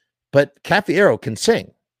 but Cafiero can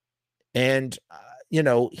sing. And,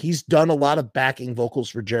 he's done a lot of backing vocals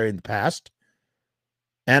for Jerry in the past.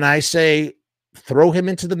 And I say, throw him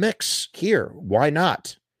into the mix here. Why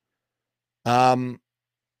not? I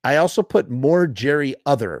also put more Jerry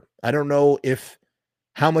Other. I don't know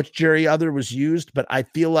how much Jerry Other was used, but I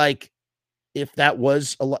feel like if that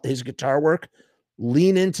was his guitar work,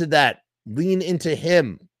 lean into that, lean into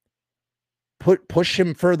him, push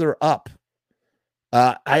him further up.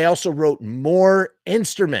 I also wrote more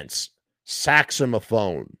instruments,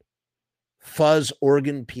 saxophone, fuzz,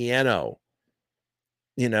 organ, piano.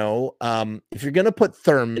 If you're going to put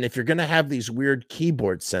theremin, if you're going to have these weird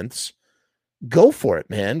keyboard synths, go for it,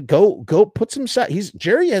 man. Go put some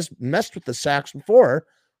Jerry has messed with the sax before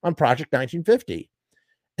on Project 1950.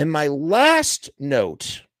 And my last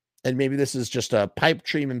note, and maybe this is just a pipe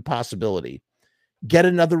dream impossibility, get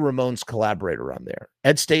another Ramones collaborator on there.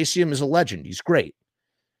 Ed Stasium is a legend. He's great.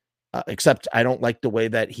 Except I don't like the way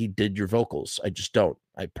that he did your vocals. I just don't.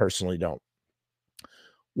 I personally don't.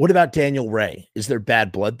 What about Daniel Ray? Is there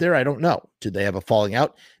bad blood there? I don't know. Do they have a falling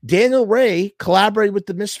out? Daniel Ray collaborated with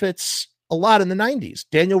the Misfits a lot in the 90s.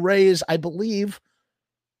 Daniel Ray is, I believe,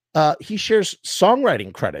 he shares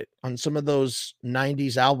songwriting credit on some of those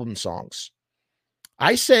 90s album songs.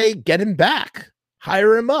 I say get him back.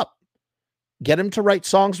 Hire him up. Get him to write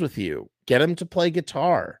songs with you. Get him to play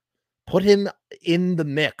guitar. Put him in the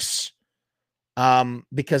mix,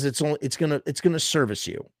 because it's gonna service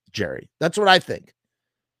you, Jerry. That's what I think.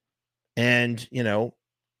 And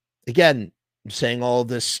again, I'm saying all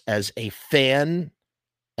this as a fan,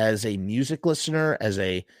 as a music listener, as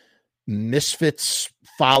a Misfits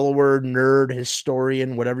follower, nerd,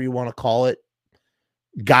 historian, whatever you want to call it,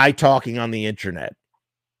 guy talking on the internet.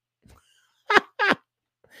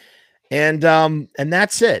 And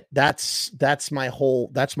that's it. That's my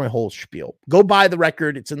whole spiel. Go buy the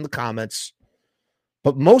record. It's in the comments.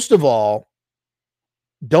 But most of all,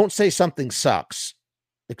 don't say something sucks.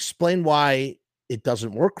 Explain why it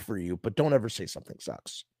doesn't work for you, but don't ever say something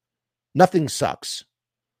sucks. Nothing sucks.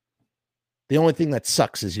 The only thing that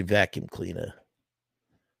sucks is your vacuum cleaner.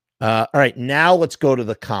 All right, now let's go to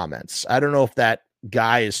the comments. I don't know if that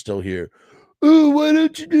guy is still here. Oh, why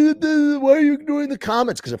don't you do this? Why are you ignoring the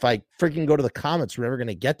comments? Because if I freaking go to the comments, we're never going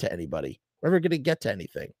to get to anybody. We're never going to get to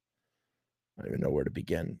anything. I don't even know where to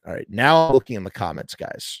begin. All right, now I'm looking in the comments,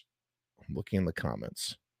 guys. I'm looking in the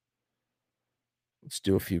comments. Let's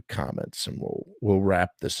do a few comments and we'll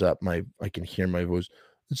wrap this up. I can hear my voice.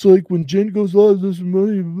 It's like when Jen goes live, this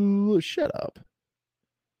money. Shut up.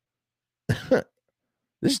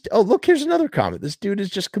 Look, here's another comment. This dude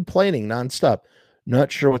is just complaining nonstop.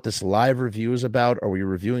 Not sure what this live review is about. Are we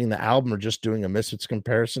reviewing the album or just doing a Misfits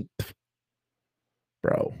comparison?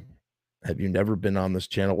 Bro, have you never been on this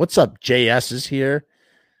channel? What's up? JS is here.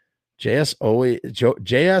 JS always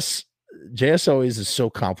is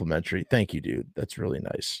so complimentary. Thank you, dude. That's really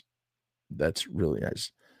nice. That's really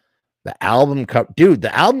nice. The album cover, dude,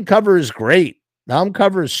 the album cover is great. The album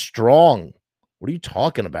cover is strong. What are you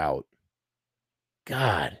talking about?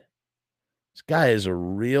 God. This guy is a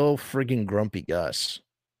real friggin' grumpy Gus.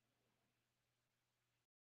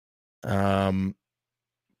 Project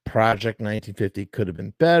 1950 could have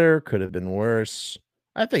been better, could have been worse.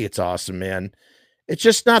 I think it's awesome, man. It's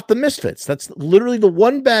just not the Misfits. That's literally the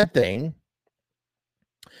one bad thing.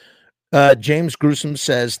 James Gruesome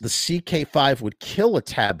says the CK5 would kill a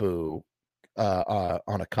Taboo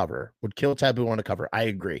on a cover. Would kill Taboo on a cover. I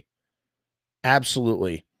agree.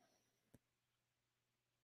 Absolutely.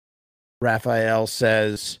 Raphael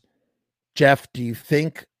says, Jeff, do you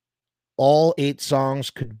think all 8 songs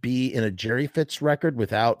could be in a Jerry Fitz record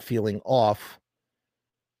without feeling off?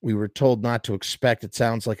 We were told not to expect. It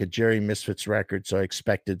sounds like a Jerry Misfits record, so I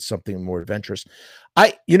expected something more adventurous.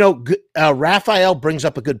 Raphael brings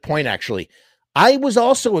up a good point, actually. I was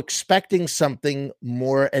also expecting something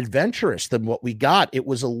more adventurous than what we got. It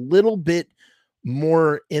was a little bit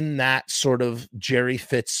more in that sort of Jerry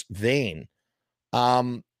Fitz vein.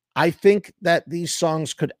 I think that these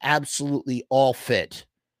songs could absolutely all fit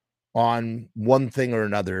on one thing or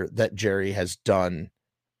another that Jerry has done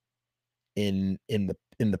in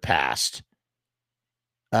the past.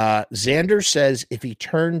 Xander says if he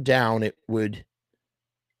turned down, it would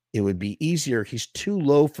be easier. He's too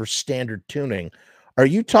low for standard tuning. Are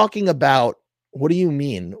you talking about, what do you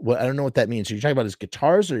mean? I don't know what that means. Are you talking about his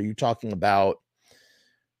guitars, or are you talking about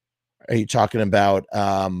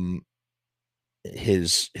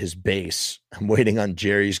his bass? I'm waiting on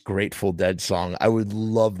Jerry's Grateful Dead song. I would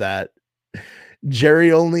love that.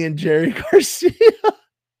 Jerry Only and Jerry Garcia.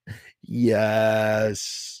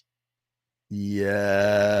 Yes. Biz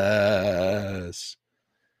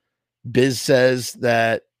says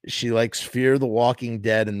that she likes Fear the Walking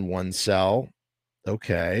Dead in One Cell.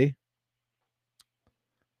 Okay.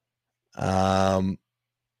 Almost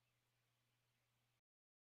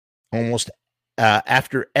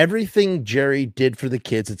after everything Jerry did for the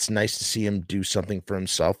kids, it's nice to see him do something for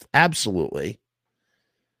himself. Absolutely.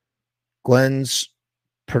 Glenn's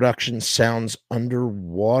production sounds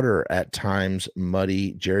underwater at times,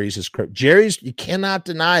 muddy. Jerry's, you cannot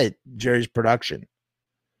deny it. Jerry's production.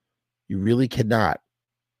 You really cannot.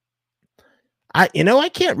 I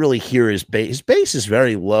can't really hear his bass. His bass is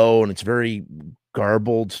very low and it's very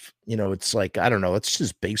garbled. It's like, I don't know. It's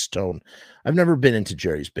his bass tone. I've never been into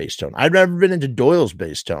Jerry's bass tone. I've never been into Doyle's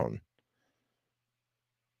bass tone.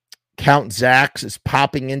 Count Zax is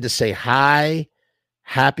popping in to say hi.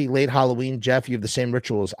 Happy late Halloween, Jeff. You have the same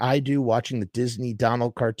ritual as I do, watching the Disney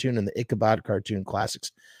Donald cartoon and the Ichabod cartoon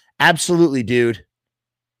classics. Absolutely, dude.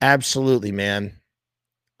 Absolutely, man.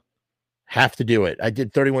 Have to do it. I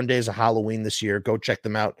did 31 Days of Halloween this year. Go check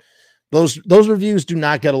them out. Those reviews do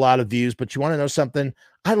not get a lot of views, but you want to know something?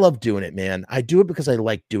 I love doing it, man. I do it because I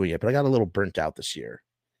like doing it, but I got a little burnt out this year.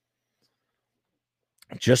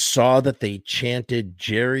 Just saw that they chanted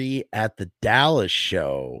Jerry at the Dallas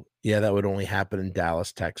show. Yeah, that would only happen in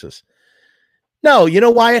Dallas, Texas. No, you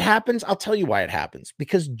know why it happens? I'll tell you why it happens.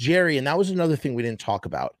 Because Jerry, and that was another thing we didn't talk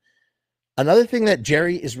about. Another thing that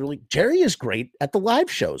Jerry is great at the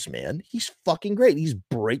live shows, man. He's fucking great. He's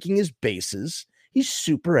breaking his bases. He's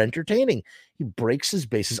super entertaining. He breaks his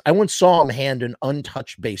bases. I once saw him hand an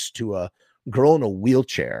untouched bass to a girl in a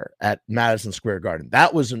wheelchair at Madison Square Garden.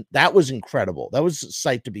 That was incredible. That was a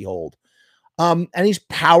sight to behold. And he's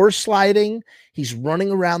power sliding. He's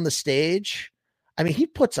running around the stage. I mean, he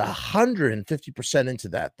puts 150% into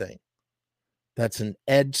that thing. That's an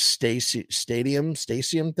Ed Stadium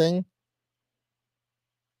thing.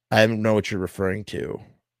 I don't know what you're referring to.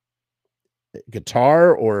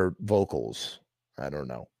 Guitar or vocals? I don't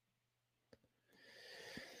know.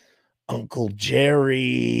 Uncle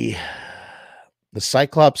Jerry. The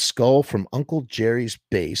Cyclops skull from Uncle Jerry's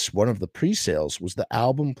bass, one of the pre-sales, was the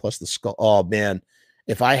album plus the skull. Oh, man.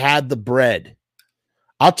 If I had the bread,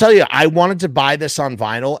 I'll tell you, I wanted to buy this on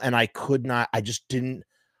vinyl, and I could not. I just didn't.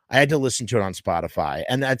 I had to listen to it on Spotify.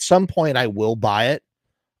 And at some point, I will buy it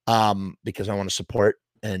because I want to support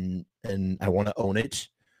and I want to own it.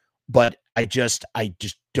 But I just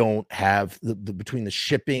don't have the between the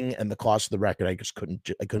shipping and the cost of the record. I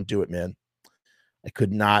couldn't do it, man. I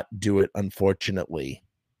could not do it, unfortunately.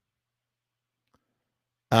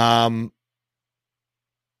 Sorry.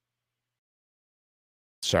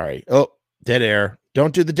 Oh, dead air.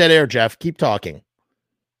 Don't do the dead air, Jeff. Keep talking.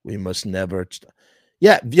 We must never.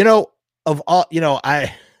 Yeah, of all,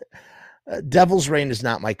 Devil's Rain is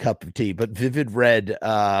not my cup of tea, but Vivid Red,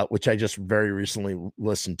 which I just very recently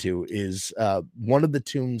listened to, is one of the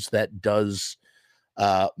tunes that does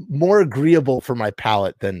more agreeable for my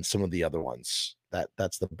palate than some of the other ones.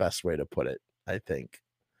 That's the best way to put it, I think.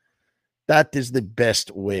 That is the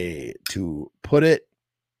best way to put it.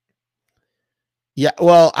 Yeah,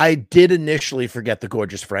 well, I did initially forget the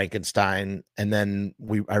Gorgeous Frankenstein, and then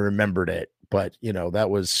I remembered it, but that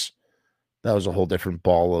was a whole different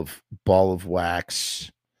ball of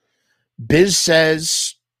wax. Biz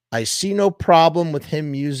says, I see no problem with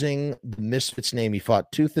him using the Misfits name. He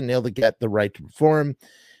fought tooth and nail to get the right to perform,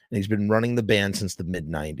 and he's been running the band since the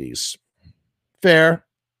mid-90s. Fair.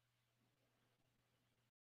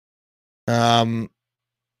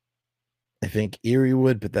 I think Erie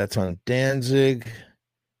would, but that's on Danzig.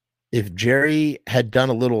 if Jerry had done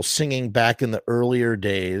a little singing back in the earlier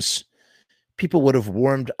days, people would have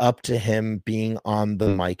warmed up to him being on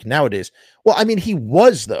the mic nowadays. Well, I mean, he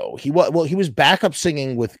was though. He was backup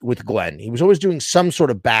singing with Glenn. He was always doing some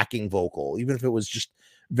sort of backing vocal, even if it was just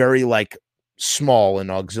very like small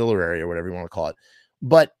and auxiliary or whatever you want to call it.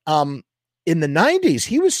 But in the 90s,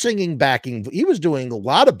 he was singing backing. He was doing a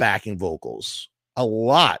lot of backing vocals, a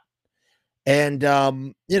lot. And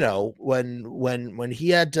you know, when he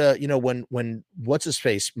had to, you know, when what's his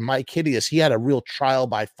face, Mike Hideous, he had a real trial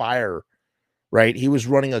by fire, right? He was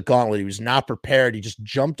running a gauntlet. He was not prepared. He just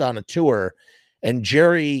jumped on a tour, and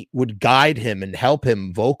Jerry would guide him and help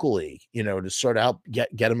him vocally, you know, to sort of help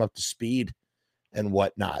get him up to speed and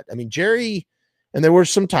whatnot. I mean, Jerry, and there were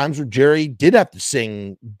some times where Jerry did have to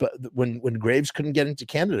sing, but when Graves couldn't get into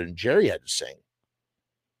Canada and Jerry had to sing,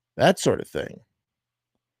 that sort of thing.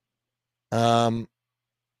 Oh,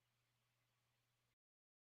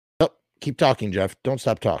 keep talking, Jeff. Don't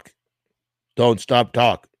stop talk. Don't stop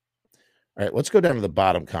talk. All right, let's go down to the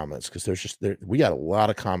bottom comments because we got a lot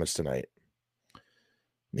of comments tonight. I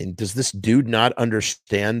mean, does this dude not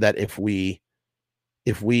understand that if we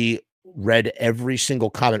read every single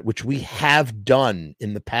comment, which we have done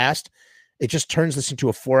in the past, it just turns this into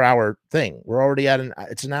a 4-hour thing. We're already at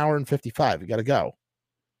it's an hour and 55. We got to go.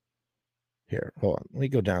 Here, hold on. Let me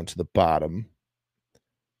go down to the bottom.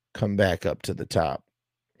 Come back up to the top.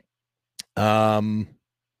 1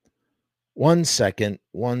 second,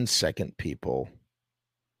 people.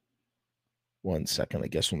 1 second. I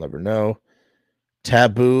guess we'll never know.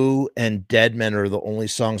 Taboo and Dead Men are the only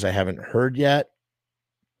songs I haven't heard yet.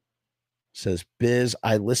 Says Biz,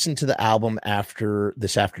 I listened to the album after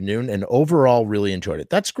this afternoon and overall really enjoyed it.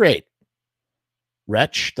 That's great.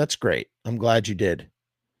 Wretch, that's great. I'm glad you did.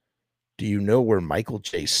 Do you know where Michael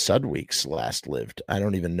J. Sudweeks last lived? I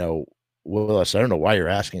don't even know. Willis, I don't know why you're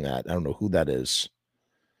asking that. I don't know who that is.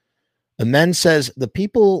 And then says the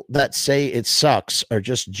people that say it sucks are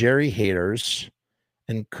just Jerry haters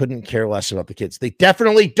and couldn't care less about the kids. They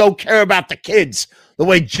definitely don't care about the kids the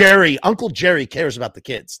way Uncle Jerry cares about the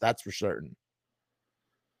kids. That's for certain.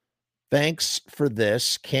 Thanks for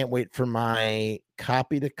this. Can't wait for my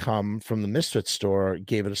copy to come from the Misfits store.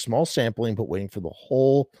 Gave it a small sampling, but waiting for the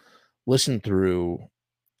whole listen through.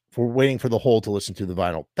 For waiting for the whole to listen to the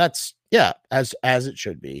vinyl. That's as it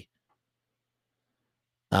should be.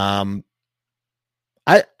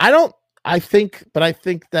 I think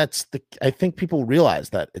people realize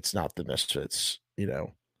that it's not the Misfits, you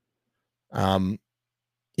know.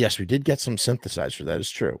 Yes, we did get some synthesizer. That is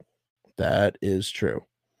true. That is true.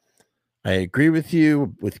 I agree with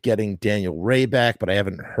you with getting Daniel Ray back, but I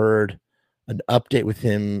haven't heard an update with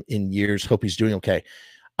him in years. Hope he's doing okay.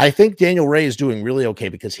 I think Daniel Ray is doing really okay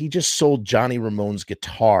because he just sold Johnny Ramone's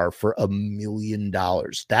guitar for $1 million.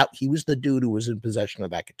 That he was the dude who was in possession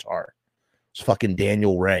of that guitar. It's fucking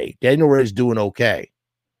Daniel Ray. Daniel Ray's doing okay.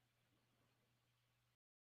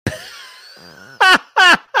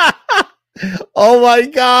 Oh my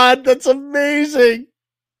God, that's amazing.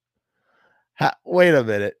 Wait a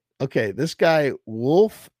minute. Okay, this guy,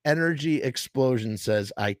 Wolf Energy Explosion,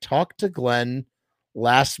 says, I talked to Glenn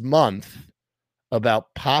last month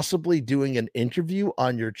about possibly doing an interview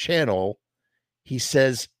on your channel. He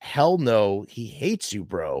says, hell no, he hates you,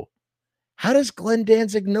 bro. How does Glenn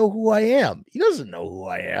Danzig know who I am? He doesn't know who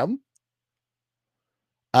I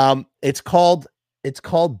am. It's called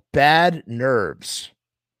Bad Nerves.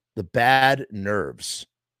 The Bad Nerves.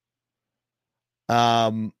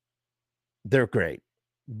 They're great.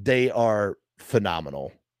 They are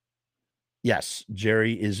phenomenal. Yes,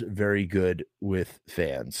 Jerry is very good with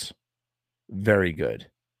fans. Very good.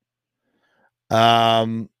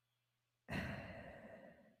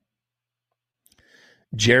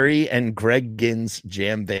 Jerry and Greg Ginn's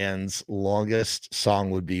jam band's longest song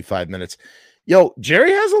would be 5 minutes. Yo,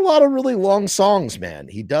 Jerry has a lot of really long songs, man.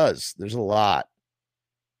 He does. There's a lot.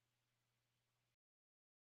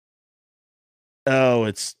 Oh,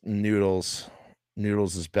 it's Noodles.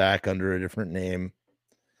 Noodles is back under a different name.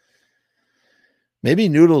 Maybe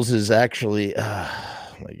Noodles is actually...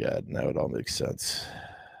 oh, my God. Now it all makes sense.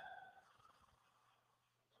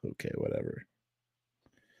 Okay, whatever.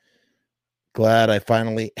 Glad I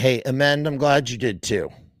finally... Hey, Amend, I'm glad you did too.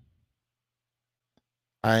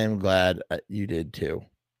 I am glad you did too.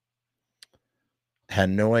 Had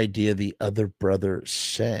no idea the other brother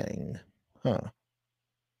sang. Huh.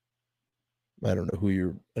 I don't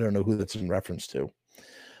know who that's in reference to.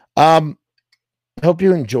 I hope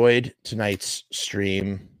you enjoyed tonight's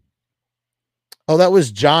stream. Oh, that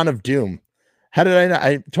was John of Doom. How did I know?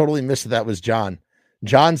 I totally missed that was John.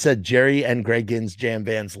 John said Jerry and Greg Ginn's jam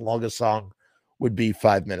band's longest song would be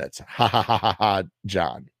 5 minutes. Ha ha ha ha ha,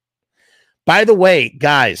 John. By the way,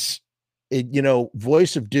 guys,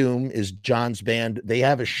 Voice of Doom is John's band. They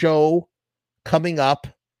have a show coming up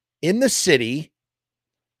in the city.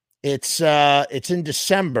 It's in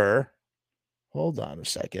December. Hold on a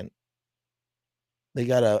second. They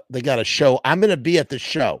got a show. I'm going to be at the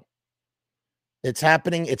show. It's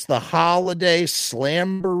happening. It's the Holiday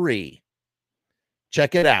Slamboree.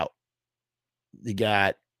 Check it out. You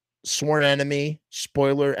got Sworn Enemy,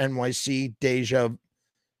 Spoiler NYC,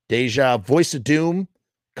 Deja, Voice of Doom,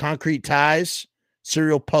 Concrete Ties,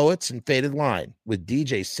 Serial Poets, and Faded Line with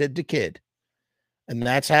DJ Sid the Kid. And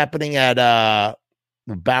that's happening at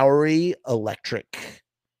Bowery Electric.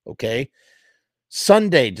 Okay.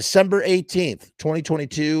 Sunday, December 18th,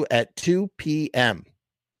 2022 at 2 p.m.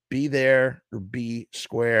 Be there or be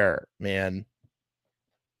square, man.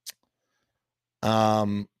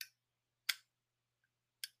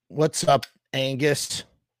 What's up, Angus?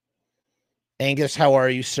 Angus, how are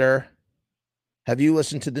you, sir? Have you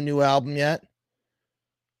listened to the new album yet?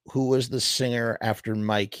 Who was the singer after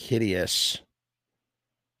Mike Hideous?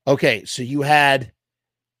 Okay, so you had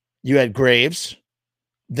Graves,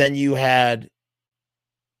 then you had,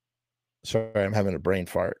 sorry, I'm having a brain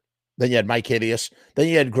fart. Then you had Mike Hideous, then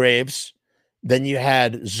you had Graves, then you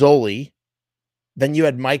had Zoli, then you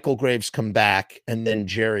had Michael Graves come back, and then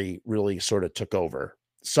Jerry really sort of took over.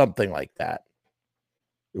 Something like that.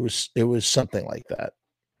 It was something like that.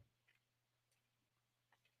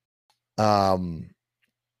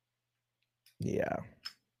 Yeah.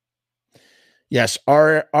 Yes,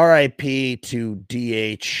 R.I.P. to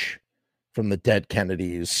DH from the dead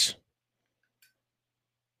Kennedys.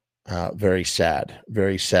 Very sad.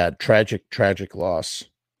 Very sad. Tragic loss.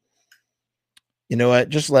 You know what?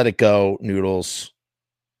 Just let it go, Noodles.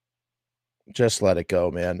 Just let it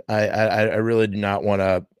go, man. I really do not want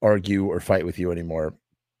to argue or fight with you anymore.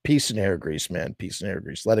 Peace and hair grease, man. Peace and hair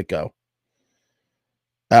grease. Let it go.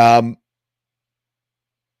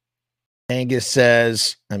 Angus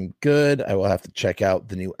says, I'm good. I will have to check out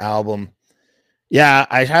the new album. Yeah,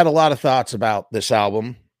 I had a lot of thoughts about this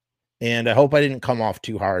album, and I hope I didn't come off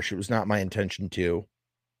too harsh. It was not my intention to.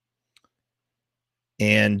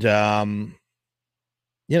 And, I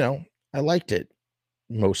liked it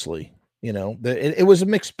mostly. It was a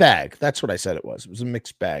mixed bag. That's what I said it was. It was a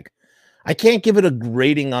mixed bag. I can't give it a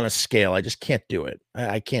rating on a scale. I just can't do it.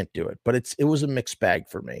 I can't do it. But it was a mixed bag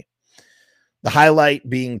for me. The highlight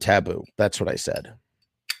being Taboo. That's what I said.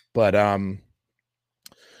 But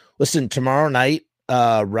listen, tomorrow night,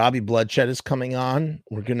 Robbie Bloodshed is coming on.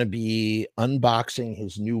 We're going to be unboxing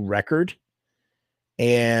his new record.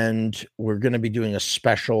 And we're going to be doing a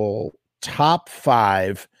special top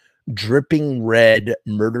 5 dripping red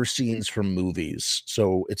murder scenes from movies.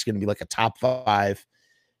 So it's going to be like a top 5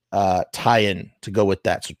 tie-in to go with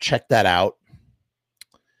that. So check that out.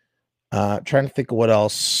 Trying to think of what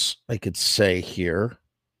else I could say here.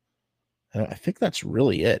 I think that's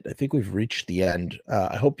really it. I think we've reached the end.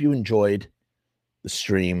 I hope you enjoyed the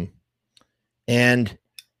stream. And,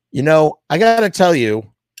 I got to tell you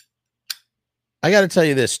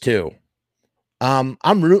this too. I'm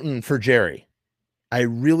rooting for Jerry. I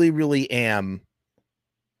really, really am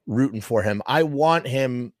rooting for him. I want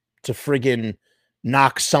him to friggin'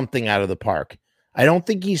 knock something out of the park. I don't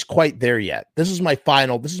think he's quite there yet. This is my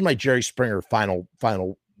Jerry Springer final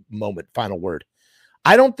moment, final word.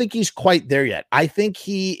 I don't think he's quite there yet. I think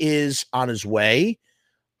he is on his way.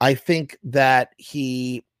 I think that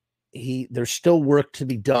there's still work to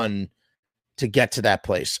be done to get to that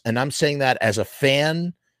place. And I'm saying that as a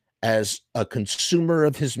fan, as a consumer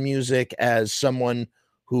of his music, as someone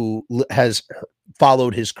who has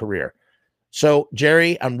followed his career. So,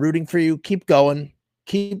 Jerry, I'm rooting for you. Keep going.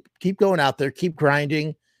 Keep going out there. Keep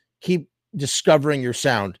grinding. Keep discovering your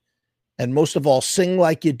sound. And most of all, sing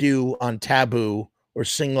like you do on Taboo or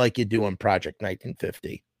sing like you do on Project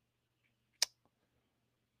 1950.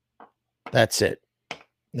 That's it.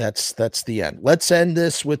 That's the end. Let's end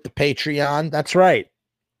this with the Patreon. That's right.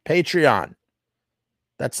 Patreon.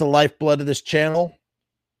 That's the lifeblood of this channel.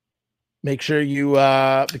 Make sure you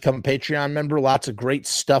become a Patreon member. Lots of great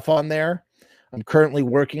stuff on there. I'm currently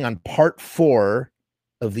working on part 4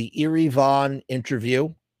 of the Erie Vaughn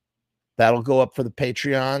interview. That'll go up for the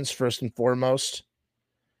Patreons first and foremost.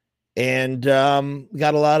 And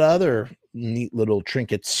got a lot of other neat little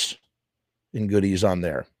trinkets and goodies on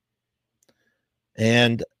there.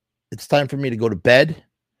 And it's time for me to go to bed.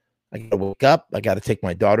 I got to wake up. I got to take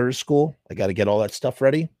my daughter to school. I got to get all that stuff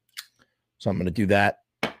ready. So I'm going to do that.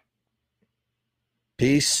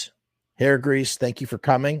 Peace. Hair grease. Thank you for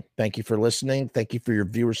coming. Thank you for listening. Thank you for your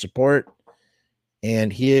viewer support.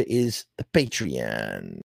 And here is the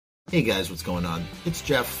Patreon. Hey guys, what's going on? It's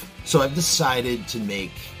Jeff. So I've decided to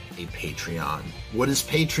make a Patreon. What is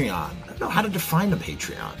Patreon? I don't know how to define a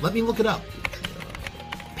Patreon. Let me look it up.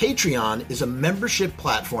 Patreon is a membership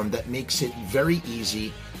platform that makes it very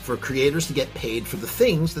easy for creators to get paid for the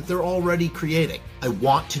things that they're already creating. I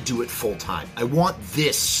want to do it full time. I want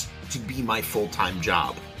this to be my full-time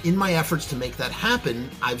job. In my efforts to make that happen,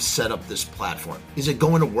 I've set up this platform. Is it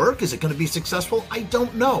going to work? Is it going to be successful? I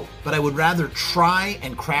don't know, but I would rather try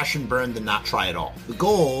and crash and burn than not try at all. The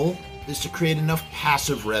goal is to create enough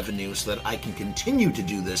passive revenue so that I can continue to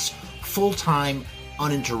do this full-time,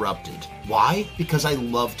 uninterrupted. Why? Because I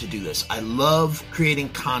love to do this. I love creating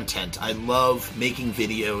content. I love making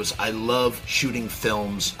videos. I love shooting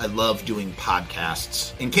films. I love doing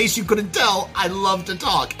podcasts. In case you couldn't tell, I love to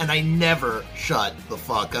talk and I never shut the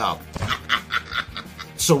fuck up.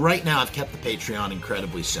 So right now I've kept the Patreon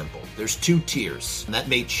incredibly simple. There's 2 tiers, and that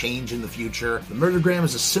may change in the future. The Murdergram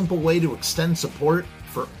is a simple way to extend support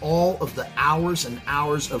for all of the hours and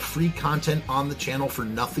hours of free content on the channel for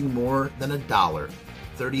nothing more than $1.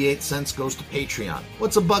 38 cents goes to Patreon.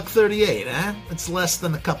 What's $1.38, eh? It's less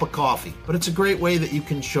than a cup of coffee, but it's a great way that you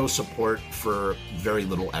can show support for very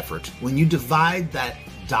little effort. When you divide that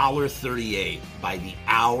 $1.38 by the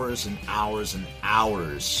hours and hours and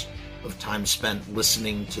hours of time spent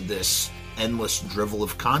listening to this endless drivel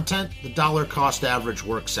of content, the dollar cost average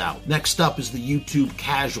works out. Next up is the YouTube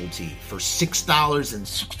Casualty for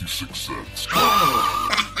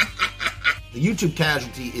 $6.66. The YouTube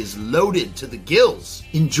Casualty is loaded to the gills.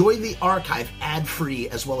 Enjoy the archive ad-free,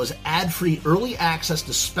 as well as ad-free early access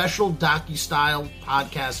to special docu-style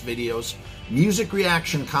podcast videos, music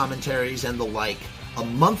reaction commentaries, and the like, a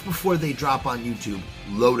month before they drop on YouTube,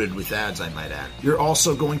 loaded with ads, I might add. You're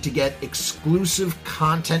also going to get exclusive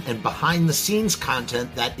content and behind-the-scenes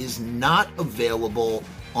content that is not available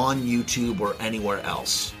on YouTube or anywhere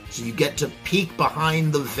else. So you get to peek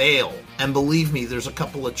behind the veil. And believe me, there's a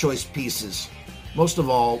couple of choice pieces. Most of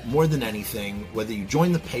all, more than anything, whether you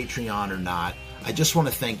join the Patreon or not, I just want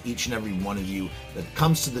to thank each and every one of you that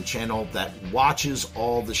comes to the channel, that watches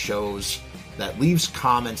all the shows, that leaves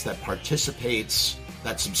comments, that participates,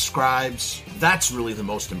 that subscribes. That's really the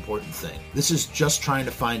most important thing. This is just trying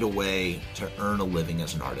to find a way to earn a living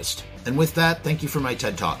as an artist. And with that, thank you for my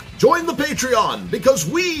TED Talk. Join the Patreon, because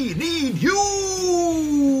we need you!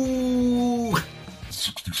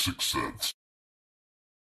 66 cents.